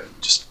if you're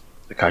just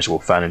a casual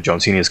fan and John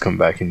Cena's come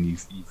back and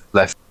you've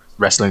left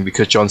wrestling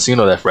because John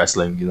Cena left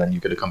wrestling, then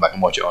you're going to come back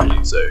and watch it, aren't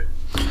you? So,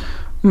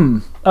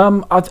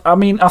 I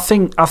mean, I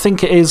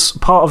think it is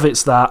part of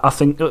it's that. I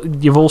think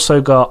you've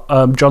also got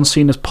John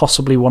Cena's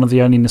possibly one of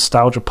the only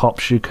nostalgia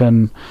pops you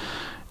can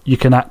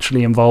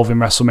actually involve in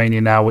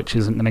WrestleMania now, which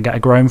isn't going to get a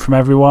groan from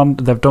everyone.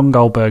 They've done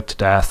Goldberg to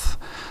death.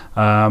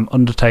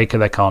 Undertaker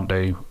they can't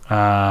do.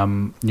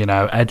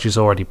 Edge is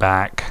already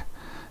back.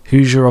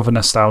 Who's your other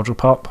nostalgia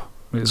pop?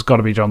 It's got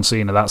to be John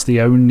Cena. That's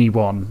the only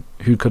one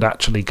who could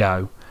actually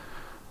go.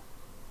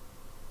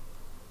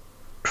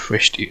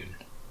 Christian.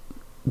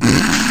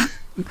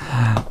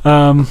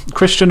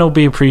 Christian will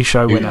be a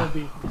pre-show winner.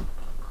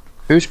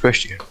 Who's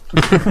Christian?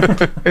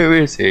 Who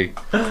is he?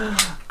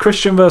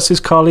 Christian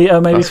versus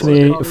Carlito, maybe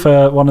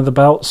for one of the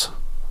belts.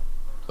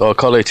 Well,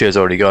 Carlito's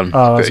already gone,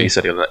 but he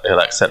said he'll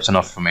accept an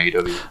offer from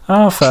AEW.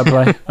 Oh, fair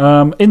play.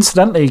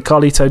 Incidentally,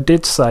 Carlito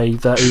did say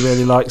that he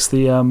really likes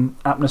the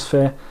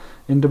atmosphere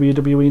in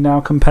WWE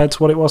now compared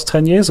to what it was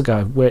 10 years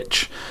ago,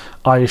 which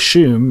I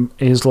assume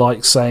is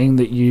like saying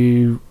that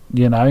you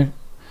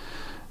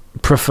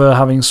prefer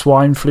having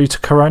swine flu to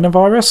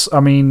coronavirus. I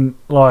mean,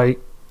 like,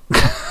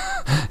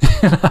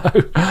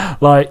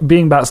 like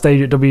being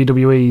backstage at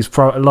WWE is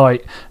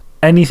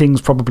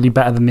anything's probably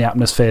better than the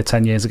atmosphere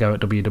 10 years ago at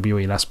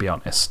WWE, let's be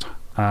honest.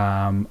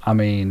 I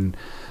mean,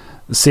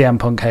 CM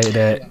Punk hated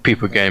it.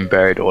 People getting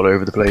buried all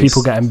over the place.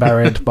 People getting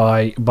buried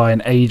by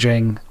an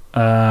aging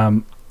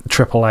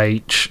Triple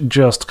H,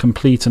 just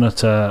complete and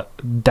utter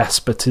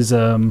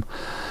despotism.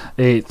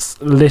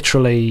 It's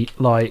literally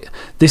like,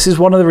 this is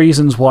one of the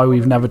reasons why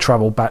we've never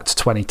travelled back to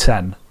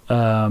 2010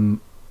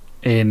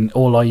 in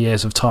all our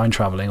years of time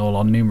travelling, all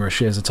our numerous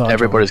years of time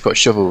Everybody's got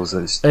shovels.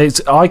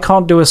 I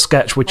can't do a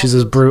sketch which is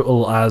as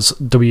brutal as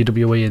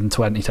WWE in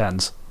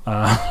 2010s.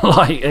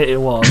 Like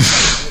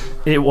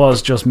it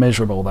was just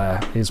miserable. There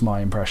is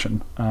my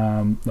impression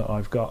that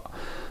I've got.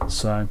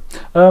 So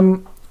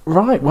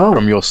right, well,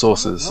 from your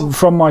sources,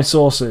 from my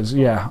sources,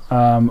 yeah.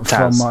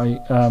 From my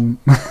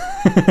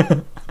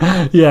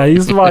yeah,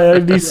 he's my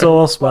only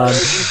source, man.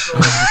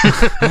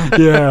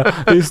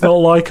 Yeah, it's not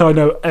like I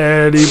know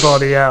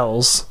anybody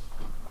else.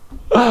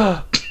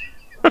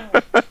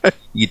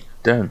 You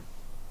don't.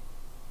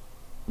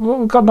 Well,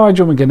 we've got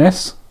Nigel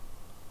McGuinness.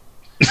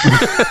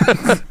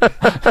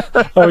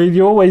 I mean,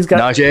 you always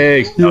get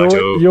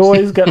you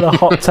always get the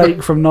hot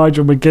take from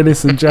Nigel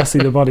McGuinness and Jesse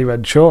the Body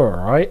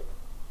Ventura, right?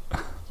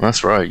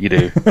 That's right, you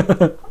do.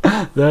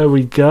 There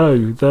we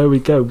go.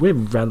 We're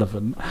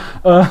relevant.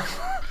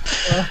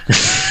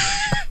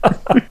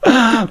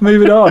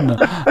 Moving on.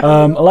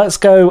 Let's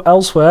go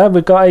elsewhere.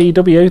 We've got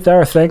AEW.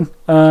 They're a thing.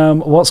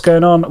 What's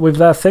going on with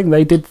their thing?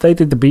 They did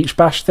the Beach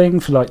Bash thing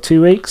for like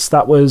 2 weeks.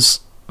 That was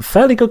a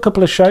fairly good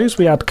couple of shows.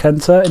 We had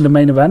Kenta in the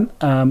main event.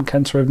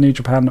 Kenta of New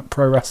Japan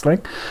Pro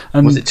Wrestling.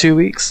 And was it 2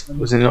 weeks?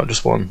 Was it not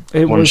just one?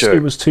 It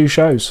was 2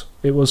 shows.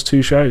 It was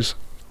 2 shows.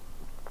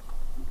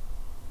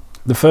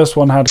 The first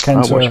one had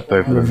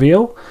Kenta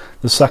reveal.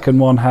 The second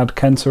one had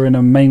Kenta in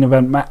a main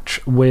event match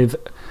with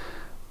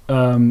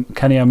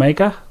Kenny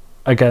Omega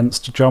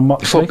against John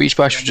Moxley. I thought Beach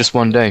Bash was just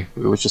one day.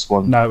 It was just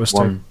one. No, it was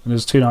 2. It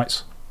was 2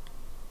 nights.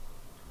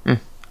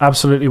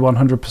 Absolutely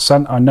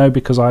 100%. I know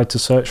because I had to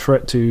search for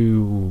it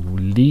to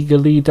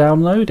legally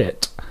download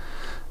it.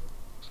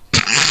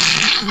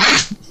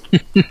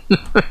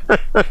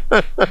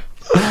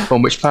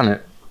 On which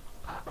planet?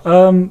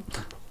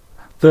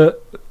 The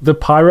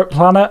pirate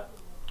planet.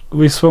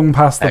 We swung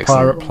past the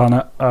Excellent.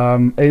 Pirate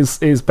Planet.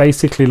 It's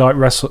basically like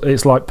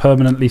it's like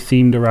permanently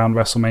themed around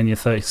WrestleMania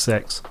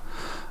 36.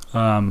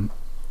 And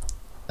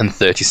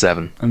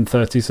 37. And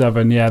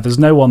 37, yeah. There's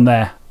no one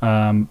there,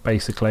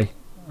 basically.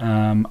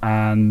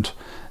 And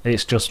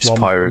it's just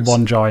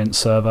one giant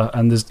server.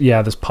 And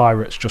there's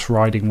pirates just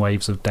riding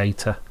waves of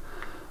data.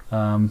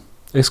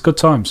 It's good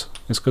times.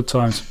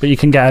 But you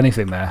can get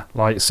anything there.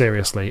 Like,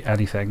 seriously,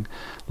 anything.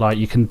 Like,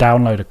 you can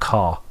download a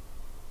car.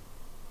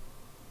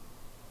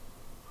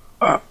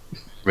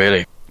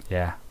 Really?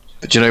 Yeah.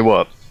 But do you know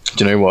what?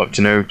 Do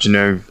you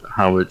know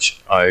how much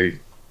I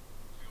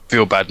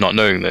feel bad not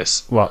knowing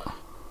this? What?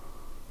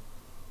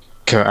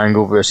 Kurt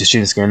Angle versus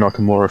Shinsuke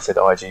Nakamura for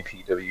the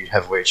IJPW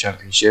Heavyweight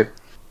Championship.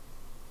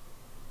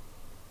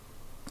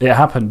 It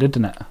happened,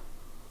 didn't it?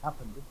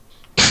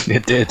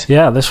 It did.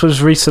 Yeah, this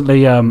was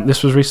recently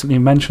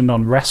mentioned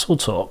on Wrestle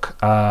Talk.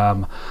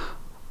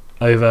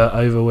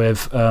 Over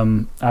with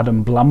Adam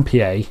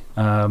Blampier.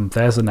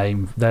 There's a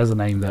name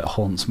that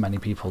haunts many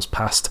people's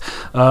past.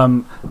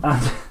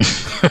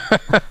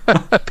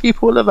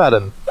 People love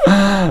Adam.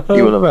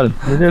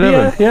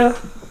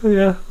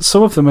 Yeah.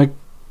 Some of them are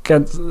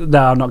against.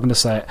 No, I'm not going to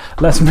say it.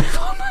 Let's move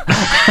on.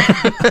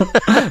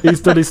 He's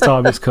done his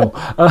time. It's cool.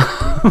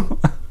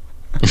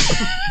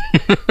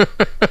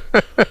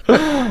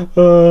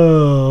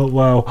 Oh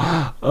wow.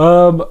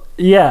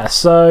 Yeah,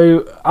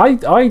 so I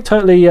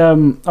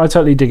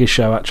totally dig his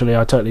show. Actually,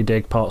 I totally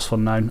dig Parts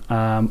Unknown.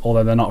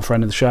 Although they're not a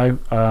friend of the show,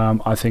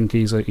 I think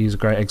he's a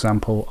great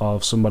example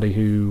of somebody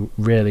who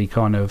really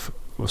kind of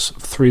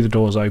threw the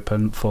doors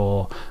open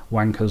for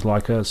wankers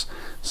like us.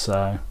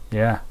 So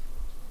yeah.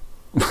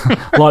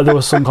 Like there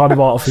was some kind of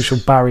artificial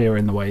barrier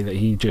in the way that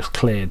he just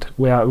cleared.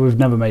 We've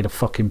never made a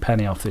fucking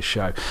penny off this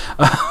show.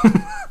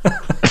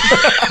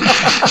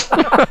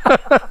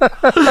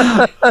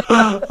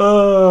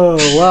 Oh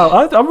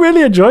wow! I'm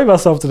really enjoying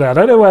myself today. I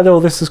don't know where all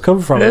this has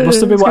come from. It must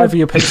have been whatever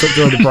you picked up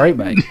during the break,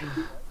 mate.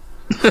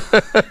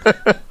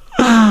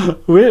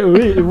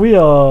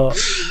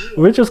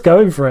 We're just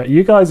going for it.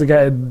 You guys are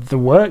getting the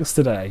works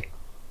today.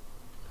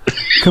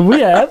 Can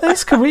we air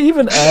this? Can we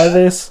even air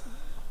this?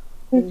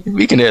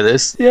 We can hear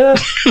this. Yeah.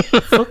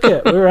 Fuck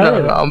it. We're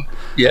airing it.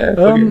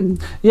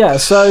 Yeah.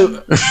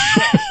 So,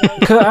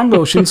 Kurt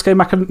Angle, Shinsuke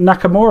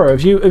Nakamura.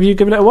 Have you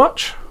given it a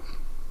watch?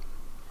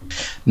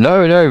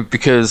 No,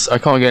 because I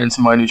can't get into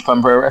my New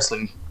Japan Pro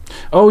Wrestling.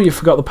 Oh, you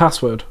forgot the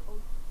password.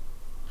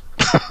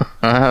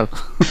 I have.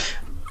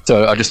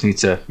 So I just need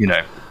to,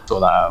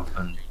 sort that out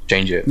and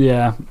change it.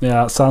 Yeah.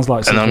 It sounds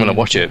like. And I'm going to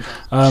watch it.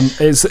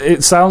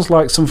 It sounds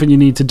like something you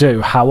need to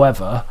do.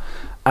 However,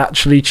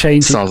 actually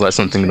changing sounds like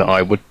something that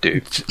I would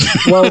do.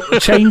 Well,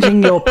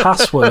 changing your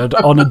password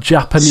on a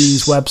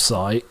Japanese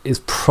website is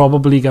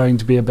probably going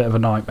to be a bit of a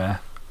nightmare.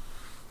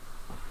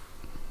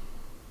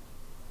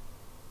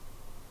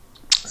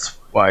 That's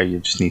why you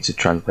just need to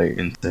translate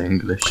into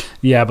English.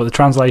 Yeah, but the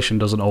translation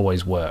doesn't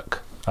always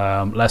work.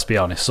 Let's be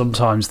honest,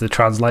 sometimes the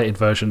translated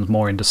version is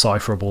more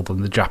indecipherable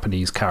than the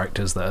Japanese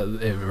characters that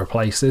it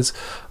replaces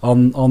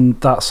on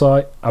that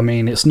site. I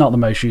mean, it's not the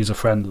most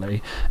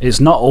user-friendly. It's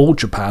not all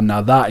Japan.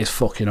 Now, that is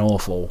fucking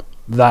awful.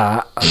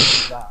 That,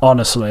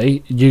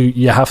 honestly,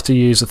 you have to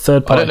use a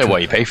third party. I don't know why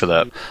you pay for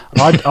that.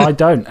 I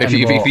don't if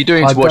anymore. you're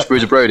doing to watch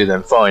Bruiser Brody,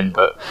 then fine,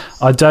 but...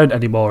 I don't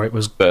anymore. It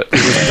was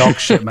dog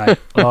shit, mate.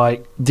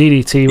 Like,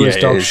 DDT was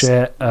dog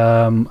shit.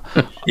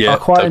 I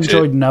quite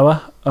enjoyed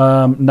Noah.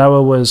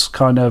 Noah was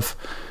kind of...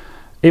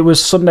 It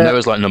was Sunday...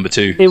 Noah's like number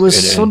 2. It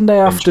was Sunday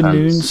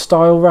afternoon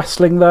style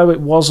wrestling, though.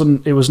 It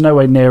wasn't... It was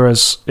nowhere near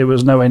as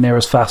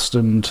fast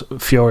and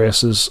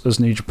furious as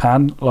New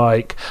Japan.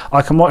 Like,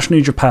 I can watch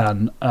New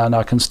Japan and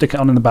I can stick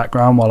it on in the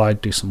background while I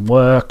do some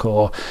work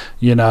or,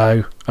 do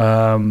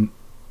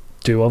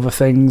other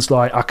things.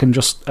 Like, I can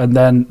just... And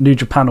then New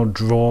Japan will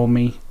draw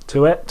me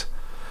to it.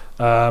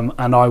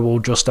 And I will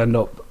just end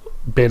up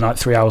being like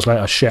 3 hours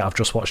later, shit, I've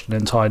just watched an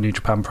entire New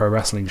Japan Pro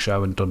Wrestling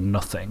show and done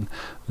nothing.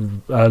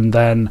 And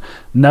then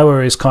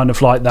Noah is kind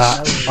of like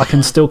that. I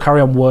can still carry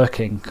on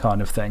working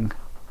kind of thing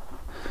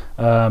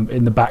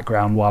in the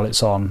background while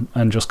it's on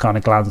and just kind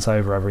of glance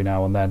over every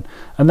now and then.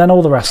 And then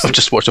all the rest... I've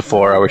just watched a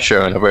 4-hour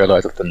show and I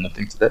realised I've done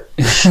nothing today.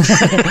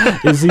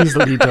 It's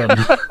easily done.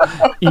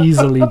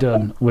 Easily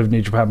done with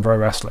New Japan Pro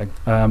Wrestling.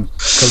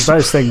 Because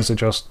those things are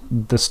just...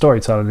 The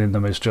storytelling in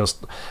them is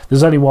just...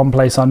 There's only one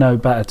place I know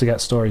better to get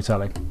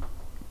storytelling.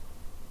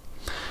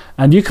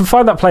 And you can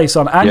find that place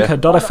on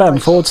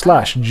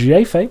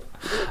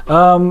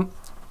anchor.fm/JFabe.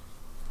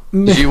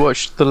 Did you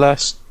watch the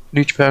last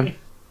New Japan?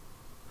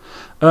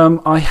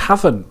 I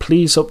haven't.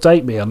 Please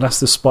update me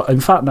unless there's...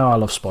 In fact, no, I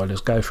love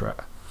spoilers. Go for it.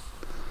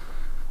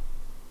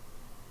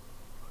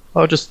 I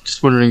was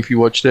just wondering if you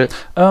watched it.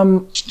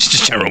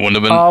 Just general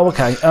wonderment. Oh,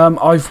 okay.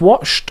 I've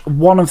watched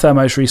one of their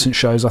most recent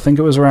shows. I think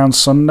it was around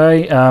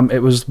Sunday.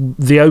 It was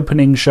the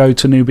opening show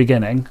to New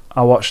Beginning.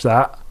 I watched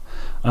that.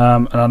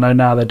 And I know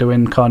now they're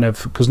doing kind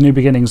of... Because New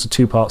Beginning's a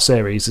 2-part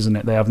series, isn't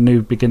it? They have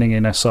New Beginning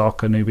in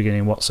Osaka, New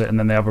Beginning What's It, and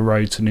then they have a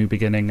road to New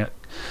Beginning at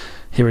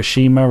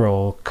Hiroshima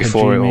or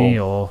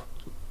Kojimi or...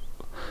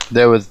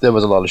 there was a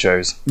lot of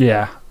shows.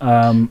 Yeah,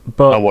 I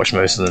but watched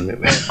most of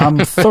them. I'm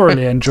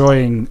thoroughly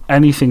enjoying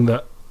anything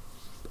that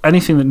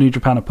New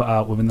Japan have put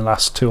out within the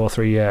last 2 or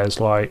 3 years.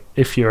 Like,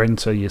 if you're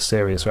into your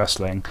serious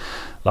wrestling,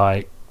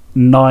 like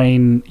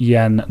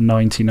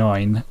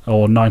 $9.99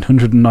 or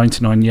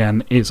 999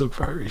 yen is a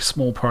very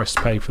small price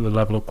to pay for the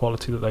level of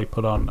quality that they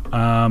put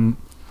on.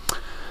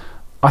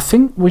 I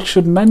think we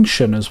should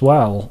mention as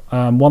well,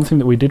 one thing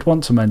that we did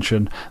want to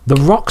mention, The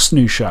Rock's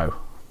new show.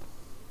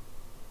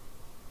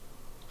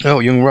 Oh,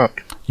 Young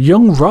Rock.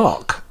 Young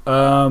Rock.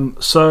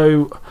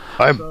 So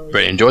I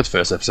really enjoyed the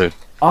first episode.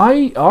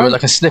 It was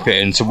like a snippet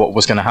into what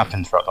was going to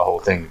happen throughout the whole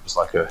thing. It was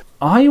like a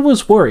I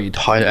was worried.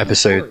 pilot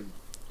episode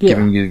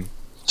giving you the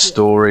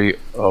story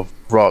of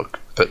Rock,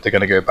 but they're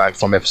going to go back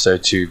from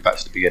episode 2 back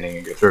to the beginning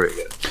and go through it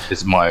again.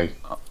 Is my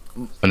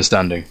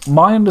understanding.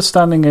 My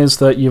understanding is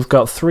that you've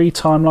got 3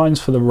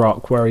 timelines for The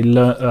Rock where he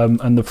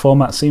and the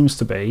format seems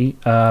to be,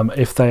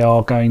 if they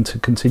are going to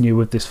continue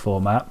with this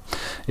format,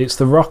 it's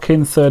The Rock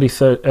in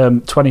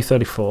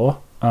 2034,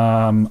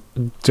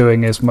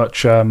 doing as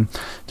much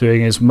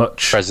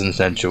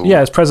Presidential.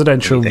 Yeah, it's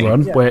presidential anything.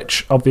 run,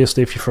 which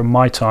obviously, if you're from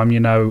my time, you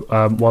know,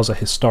 was a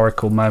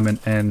historical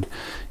moment in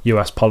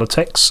US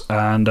politics,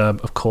 and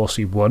of course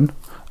he won.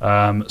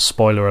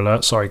 Spoiler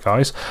alert, sorry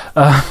guys.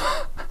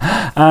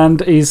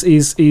 And he's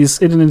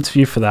in an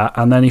interview for that,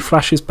 and then he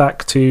flashes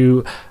back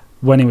to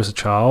when he was a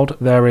child.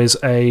 There is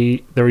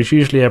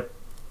usually a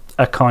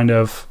kind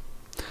of,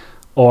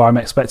 or I'm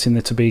expecting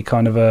there to be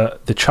kind of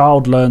the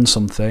child learns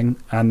something,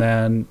 and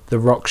then The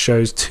Rock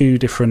shows 2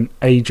 different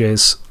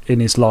ages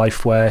in his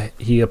life where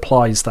he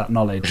applies that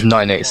knowledge.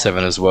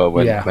 1987 as well,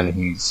 when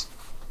he's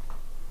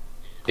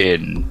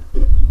in.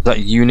 Is that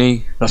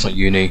uni? That's not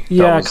uni.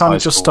 Yeah, that was kind high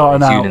of just school.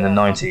 starting It's out, uni in the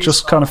 90s.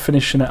 just kind of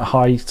finishing at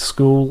high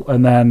school,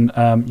 and then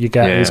you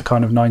get his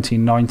kind of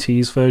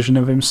 1990s version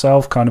of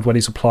himself, kind of when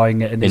he's applying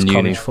it in his uni.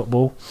 college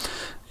football.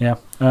 Yeah,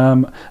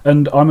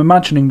 and I'm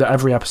imagining that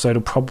every episode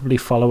will probably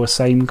follow a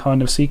same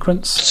kind of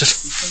sequence. It's just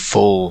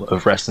full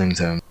of wrestling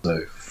terms,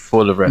 though.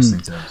 Full of wrestling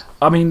terms.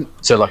 I mean,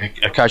 So, like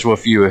a casual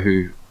viewer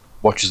who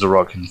watches The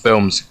Rock in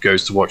films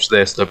goes to watch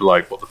this, they'll be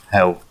like, "What the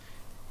hell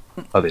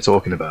are they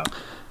talking about?"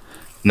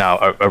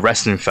 Now, a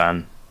wrestling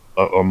fan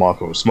or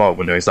Marco Smart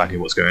will know exactly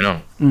what's going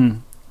on.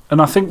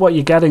 and I think what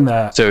you're getting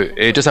there. So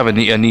it does have a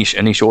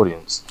niche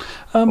audience.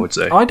 I would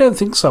say. I don't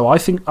think so. I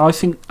think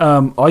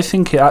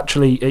it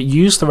actually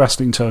used the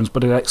wrestling terms,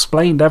 but it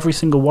explained every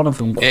single one of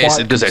them.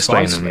 It does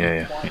explain them.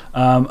 concisely.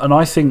 Yeah. And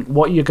I think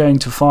what you're going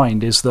to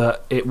find is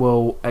that it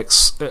will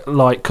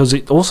because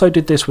it also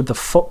did this with the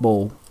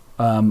football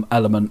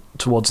element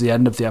towards the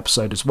end of the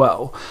episode as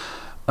well.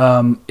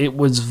 It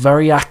was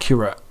very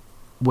accurate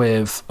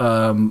with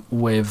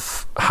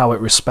how it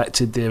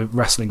respected the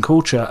wrestling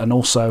culture, and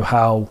also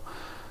how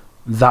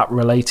that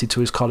related to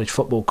his college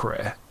football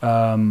career.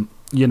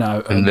 You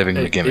know, And living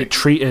the gimmick. It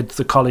treated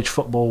the college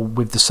football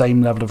with the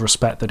same level of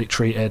respect that it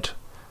treated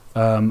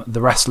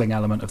the wrestling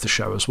element of the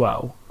show as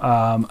well.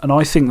 And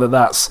I think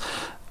that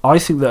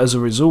as a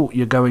result,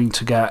 you're going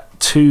to get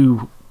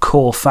 2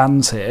 core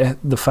fans here: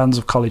 the fans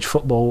of college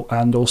football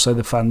and also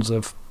the fans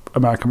of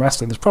American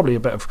wrestling. There's probably a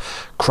bit of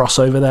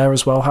crossover there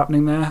as well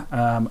happening there,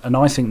 and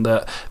I think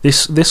that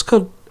this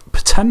could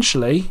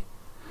potentially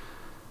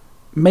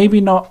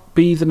maybe not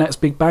be the next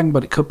Big Bang,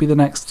 but it could be the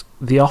next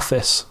The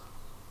Office.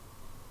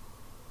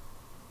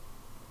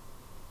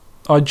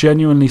 I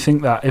genuinely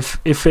think that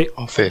if it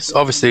Office.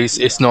 Obviously,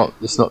 it's not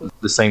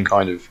the same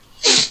kind of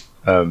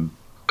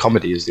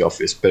comedy as The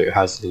Office, but it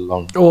has a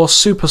long or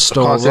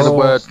Superstore, I can't say the or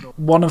word.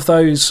 one of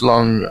those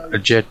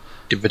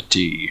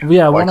longevity.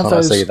 Yeah, Why one of can't I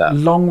those say that?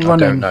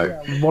 long-running, I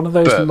don't know. one of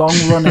those But-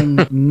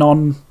 long-running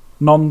non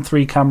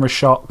 3-camera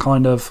shot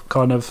kind of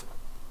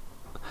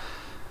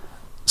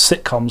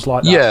sitcoms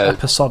like that, Yeah.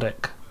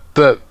 episodic.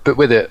 But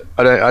with it,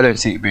 I don't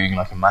see it being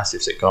like a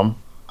massive sitcom.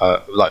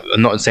 Like,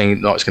 I'm not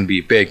saying not it's going to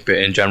be big, but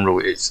in general,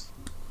 it's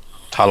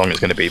how long it's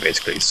going to be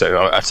basically.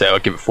 So I'd say I'll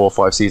give it 4 or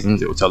 5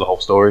 seasons. It will tell the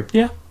whole story.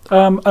 Yeah,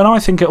 and I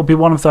think it'll be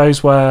one of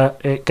those where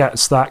it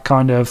gets that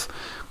kind of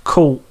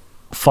cult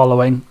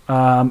following.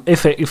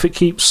 If it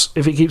keeps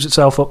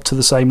itself up to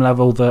the same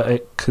level that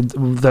it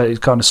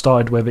kind of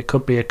started with, it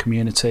could be a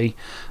Community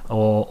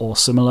or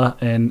similar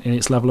in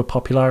its level of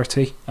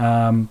popularity.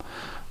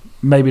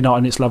 Maybe not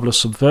in its level of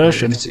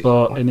subversion, Community.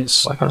 but in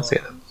its. Why can't I say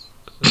that?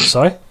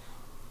 Sorry.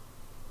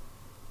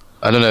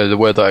 I don't know the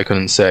word that I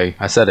couldn't say.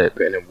 I said it,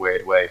 but in a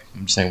weird way.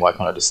 I'm just saying, why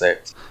can't I just say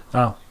it?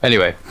 Oh.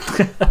 Anyway,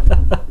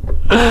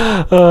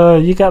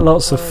 You get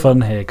lots of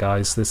fun here,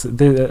 guys.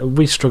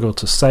 We struggle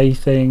to say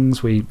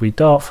things. We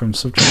dart from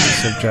subject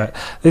to subject.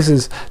 This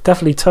is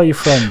definitely tell your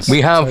friends.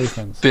 we Tell your have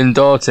friends. been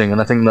darting,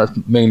 and I think that's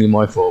mainly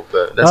my fault.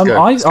 But let's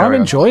go. Let's I'm carry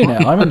on. enjoying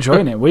it. I'm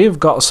enjoying it. We have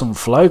got some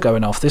flow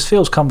going off. This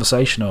feels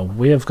conversational.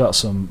 We have got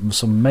some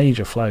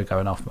major flow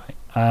going off,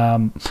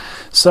 mate.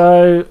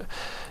 So,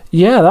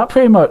 yeah, that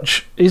pretty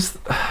much is.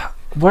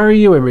 Where are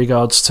you in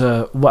regards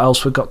to what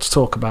else we've got to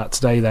talk about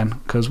today? Then,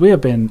 because we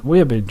have been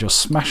just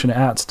smashing it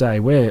out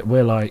today.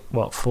 We're like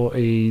what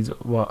 40?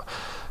 What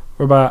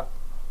we're about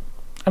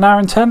an hour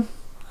and 10,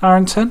 Hour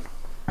and 10.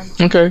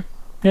 Okay.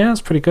 Yeah,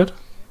 that's pretty good.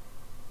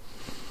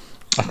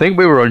 I think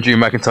we were on Drew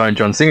McIntyre and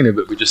John Cena,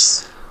 but we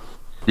just...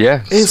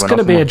 Yeah. It's going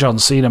to be a John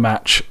Cena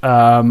match.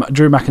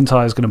 Drew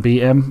McIntyre is going to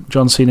beat him.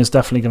 John Cena's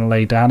definitely going to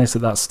lay down. Is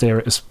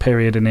that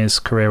period in his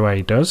career where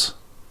he does.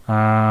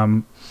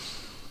 Well,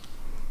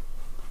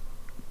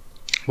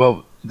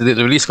 they at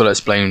least got to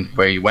explain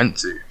where he went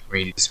to. I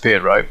mean, he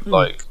disappeared, right?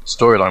 Like,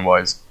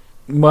 storyline-wise.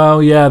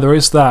 Well, yeah, there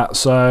is that.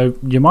 So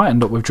you might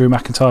end up with Drew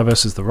McIntyre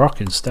versus The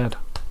Rock instead.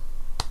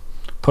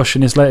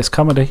 Pushing his latest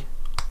comedy.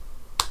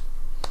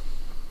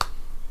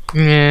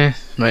 Yeah,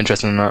 not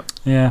interested in that.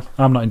 Yeah,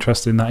 I'm not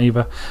interested in that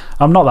either.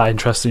 I'm not that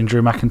interested in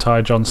Drew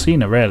McIntyre, John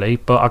Cena, really,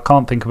 but I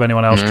can't think of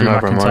anyone else Drew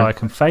McIntyre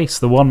can face.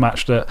 The one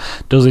match that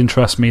does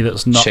interest me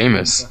that's not...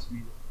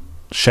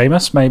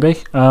 Sheamus,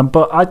 maybe.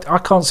 But I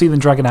can't see them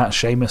dragging out a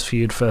Sheamus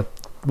feud for,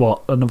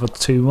 what, another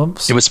 2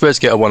 months? He was supposed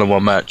to get a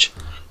one-on-one match.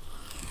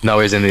 Now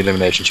he's in the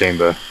Elimination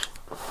Chamber.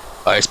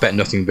 I expect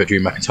nothing but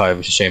Drew McIntyre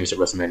versus Sheamus at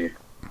WrestleMania.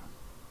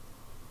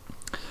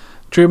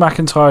 Drew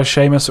McIntyre,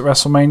 Sheamus at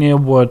WrestleMania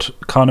would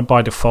kind of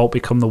by default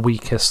become the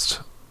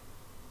weakest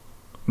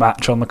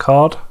match on the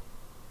card,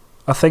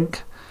 I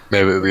think.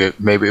 Maybe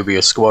it'll be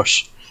a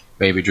squash.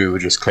 Maybe Drew would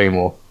just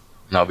Claymore,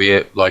 and that'll be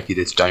it, like he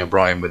did to Daniel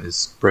Bryan with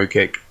his bro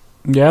kick.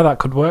 Yeah, that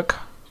could work.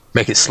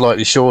 Make it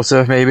slightly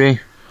shorter,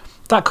 maybe.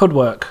 That could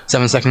work.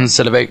 7 seconds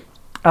instead of 8.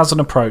 As an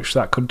approach,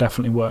 that could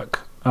definitely work.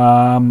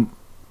 Be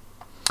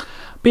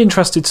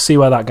interested to see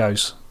where that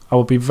goes. I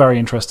would be very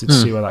interested to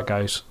see where that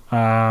goes.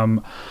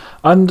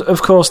 And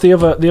of course, the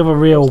other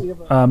real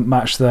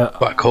match that...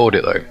 But I called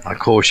it though. I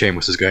called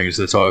Sheamus was going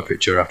into the title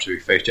picture after he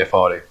faced Jeff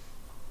Hardy,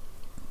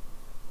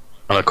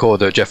 and I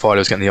called that Jeff Hardy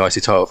was getting the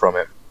IC title from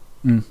it.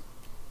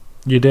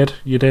 You did.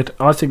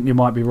 I think you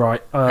might be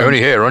right. Only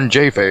here on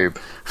JFabe.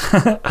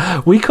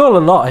 We call a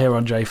lot here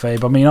on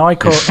JFabe. I mean, I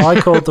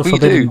called the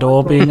Forbidden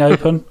Door being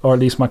open, or at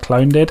least my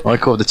clone did. I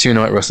called the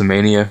 2-night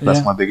WrestleMania.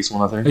 That's my biggest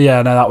one, I think.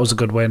 Yeah, no, that was a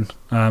good win,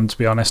 to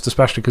be honest,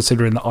 especially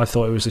considering that I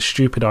thought it was a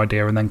stupid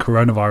idea and then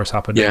coronavirus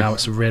happened and now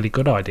it's a really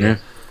good idea. Yeah.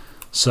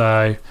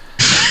 So,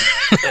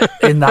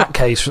 in that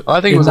case... I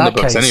think it was in the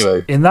books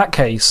anyway. In that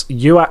case,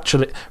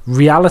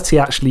 reality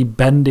actually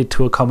bended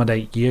to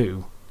accommodate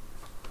you.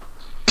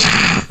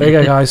 There you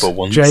go, guys.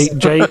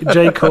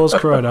 Jay calls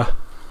Corona.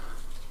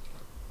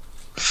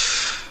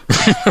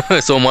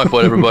 It's all my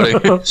fault, everybody.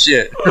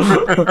 Shit.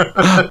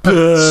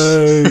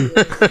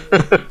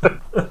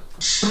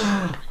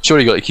 Sure,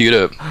 you got it queued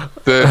up.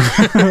 But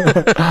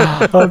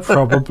I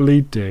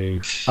probably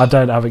do. I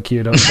don't have it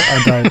queued up.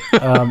 I don't.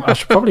 I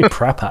should probably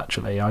prep.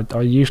 Actually, I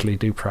usually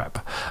do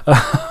prep.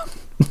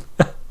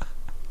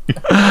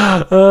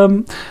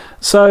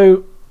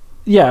 So.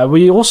 Yeah,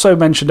 we also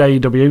mentioned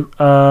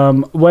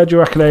AEW. Where do you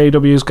reckon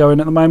AEW is going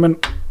at the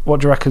moment? What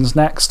do you reckon's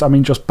next? I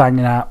mean, just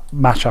banging out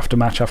match after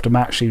match after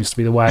match seems to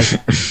be the way.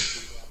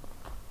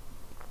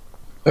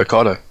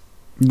 Okada.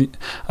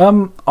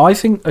 I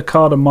think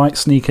Okada might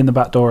sneak in the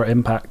back door at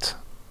Impact.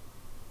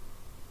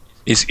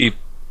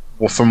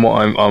 Well, from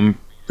what I'm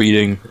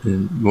reading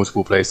in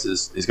multiple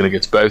places, he's going to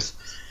go to both.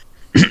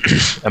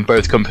 And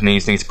both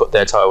companies need to put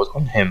their titles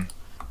on him.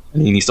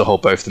 And he needs to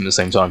hold both of them at the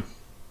same time.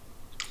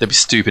 They'd be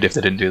stupid if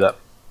they didn't do that.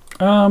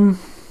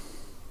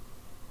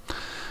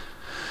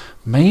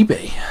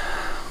 Maybe,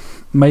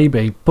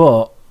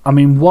 but I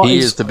mean, he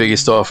is the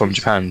biggest star from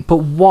Japan. But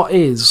what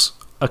is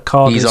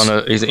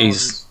Okada?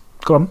 He's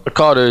go on.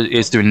 Okada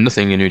is doing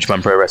nothing in New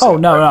Japan Pro Wrestling. Oh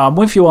no, I'm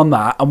with you on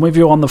that. I'm with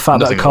you on the fact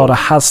that Okada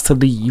has to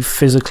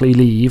physically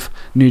leave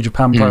New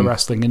Japan Pro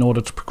Wrestling in order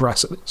to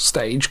progress at this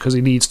stage, because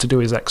he needs to do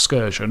his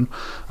excursion,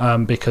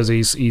 because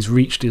he's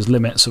reached his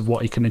limits of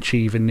what he can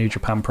achieve in New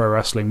Japan Pro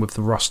Wrestling with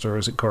the roster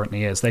as it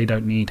currently is. They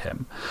don't need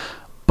him.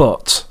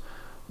 But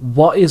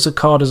what is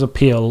Okada's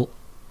appeal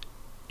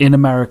in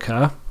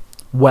America,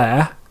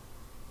 where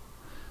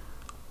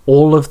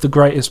all of the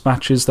greatest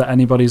matches that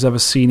anybody's ever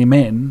seen him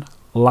in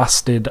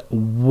lasted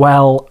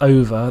well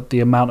over the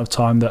amount of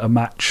time that a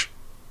match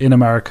in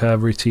America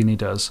routinely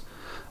does?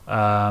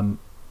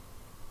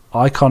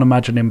 I can't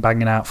imagine him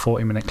banging out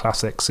 40-minute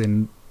classics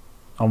on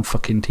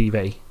fucking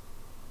TV.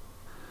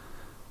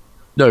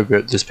 No,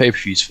 but there's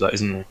pay-per-views for that,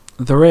 isn't there?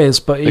 There is,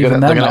 but they're going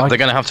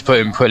to have to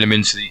put him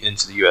into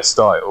the US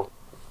style.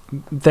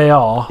 They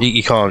are.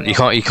 He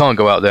can't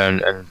go out there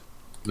and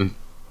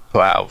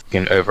put out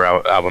over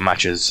our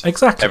matches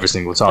every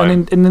single time.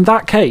 And in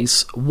that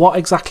case, what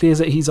exactly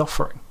is it he's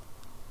offering?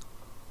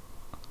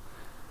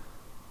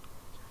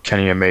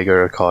 Kenny Omega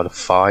Okada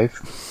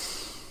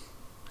 5,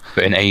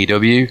 but in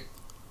AEW.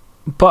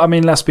 But I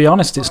mean, let's be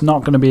honest, it's not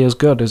going to be as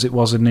good as it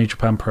was in New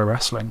Japan Pro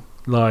Wrestling.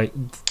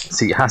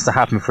 See, it has to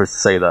happen for us to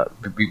say that.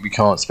 We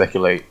can't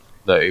speculate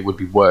that it would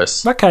be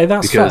worse. Okay,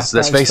 that's because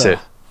fair.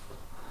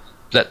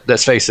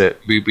 Let's face it.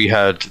 We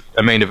had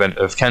a main event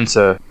of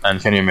Kenta and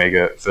Kenny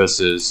Omega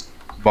versus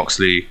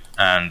Moxley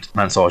and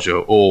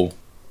Mansaja, all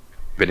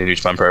been in New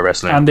Japan Pro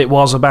Wrestling, and it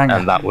was a banger.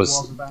 And that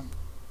was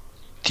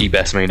the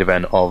best main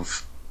event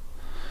of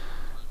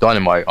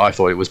Dynamite, I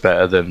thought it was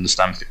better than the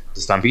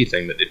Stampede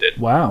thing that they did.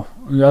 Wow.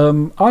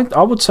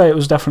 I would say it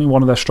was definitely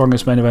one of their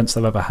strongest main events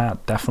they've ever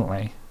had.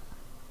 Definitely.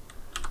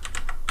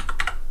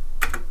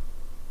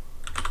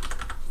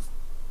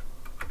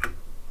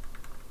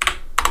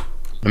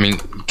 I mean,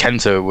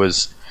 Kenta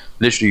was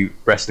literally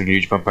wrestling a New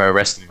Japan Pro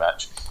Wrestling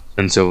match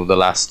until the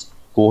last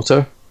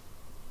quarter,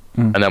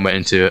 and then went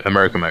into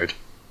America mode.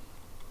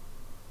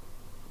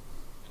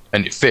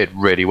 And it fit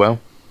really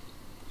well.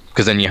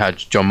 Because then you had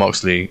Jon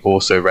Moxley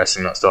also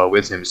wrestling that style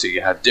with him, so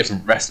you had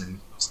different wrestling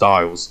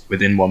styles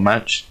within one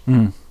match.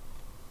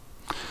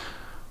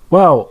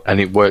 Well, and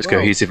it works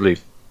cohesively.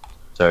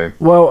 So,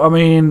 well, I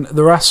mean,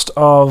 the rest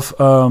of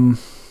the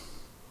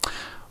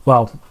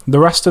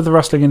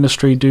wrestling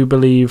industry do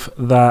believe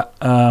that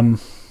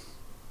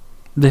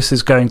this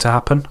is going to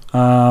happen,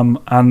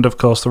 and of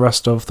course the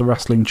rest of the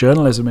wrestling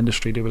journalism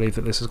industry do believe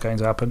that this is going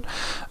to happen.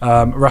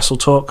 Wrestle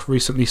Talk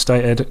recently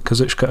stated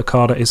Kazuchika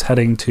Okada is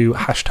heading to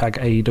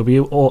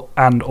 #AEW or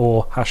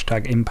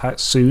 #Impact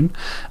soon,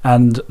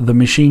 and the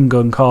Machine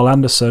Gun Carl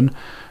Anderson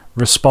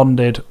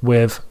responded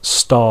with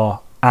star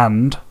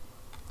and,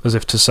 as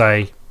if to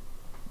say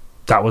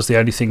that was the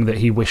only thing that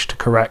he wished to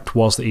correct,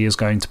 was that he is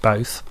going to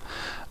both.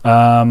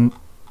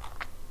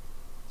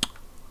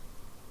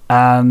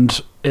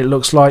 And it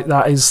looks like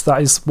that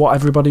is what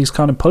everybody's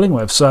kind of pulling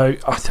with. So,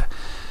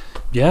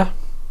 yeah,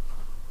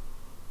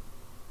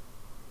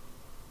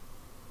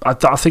 I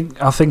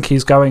think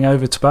he's going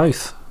over to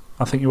both.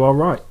 I think you are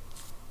right.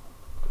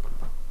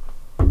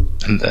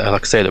 And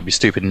like I said, it'd be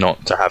stupid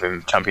not to have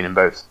him champion in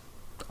both.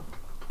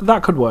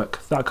 That could work.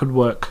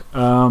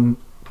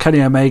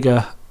 Kenny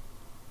Omega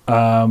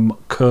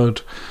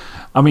could.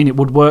 I mean, it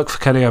would work for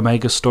Kenny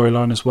Omega's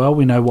storyline as well.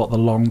 We know what the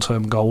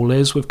long-term goal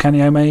is with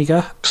Kenny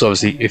Omega. Because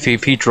obviously,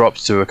 if he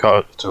drops to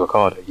Okada,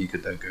 he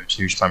could then go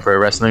to New Japan Pro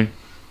Wrestling.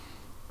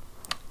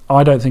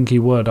 I don't think he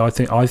would. I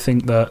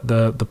think that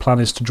the plan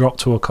is to drop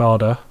to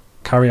Okada,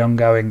 carry on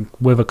going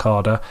with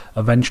Okada,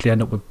 eventually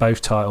end up with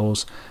both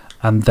titles,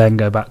 and then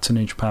go back to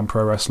New Japan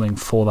Pro Wrestling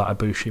for that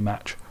Ibushi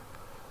match.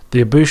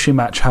 The Ibushi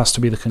match has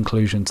to be the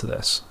conclusion to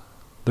this.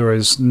 There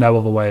is no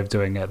other way of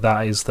doing it.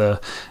 That is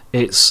the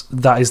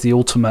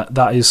ultimate.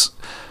 That is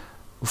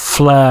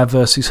Flair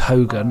versus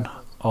Hogan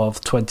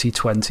of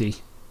 2020,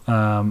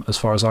 as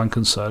far as I'm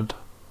concerned.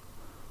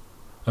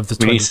 We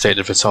need to take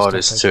the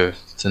Vitardis to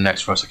the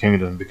next Wrestle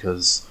Kingdom,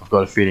 because I've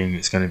got a feeling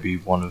it's going to be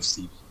one of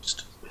the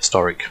most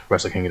historic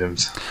Wrestle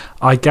Kingdoms.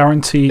 I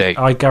guarantee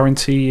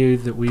you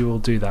that we will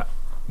do that.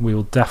 We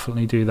will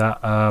definitely do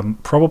that.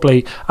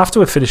 Probably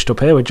after we're finished up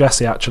here with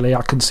Jesse. Actually,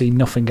 I can see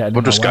nothing getting.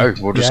 We'll just go.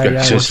 We'll just go to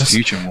the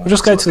future. We'll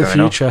just go to the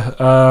future.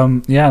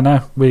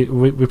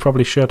 We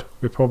probably should.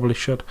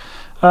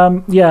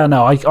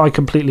 I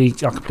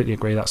completely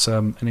agree. That's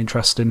an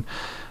interesting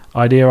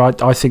idea.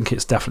 I think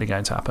it's definitely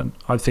going to happen.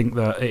 I think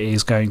that it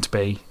is going to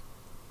be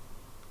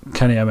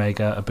Kenny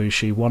Omega,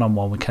 Ibushi,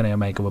 one-on-one with Kenny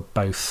Omega with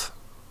both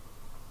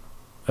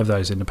of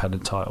those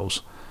independent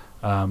titles,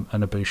 and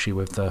Ibushi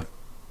with the.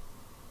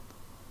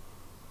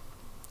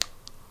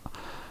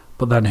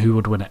 But then who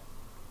would win it?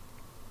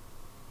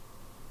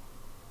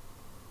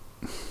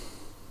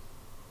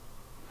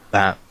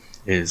 That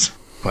is the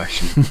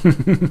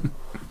question.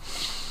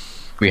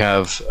 We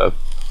have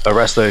a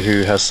wrestler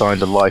who has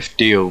signed a life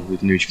deal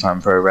with New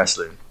Japan Pro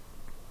Wrestling.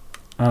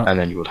 And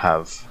then you would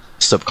have a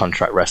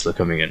subcontract wrestler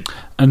coming in.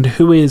 And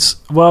who is...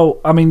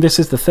 Well, I mean, this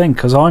is the thing,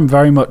 because I'm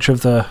very much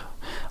of the...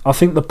 I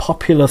think the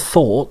popular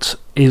thought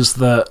is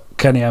that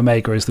Kenny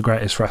Omega is the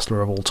greatest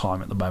wrestler of all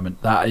time at the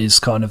moment. That is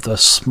kind of the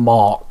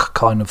smart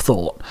kind of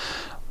thought.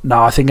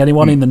 Now, I think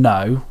anyone in the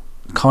know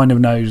kind of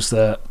knows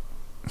that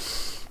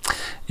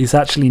he's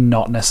actually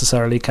not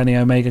necessarily Kenny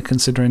Omega,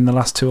 considering the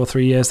last 2 or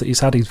 3 years that he's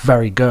had. He's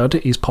very good.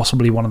 He's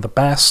possibly one of the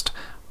best.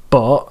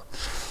 But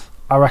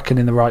I reckon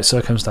in the right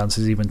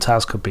circumstances, even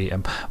Taz could beat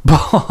him.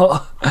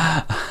 But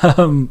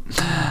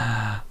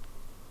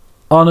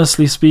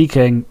honestly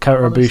speaking,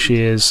 Kota Ibushi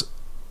is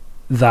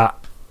that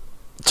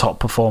top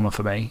performer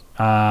for me.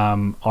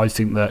 I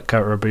think that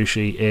Kota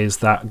Ibushi is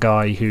that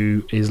guy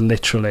who is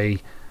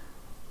literally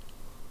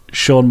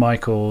Shawn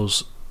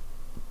Michaels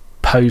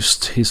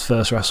post his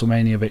first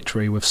WrestleMania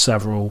victory, with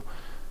several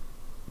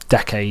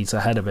decades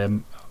ahead of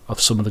him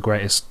of some of the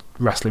greatest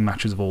wrestling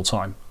matches of all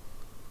time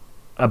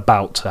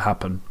about to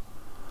happen.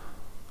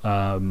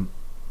 And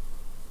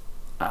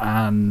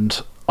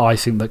I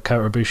think that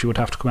Kota Ibushi would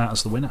have to come out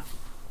as the winner.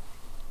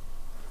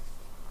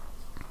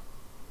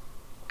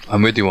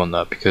 I'm with you on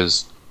that,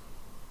 because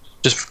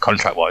just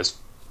contract wise,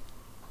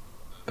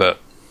 but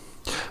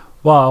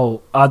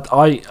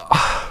I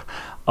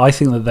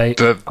think that they.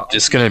 But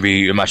it's going to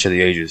be a match of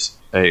the ages.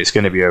 It's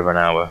going to be over an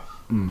hour.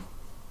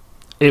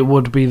 It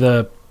would be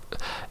the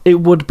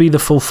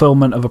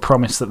fulfillment of a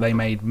promise that they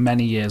made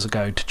many years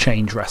ago to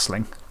change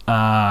wrestling,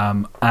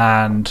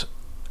 and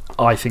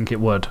I think it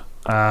would.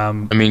 I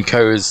mean,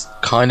 Kota's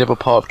kind of a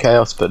part of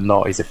Chaos, but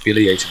not. He's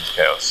affiliated with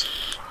Chaos.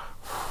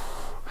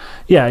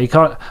 Yeah, he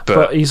can't.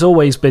 But he's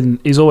always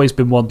been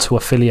one to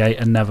affiliate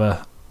and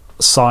never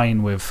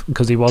sign with,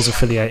 because he was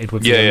affiliated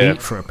with the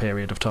Elite for a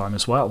period of time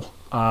as well.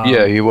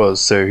 Yeah, he was.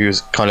 So he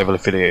was kind of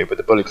affiliated with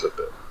the Bullet Club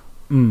bit.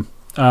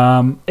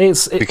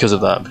 Because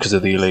of that, because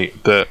of the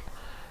Elite. But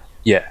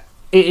yeah,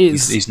 it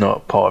is. He's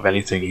not part of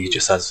anything. He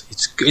just has.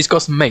 He's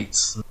got some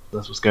mates.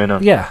 That's what's going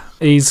on. Yeah,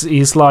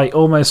 he's like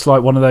almost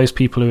like one of those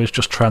people who is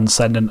just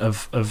transcendent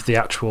of the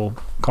actual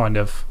kind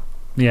of.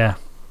 Yeah.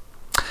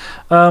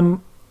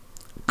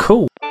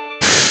 Cool.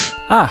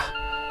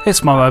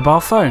 It's my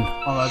mobile phone.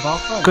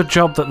 Good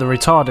job that the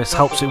retardist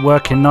helps it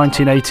work in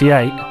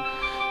 1988.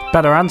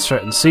 Better answer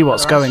it and see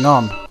what's going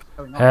on.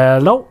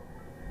 Hello?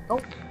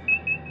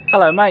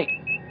 Hello, mate.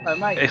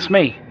 It's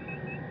me.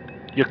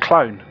 Your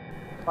clone.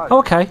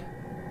 Okay.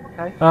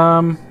 What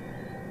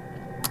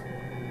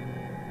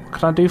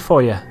can I do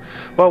for you?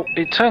 Well,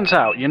 it turns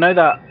out, you know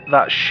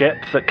that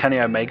ship that Kenny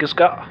Omega's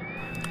got?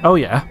 Oh,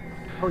 yeah.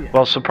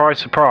 Well, surprise,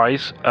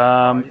 surprise,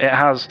 it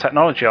has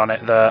technology on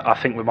it that I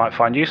think we might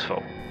find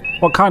useful.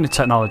 What kind of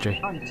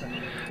technology?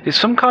 It's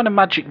some kind of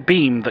magic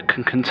beam that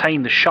can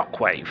contain the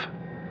shockwave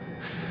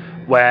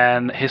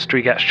when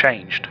history gets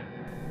changed.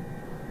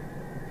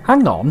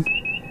 Hang on.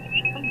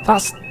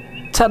 That's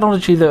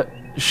technology that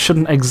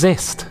shouldn't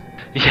exist.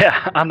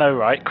 Yeah, I know,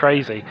 right?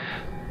 Crazy.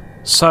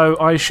 So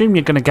I assume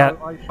you're going to get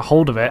a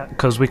hold of it,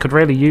 because we could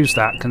really use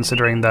that,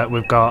 considering that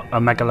we've got a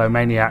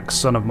megalomaniac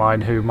son of mine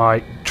who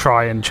might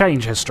try and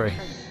change history.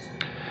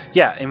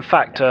 Yeah, in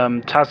fact,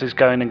 Taz is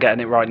going and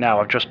getting it right now.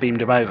 I've just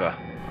beamed him over.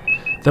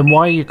 Then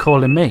why are you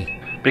calling me?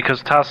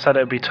 Because Taz said it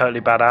would be totally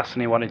badass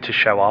and he wanted to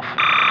show off.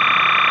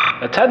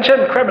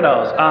 Attention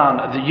criminals on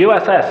the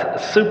USS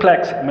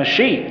Suplex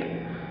Machine.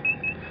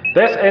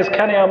 This is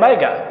Kenny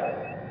Omega.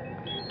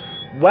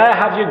 Where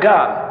have you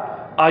gone?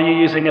 Are you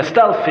using a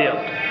stealth field?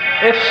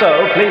 If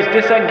so, please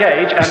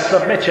disengage and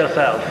submit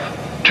yourself.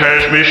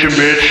 Transmission,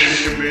 bitch.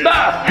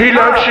 He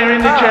loves you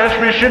in the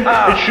transmission.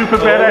 It's super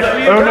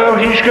badass. Oh no,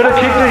 he's gonna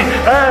kick me.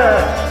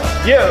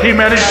 He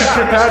managed to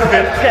flip out of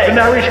it, and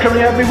now he's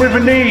coming at me with a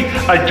knee.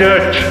 I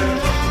ducked.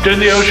 Done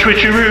the old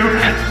switcheroo.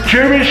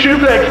 German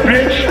suplex,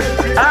 bitch.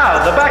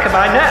 Ow, the back of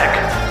my neck.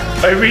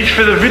 I reached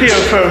for the video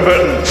phone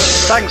button.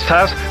 Thanks,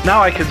 Taz.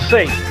 Now I can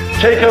see.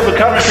 Take over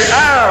commentary.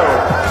 Ow!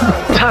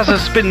 Taz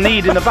has been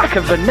kneed in the back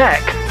of the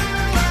neck.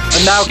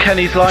 And now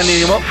Kenny's lining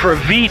him up for a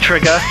V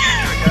trigger.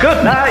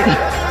 Good night!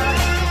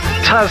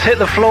 Taz hit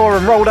the floor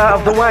and rolled out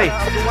of the way.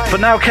 But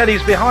now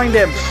Kenny's behind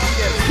him.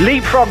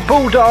 Leapfrog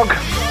Bulldog.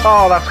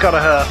 Oh, that's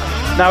gotta hurt.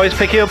 Now he's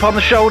picking up on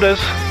the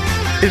shoulders.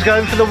 He's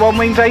going for the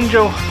one-winged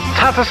angel.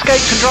 Taz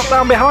escaped and dropped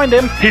down behind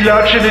him. He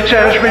launched in the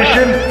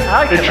transmission.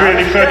 It's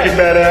really fucking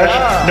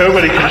badass.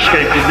 Nobody can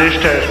escape in this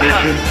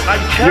transmission.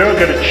 You're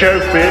gonna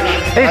choke, bitch.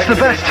 It's the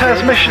best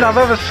transmission I've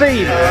ever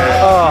seen.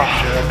 Oh,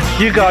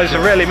 you guys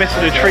are really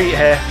missing a treat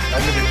here.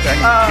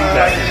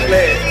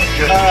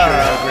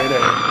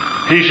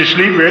 He's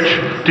asleep, Rich.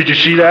 Did you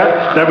see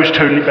that? That was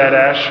totally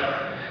badass.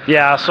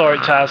 Yeah, I saw it,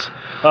 Taz.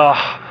 Oh,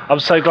 I'm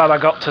so glad I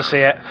got to see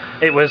it.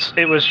 It was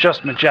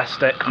just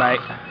majestic,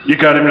 mate. You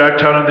got him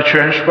locked on the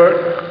transport?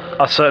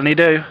 I certainly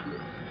do.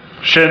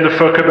 Send the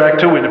fucker back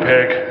to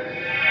Winnipeg.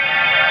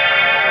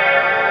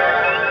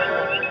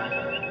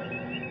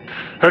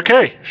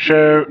 Okay,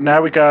 so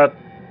now we got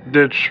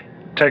this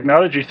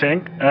technology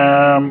thing.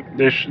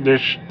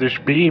 This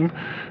beam.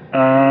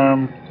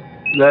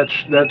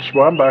 That's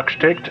one box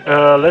ticked.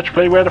 Let's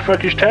play Where the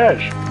Fuck is Taz?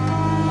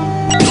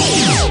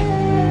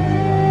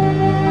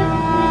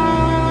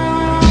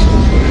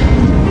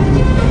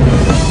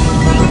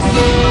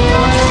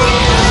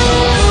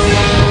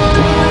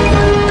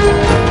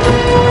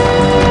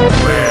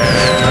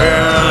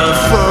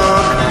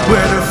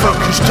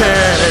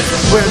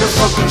 Where the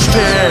fuck is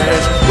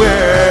Taz?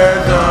 Where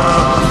the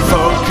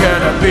fuck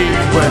can I be?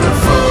 Where the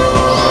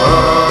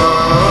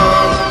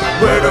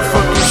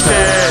fuck is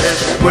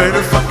Taz? Where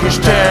the fuck is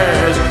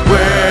Taz?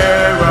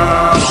 Where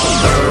on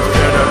earth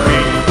can I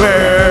be?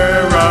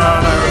 Where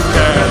on earth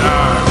can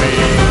I be?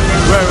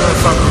 Where the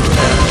fuck is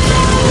Taz?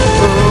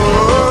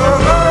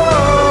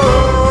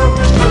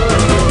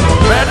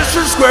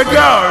 Madison Square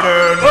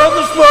Garden,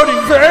 other sporting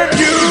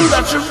venue,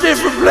 lots of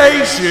different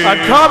places. I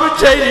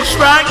commentated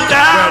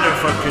SmackDown. Where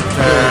the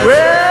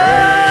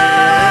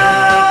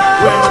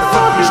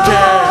fuck is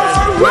Taz?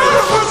 Where the fuck is Taz? Where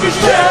the fuck is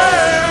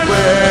Taz?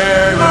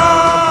 Where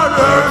on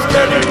earth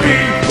can it be?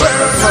 Where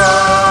the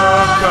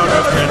fuck on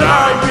earth can I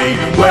be?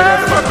 Where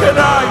the fuck can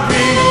I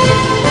be?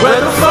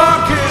 Where the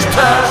fuck is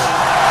Taz?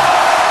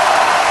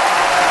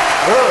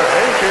 Oh,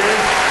 hey, Kid.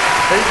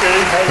 Hey,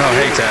 Kid. Oh,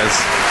 hey, Taz.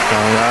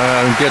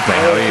 I'm good,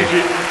 mate. How are you?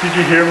 Did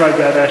you hear my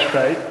badass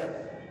fight?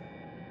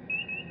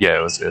 Yeah,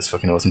 it was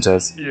fucking awesome,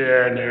 Taz.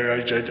 Yeah, no,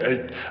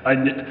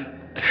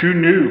 who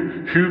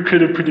knew? Who could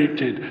have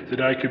predicted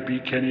that I could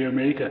beat Kenny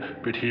Omega?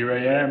 But here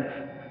I am.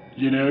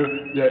 You know,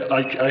 that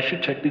I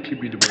should technically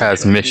be the world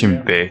Taz champion Mission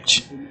now.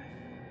 Bitch.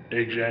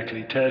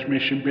 Exactly. Taz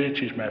Mission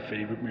Bitch is my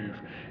favorite move.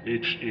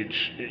 It's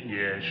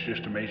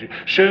just amazing.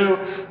 So,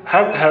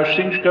 how's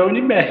things going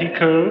in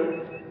Mexico?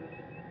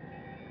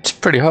 It's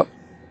pretty hot.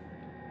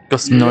 Got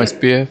some nice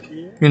beer,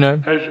 you know.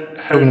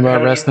 Talking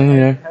about wrestling,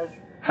 you know.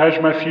 How's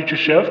my future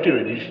self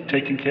doing? He's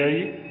taking care of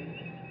you?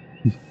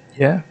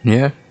 Yeah.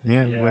 I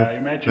We're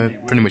imagine you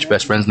pretty would. much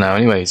best friends now,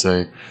 anyway.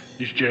 So.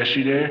 Is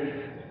Jesse there?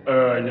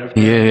 Oh, I love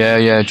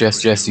Jesse. Yeah.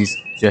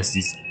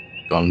 Jesse's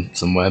gone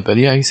somewhere, but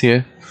yeah, he's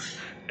here.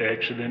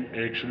 Excellent.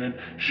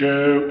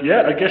 So,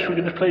 yeah, I guess we're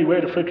going to play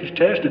Where the Fuck is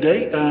Taz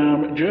today.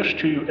 Just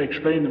to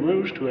explain the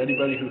rules to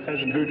anybody who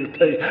hasn't heard us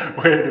play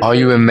Where the Are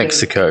you Fuck in is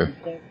Mexico?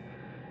 Taz.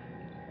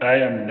 I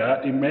am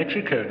not in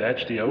Mexico.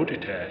 That's the older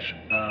Taz.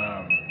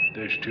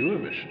 There's two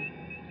of us.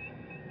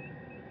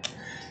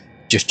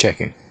 Just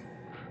checking.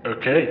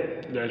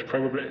 Okay, that's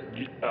probably.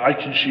 I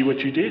can see what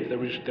you did. That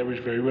was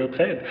very well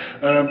planned.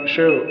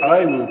 So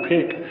I will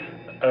pick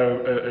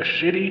a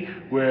city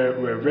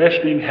where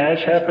wrestling has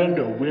happened,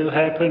 or will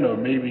happen, or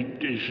maybe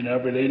is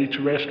not related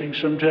to wrestling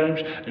sometimes,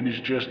 and is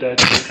just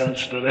that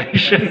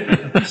constellation.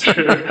 So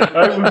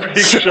I will pick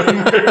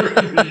somewhere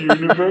in the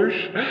universe.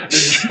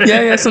 And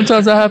Yeah,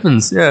 sometimes that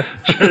happens. Yeah.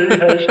 Jay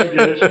has to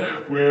guess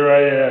where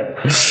I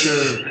am. So.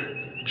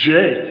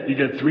 Jay, you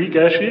get 3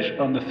 guesses.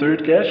 On the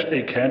third guess,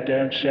 a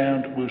countdown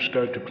sound will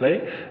start to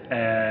play,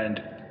 and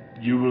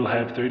you will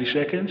have 30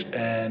 seconds,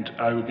 and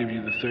I will give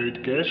you the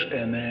third guess,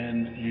 and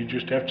then you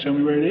just have to tell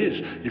me where it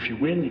is. If you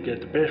win, you get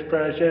the best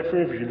prize ever.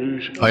 If you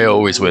lose, I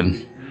always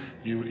win.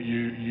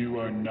 You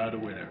are not a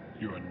winner.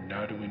 You are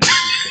not a winner.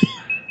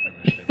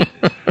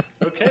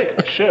 Okay,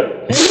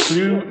 so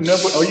clue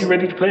number. Are you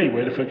ready to play?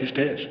 Where the fuck is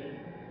Taz?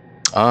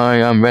 I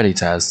am ready,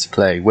 Taz, to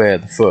play Where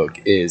the Fuck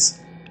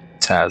is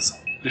Taz.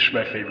 This is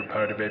my favorite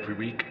part of every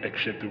week,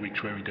 except the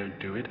weeks where we don't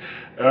do it.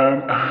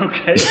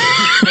 Okay.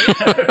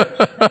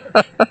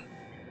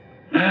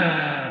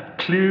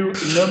 Clue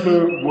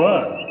number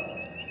 1.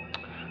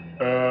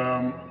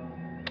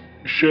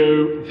 So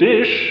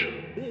this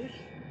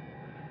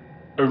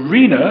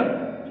arena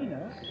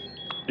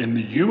in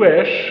the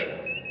U.S.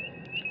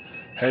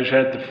 has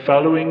had the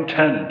following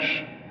tenants: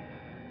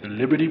 the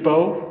Liberty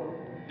Bowl,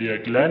 the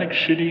Atlantic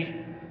City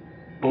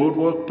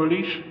Boardwalk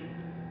Bullies,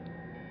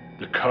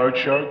 the Card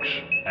Sharks,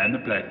 and the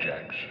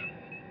Blackjacks.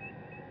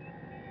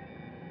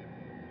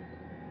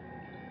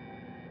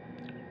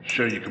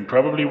 So you can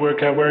probably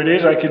work out where it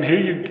is. I can hear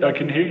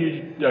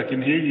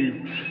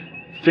you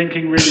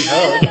thinking really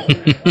hard.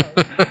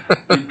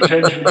 And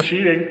potentially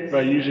cheating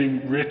by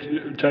using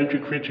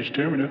Tantric Rich's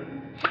terminal.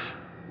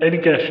 Any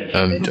guesses?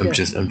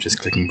 I'm just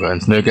clicking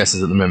buttons. No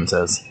guesses at the moment,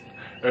 Taz.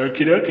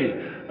 Okie dokie.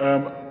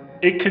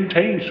 It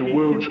contains the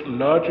world's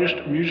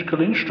largest musical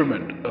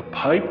instrument, a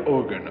pipe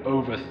organ,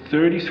 over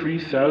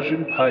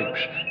 33,000 pipes,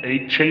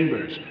 8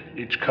 chambers.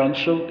 Its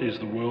console is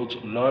the world's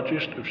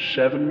largest of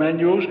 7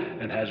 manuals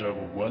and has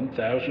over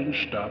 1,000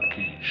 stop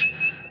keys.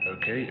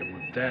 Okay, and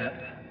with that,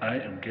 I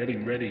am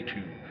getting ready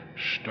to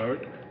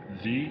start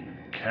the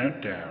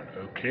countdown.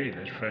 Okay,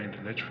 let's find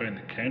the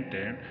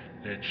countdown.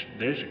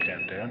 There's a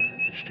countdown.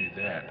 Let's do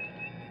that.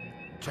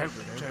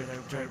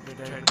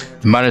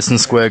 Madison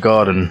Square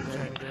Garden.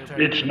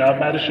 It's not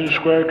Madison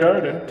Square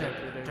Garden.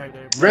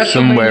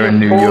 Somewhere in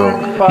New York.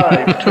 WrestleMania 4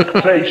 and 5 took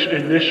place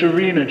in this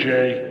arena,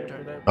 Jay.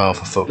 Oh,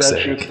 for fuck's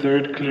That's your sake.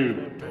 third clue.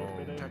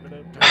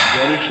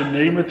 What is the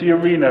name of the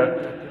arena?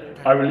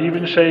 I will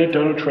even say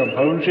Donald Trump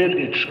owns it.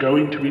 It's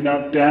going to be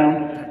knocked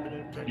down.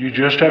 You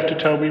just have to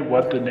tell me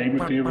what the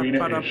name of the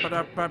arena is.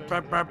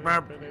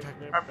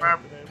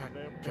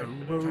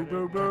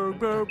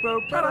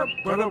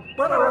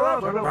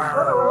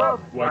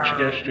 What's your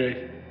guess,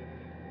 Jay?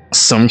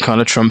 Some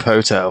kind of Trump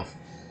hotel.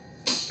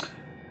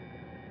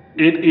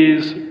 It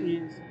is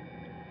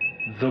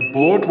the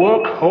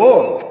Boardwalk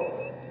Hall.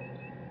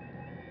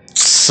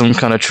 Some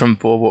kind of Trump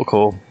boardwalk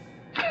hall.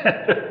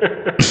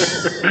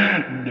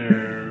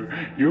 No,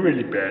 you're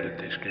really bad at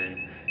this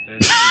game.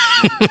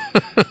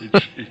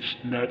 It's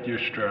not your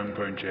strong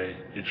point, Jay.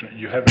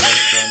 You have no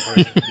strong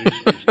points.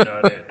 This is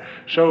not it.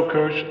 So, of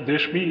course,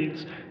 this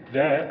means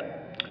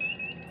that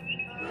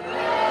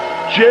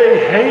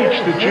Jay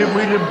hates the Jim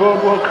Whelan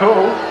Boardwalk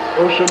Hall,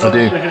 also known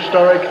as the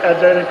historic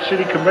Atlantic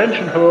City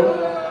Convention Hall.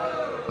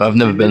 I've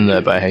never been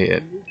there, but I hate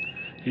it.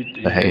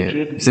 I hate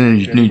it. It's in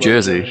New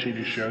Jersey.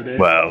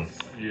 Wow.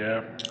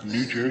 Yeah,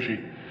 New Jersey.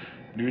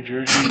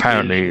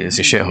 Apparently, it's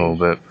a shithole,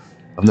 but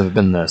I've never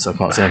been there, so I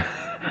can't say.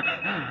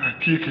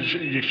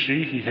 You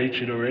see, he hates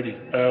it already.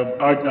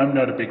 I'm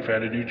not a big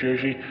fan of New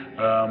Jersey.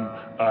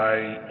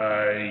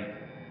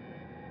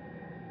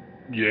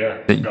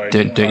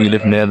 Don't you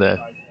live near there?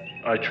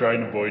 I try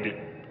and avoid it.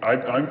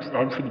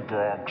 I'm from the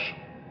Bronx.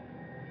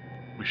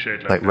 We say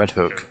it Like Red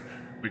Hook.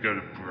 We go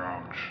to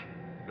Bronx.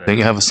 Don't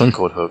you have a son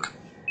called Hook?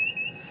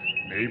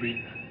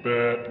 Maybe,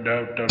 but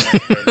no, don't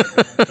like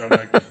that. Don't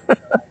like that.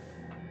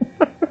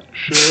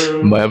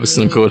 So, Might have a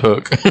son called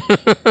Hook.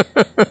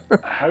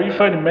 How are you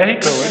finding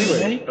Mexico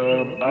anyway?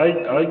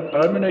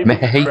 I'm unable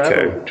to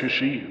travel to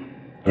see you.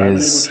 I'm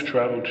unable to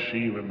travel to see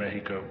you in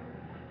Mexico.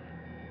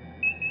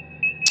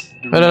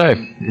 I don't know.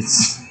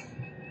 It's,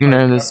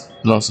 there's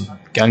lots of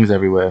gangs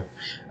everywhere.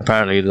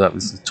 Apparently that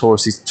was the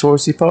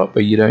touristy part,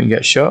 but you don't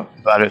get shot.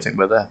 But I don't think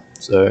we're there.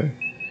 So.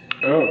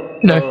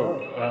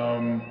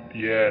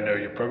 Yeah, no,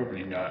 you're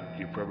probably not.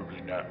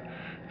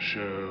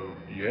 So,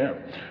 yeah.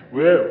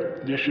 Well,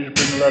 this has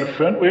been a lot of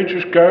fun. We're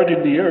just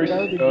guarding the earth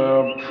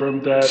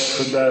from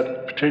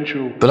that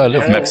potential But I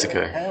love hell,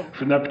 Mexico.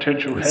 From that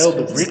potential hell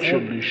that Rich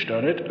unleashed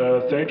on it.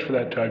 Thanks for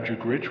that time,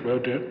 Duke Rich. Well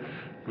done.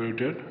 Well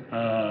done.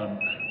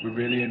 We're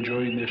really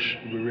enjoying this.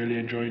 We're really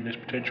enjoying this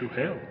potential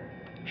hell.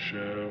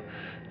 So,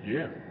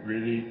 yeah,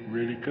 really,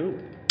 really cool.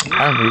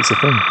 Apparently it's a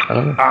thing. I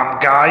don't know.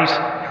 Guys,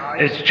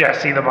 it's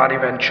Jesse the Body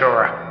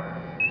Ventura.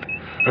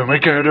 Oh my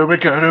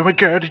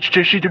god, it's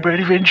Jesse the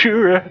Body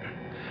Ventura.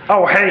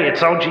 Oh, hey,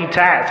 it's OG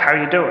Taz. How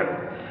you doing?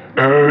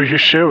 Oh, you're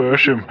so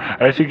awesome.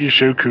 I think you're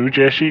so cool,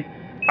 Jesse.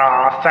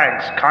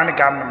 Thanks. Kinda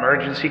got an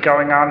emergency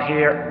going on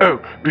here. Oh,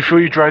 before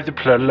you drive the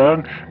plot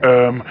along,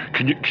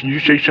 can you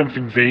say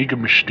something vague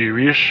and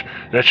mysterious?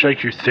 That's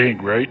like your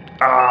thing, right?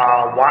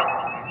 What?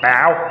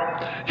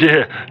 Now?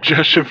 Yeah,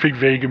 just something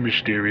vague and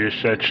mysterious.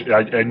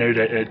 I know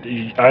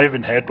that I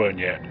haven't had one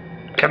yet.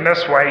 Can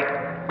this wait?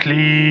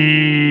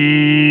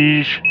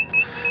 Please.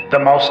 The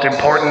most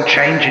important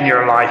change in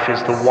your life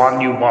is the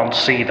one you won't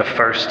see the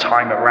first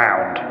time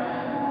around.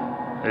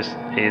 Is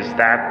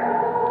that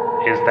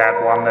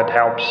one that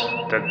helps?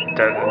 Does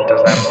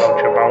that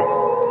float your boat?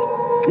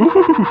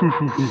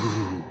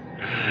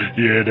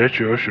 Yeah, that's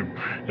awesome.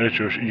 That's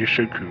awesome. You're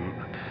so cool.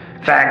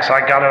 Thanks, I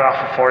got it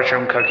off a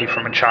fortune cookie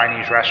from a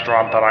Chinese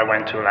restaurant that I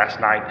went to last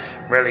night.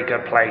 Really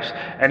good place.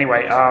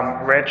 Anyway,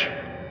 Rich,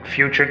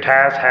 future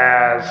Taz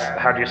has,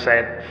 how do you say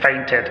it,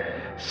 fainted.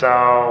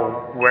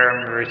 So, we're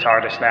in the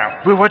retardus now.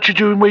 Well, what you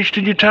doing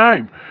wasting your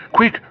time?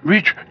 Quick,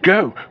 Rich,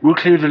 go. We'll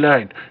clear the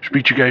line.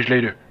 Speak to you guys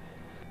later.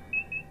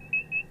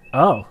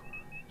 Oh,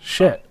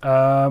 shit.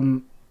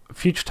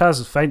 Future Taz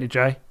has fainted,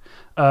 Jay.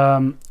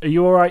 Are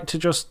you alright to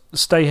just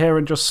stay here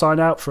and just sign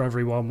out for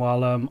everyone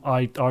while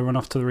I run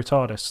off to the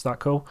retardus? Is that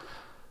cool?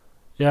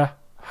 Yeah?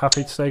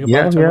 Happy to say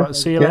goodbye to everyone.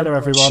 See you later,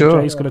 everyone. Sure.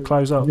 Jay's going to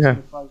close up. Yeah.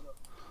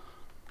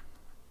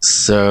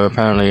 So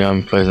apparently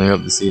I'm closing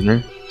up this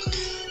evening.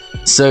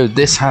 So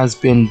this has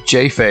been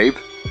J-Fabe.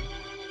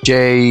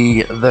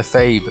 J the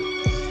Fabe.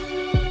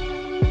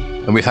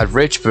 And we've had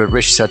Rich, but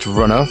Rich had to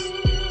run off.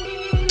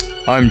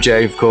 I'm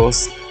Jay, of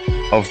course,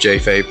 of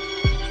J-Fabe.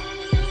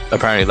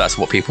 Apparently that's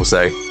what people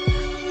say.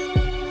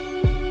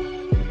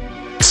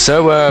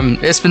 So,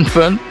 it's been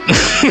fun.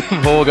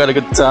 We've all got a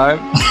good time.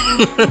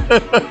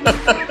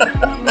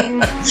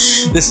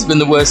 This has been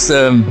the worst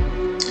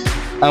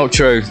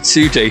outro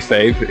to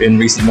J-Fabe in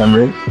recent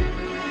memory.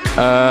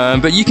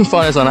 But you can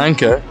find us on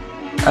Anchor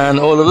and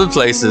all other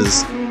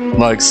places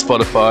like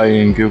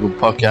Spotify and Google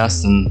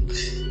Podcasts and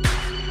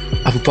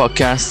Apple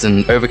Podcasts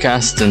and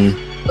Overcast and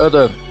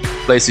other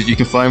places you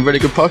can find really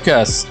good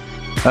podcasts.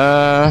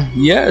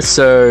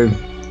 So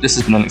this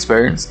has been an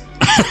experience.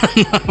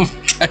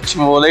 Catch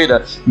you all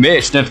later.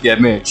 Mitch, don't forget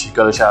Mitch. You've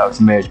got to shout out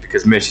to Mitch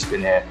because Mitch has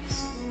been here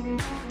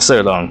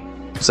so long.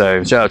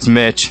 So shout out to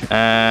Mitch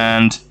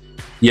and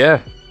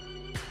yeah.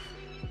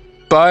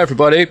 Bye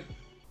everybody.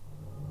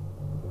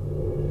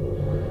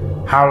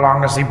 How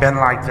long has he been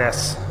like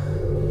this?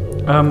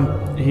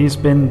 He's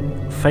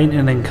been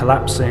fainting and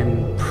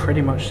collapsing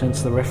pretty much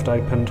since the rift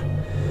opened.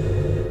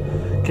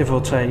 Give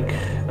or take.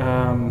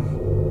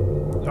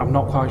 I'm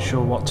not quite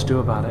sure what to do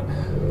about it.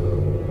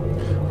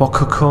 What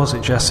could cause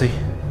it, Jesse?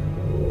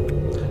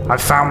 I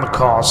found the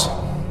cause.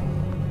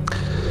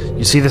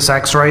 You see this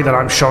X-ray that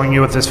I'm showing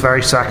you at this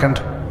very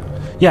second?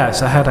 Yeah,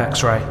 it's a head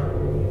X-ray.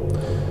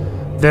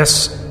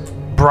 This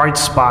bright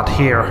spot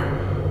here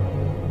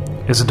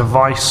is a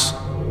device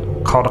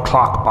called a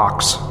clock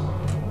box.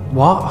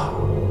 What?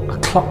 A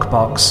clock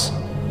box?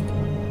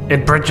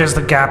 It bridges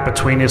the gap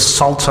between his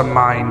Sultan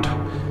mind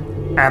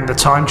and the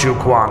Time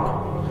Juke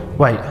one.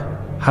 Wait,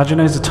 how do you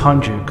know he's a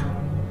Time Juke?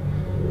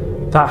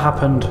 That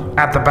happened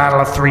at the Battle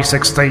of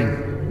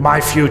 316. My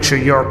future,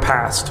 your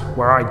past,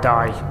 where I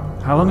die.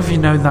 How long have you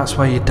known that's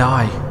where you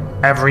die?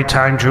 Every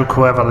Time Juke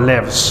who ever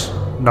lives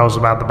knows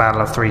about the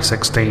Battle of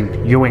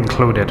 316, you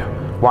included.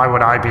 Why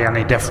would I be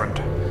any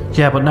different?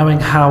 Yeah, but knowing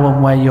how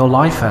and where your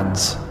life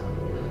ends,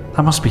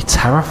 that must be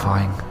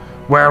terrifying.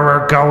 Where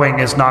we're going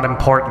is not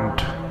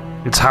important.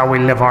 It's how we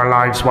live our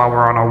lives while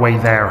we're on our way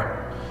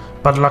there.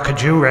 But look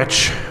at you,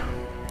 Rich.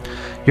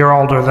 You're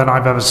older than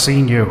I've ever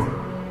seen you.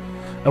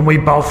 And we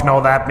both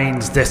know that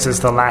means this is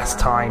the last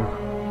time.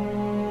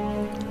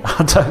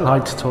 I don't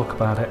like to talk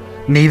about it.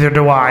 Neither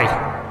do I.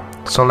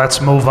 So let's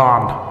move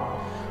on.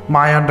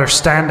 My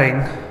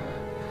understanding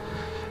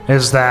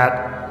is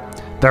that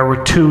there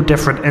were 2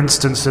 different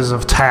instances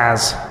of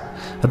Taz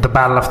at the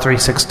Battle of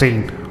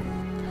 316.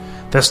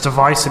 This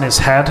device in his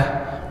head,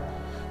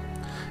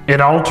 it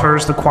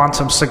alters the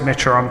quantum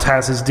signature on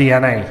Taz's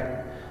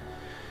DNA,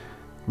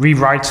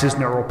 rewrites his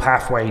neural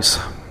pathways,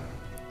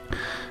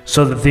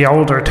 so that the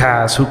older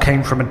Taz, who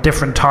came from a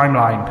different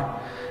timeline,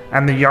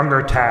 and the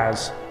younger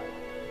Taz,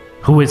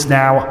 who is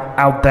now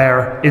out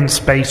there in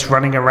space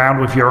running around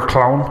with your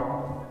clone,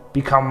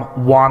 become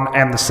one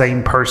and the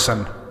same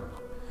person.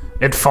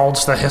 It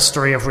folds the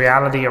history of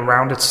reality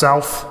around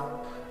itself,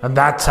 and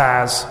that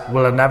Taz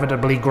will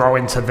inevitably grow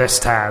into this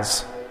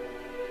Taz.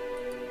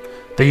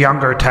 The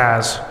younger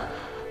Taz,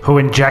 who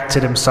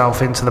injected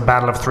himself into the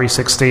Battle of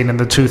 316 in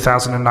the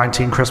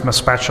 2019 Christmas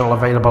special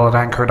available at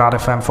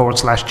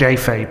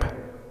anchor.fm/jfabe,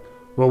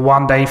 will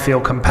one day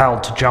feel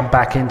compelled to jump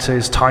back into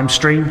his time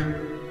stream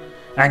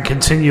and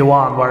continue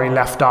on where he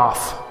left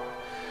off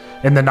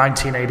in the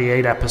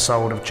 1988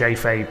 episode of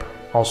J-Fabe,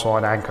 also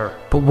on Anchor.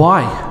 But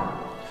why?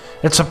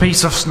 It's a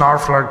piece of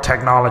Snarflurg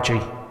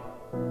technology.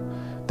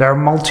 They're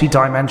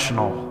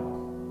multi-dimensional.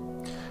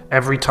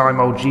 Every time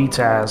OG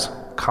Taz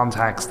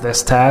contacts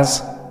this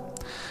Taz,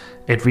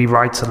 it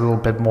rewrites a little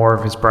bit more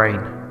of his brain.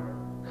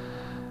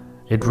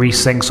 It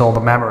resyncs all the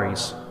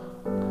memories.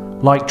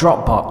 Like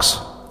Dropbox?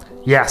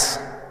 Yes.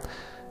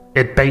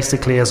 It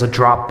basically is a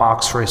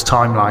Dropbox for his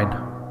timeline,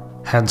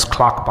 hence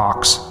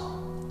Clockbox.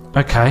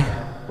 Okay.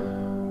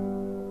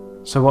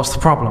 So what's the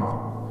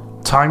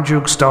problem? Time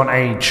jukes don't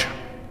age,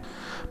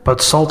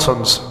 but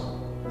sultans,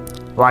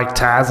 like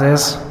Taz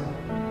is,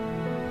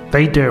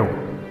 they do.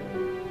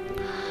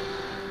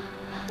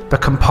 The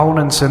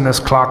components in this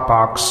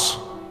Clockbox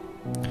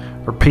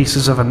are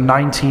pieces of a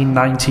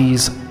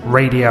 1990s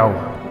radio.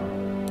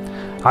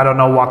 I don't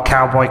know what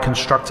cowboy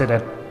constructed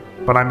it,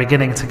 but I'm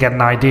beginning to get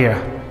an idea.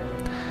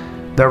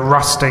 They're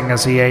rusting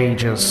as he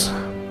ages,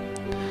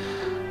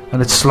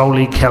 and it's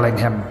slowly killing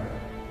him.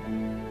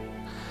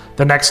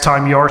 The next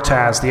time your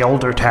Taz, the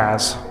older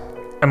Taz,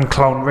 and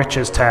Clone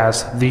Rich's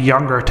Taz, the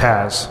younger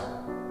Taz,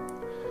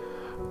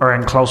 are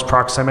in close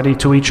proximity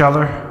to each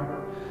other,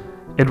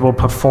 it will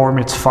perform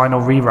its final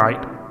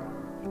rewrite.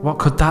 What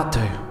could that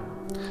do?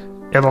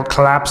 It'll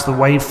collapse the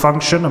wave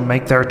function and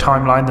make their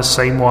timeline the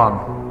same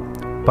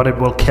one, but it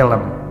will kill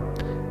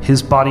him.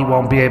 His body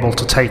won't be able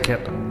to take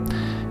it.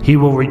 He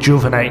will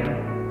rejuvenate.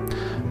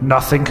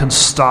 Nothing can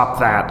stop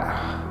that.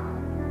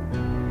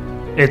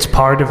 It's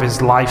part of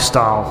his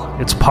lifestyle.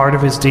 It's part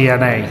of his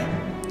DNA.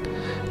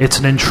 It's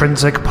an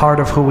intrinsic part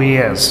of who he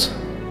is.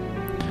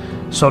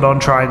 So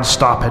don't try and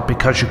stop it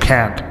because you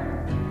can't.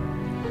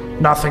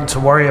 Nothing to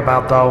worry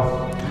about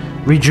though.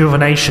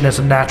 Rejuvenation is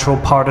a natural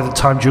part of the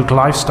Time Juke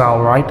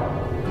lifestyle, right?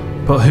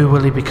 But who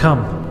will he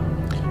become?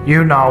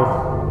 You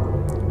know.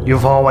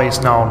 You've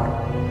always known.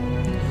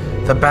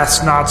 The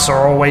best knots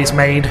are always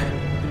made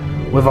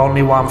with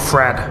only one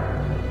thread.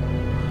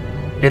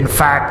 In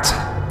fact,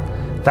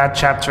 that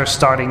chapter's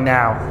starting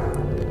now.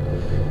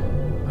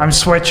 I'm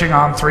switching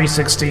on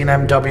 316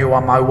 MW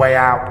on my way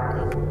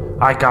out.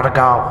 I gotta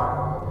go.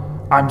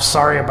 I'm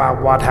sorry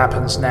about what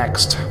happens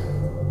next.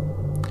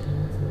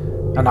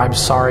 And I'm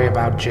sorry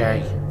about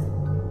Jay.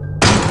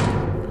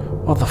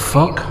 What the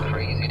fuck?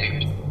 Crazy,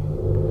 dude.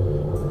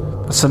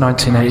 That's a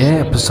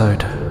 1988 episode.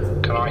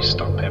 Can I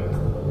stop him?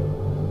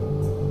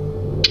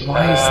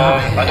 Why is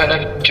that? I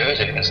don't know.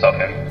 Joseph can stop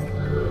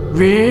him.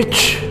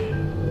 Rich!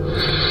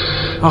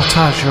 Oh,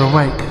 Taz, you're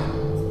awake.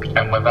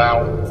 And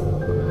without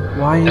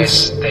Why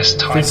is this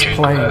time this Juke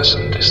playing?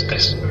 person, this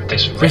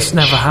This Rich,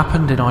 never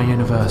happened in our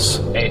universe.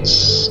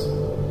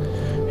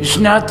 It's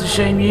not the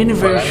same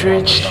universe, well,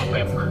 Rich. stop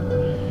him.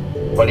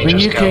 Well, When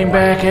you came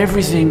back,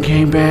 everything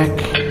came back.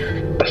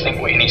 I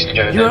think what he needs to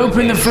do You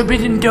opened the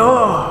forbidden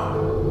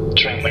door.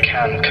 drink the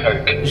canned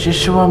Coke. Is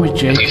this the one with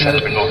He said it's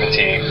Jacob? been talking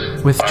to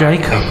you. With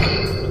Jacob?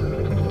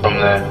 From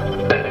the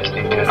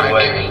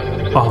away.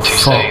 Oh, To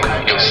say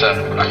fuck. your son.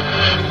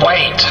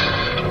 Wait!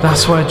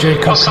 That's where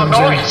Jacob What's that comes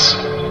in. noise?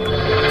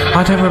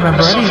 I don't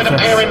remember There's any something of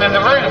this. appearing in the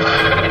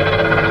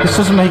room. This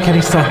doesn't make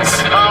any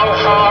sense. Oh,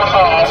 ha,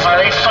 ha,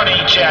 very funny,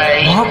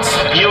 Jay. What?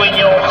 You and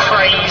your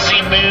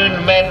crazy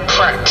moon men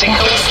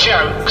practical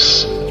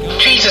jokes.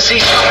 Jesus,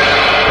 he's...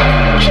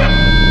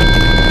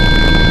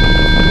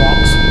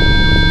 What?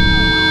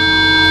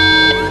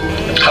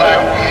 Hello.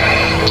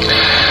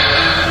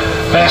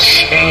 This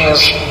is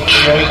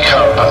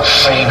Jacob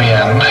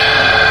Fabian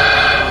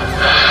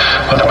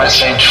with a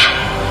message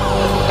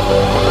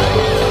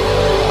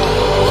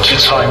to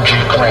Time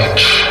Duke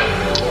Rich.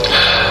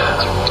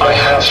 I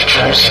have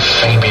Joseph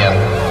Fabian.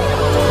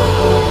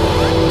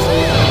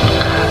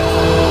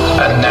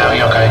 And now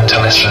you're going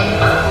to listen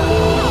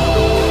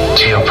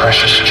to your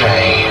precious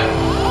Jay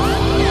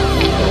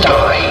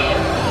die.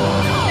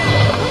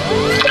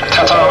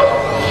 Ta-ta!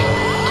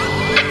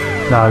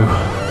 No.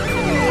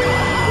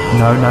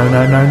 No, no,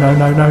 no, no, no,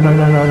 no, no, no,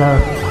 no, no, no.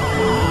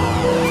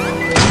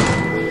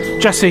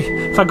 Jesse,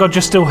 thank God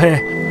you're still here.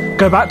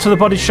 Go back to the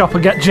body shop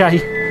and get Jay.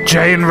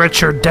 Jay and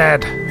Rich are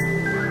dead.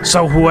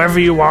 So whoever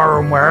you are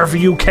and wherever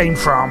you came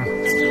from,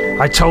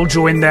 I told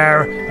you in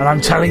there, and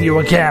I'm telling you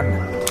again.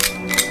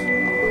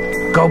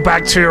 Go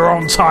back to your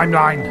own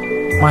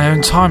timeline. My own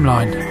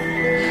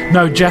timeline?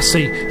 No,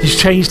 Jesse, he's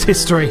changed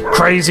history.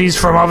 Crazies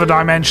from other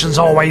dimensions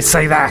always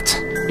say that.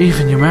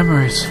 Even your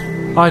memories.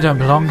 I don't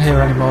belong here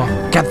anymore.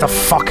 Get the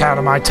fuck out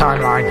of my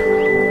timeline.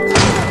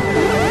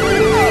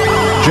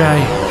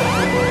 Jay.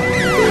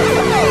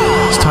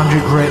 It's Time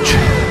Duke Rich.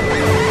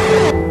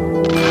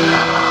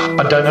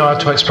 I don't know how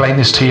to explain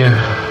this to you,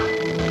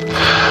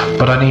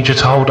 but I need you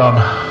to hold on.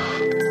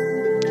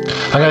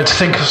 I'm going to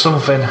think of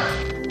something.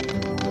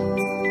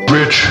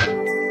 Rich,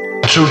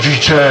 it's OG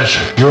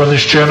Taz. You're on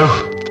this channel?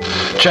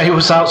 Jay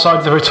was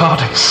outside the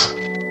retardis.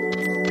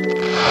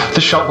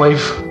 The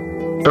shockwave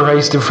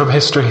erased him from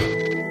history.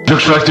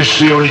 Looks like this is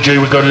the only J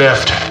we got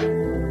left.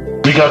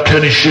 We got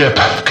Kenny's ship.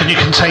 Can you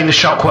contain the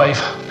shockwave?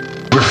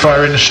 We're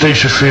firing the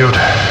station field.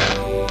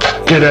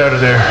 Get out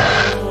of there.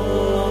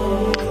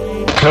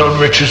 Clone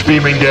Rich is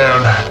beaming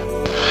down.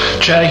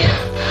 Jay,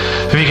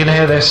 if you can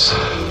hear this,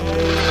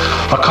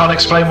 I can't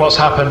explain what's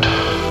happened.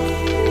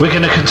 We're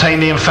going to contain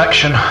the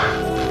infection.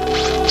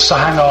 So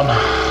hang on.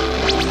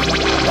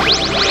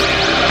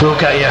 We'll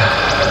get you.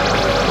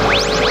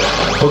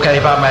 We'll get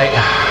you back, mate.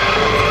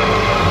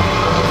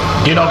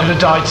 You're not going to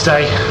die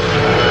today.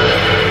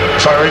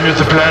 Firing at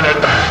the planet.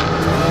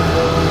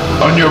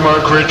 On your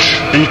mark,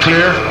 Rich. Are you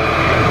clear?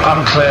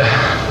 I'm clear.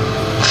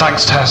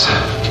 Thanks, Taz.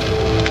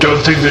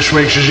 Don't think this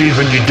makes us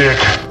even, you dick.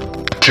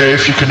 Jay,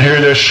 if you can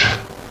hear this,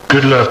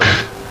 good luck.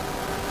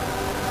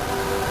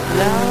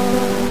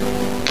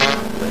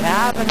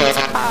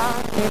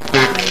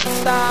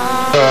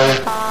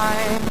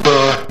 Five,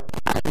 4,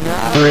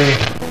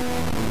 3,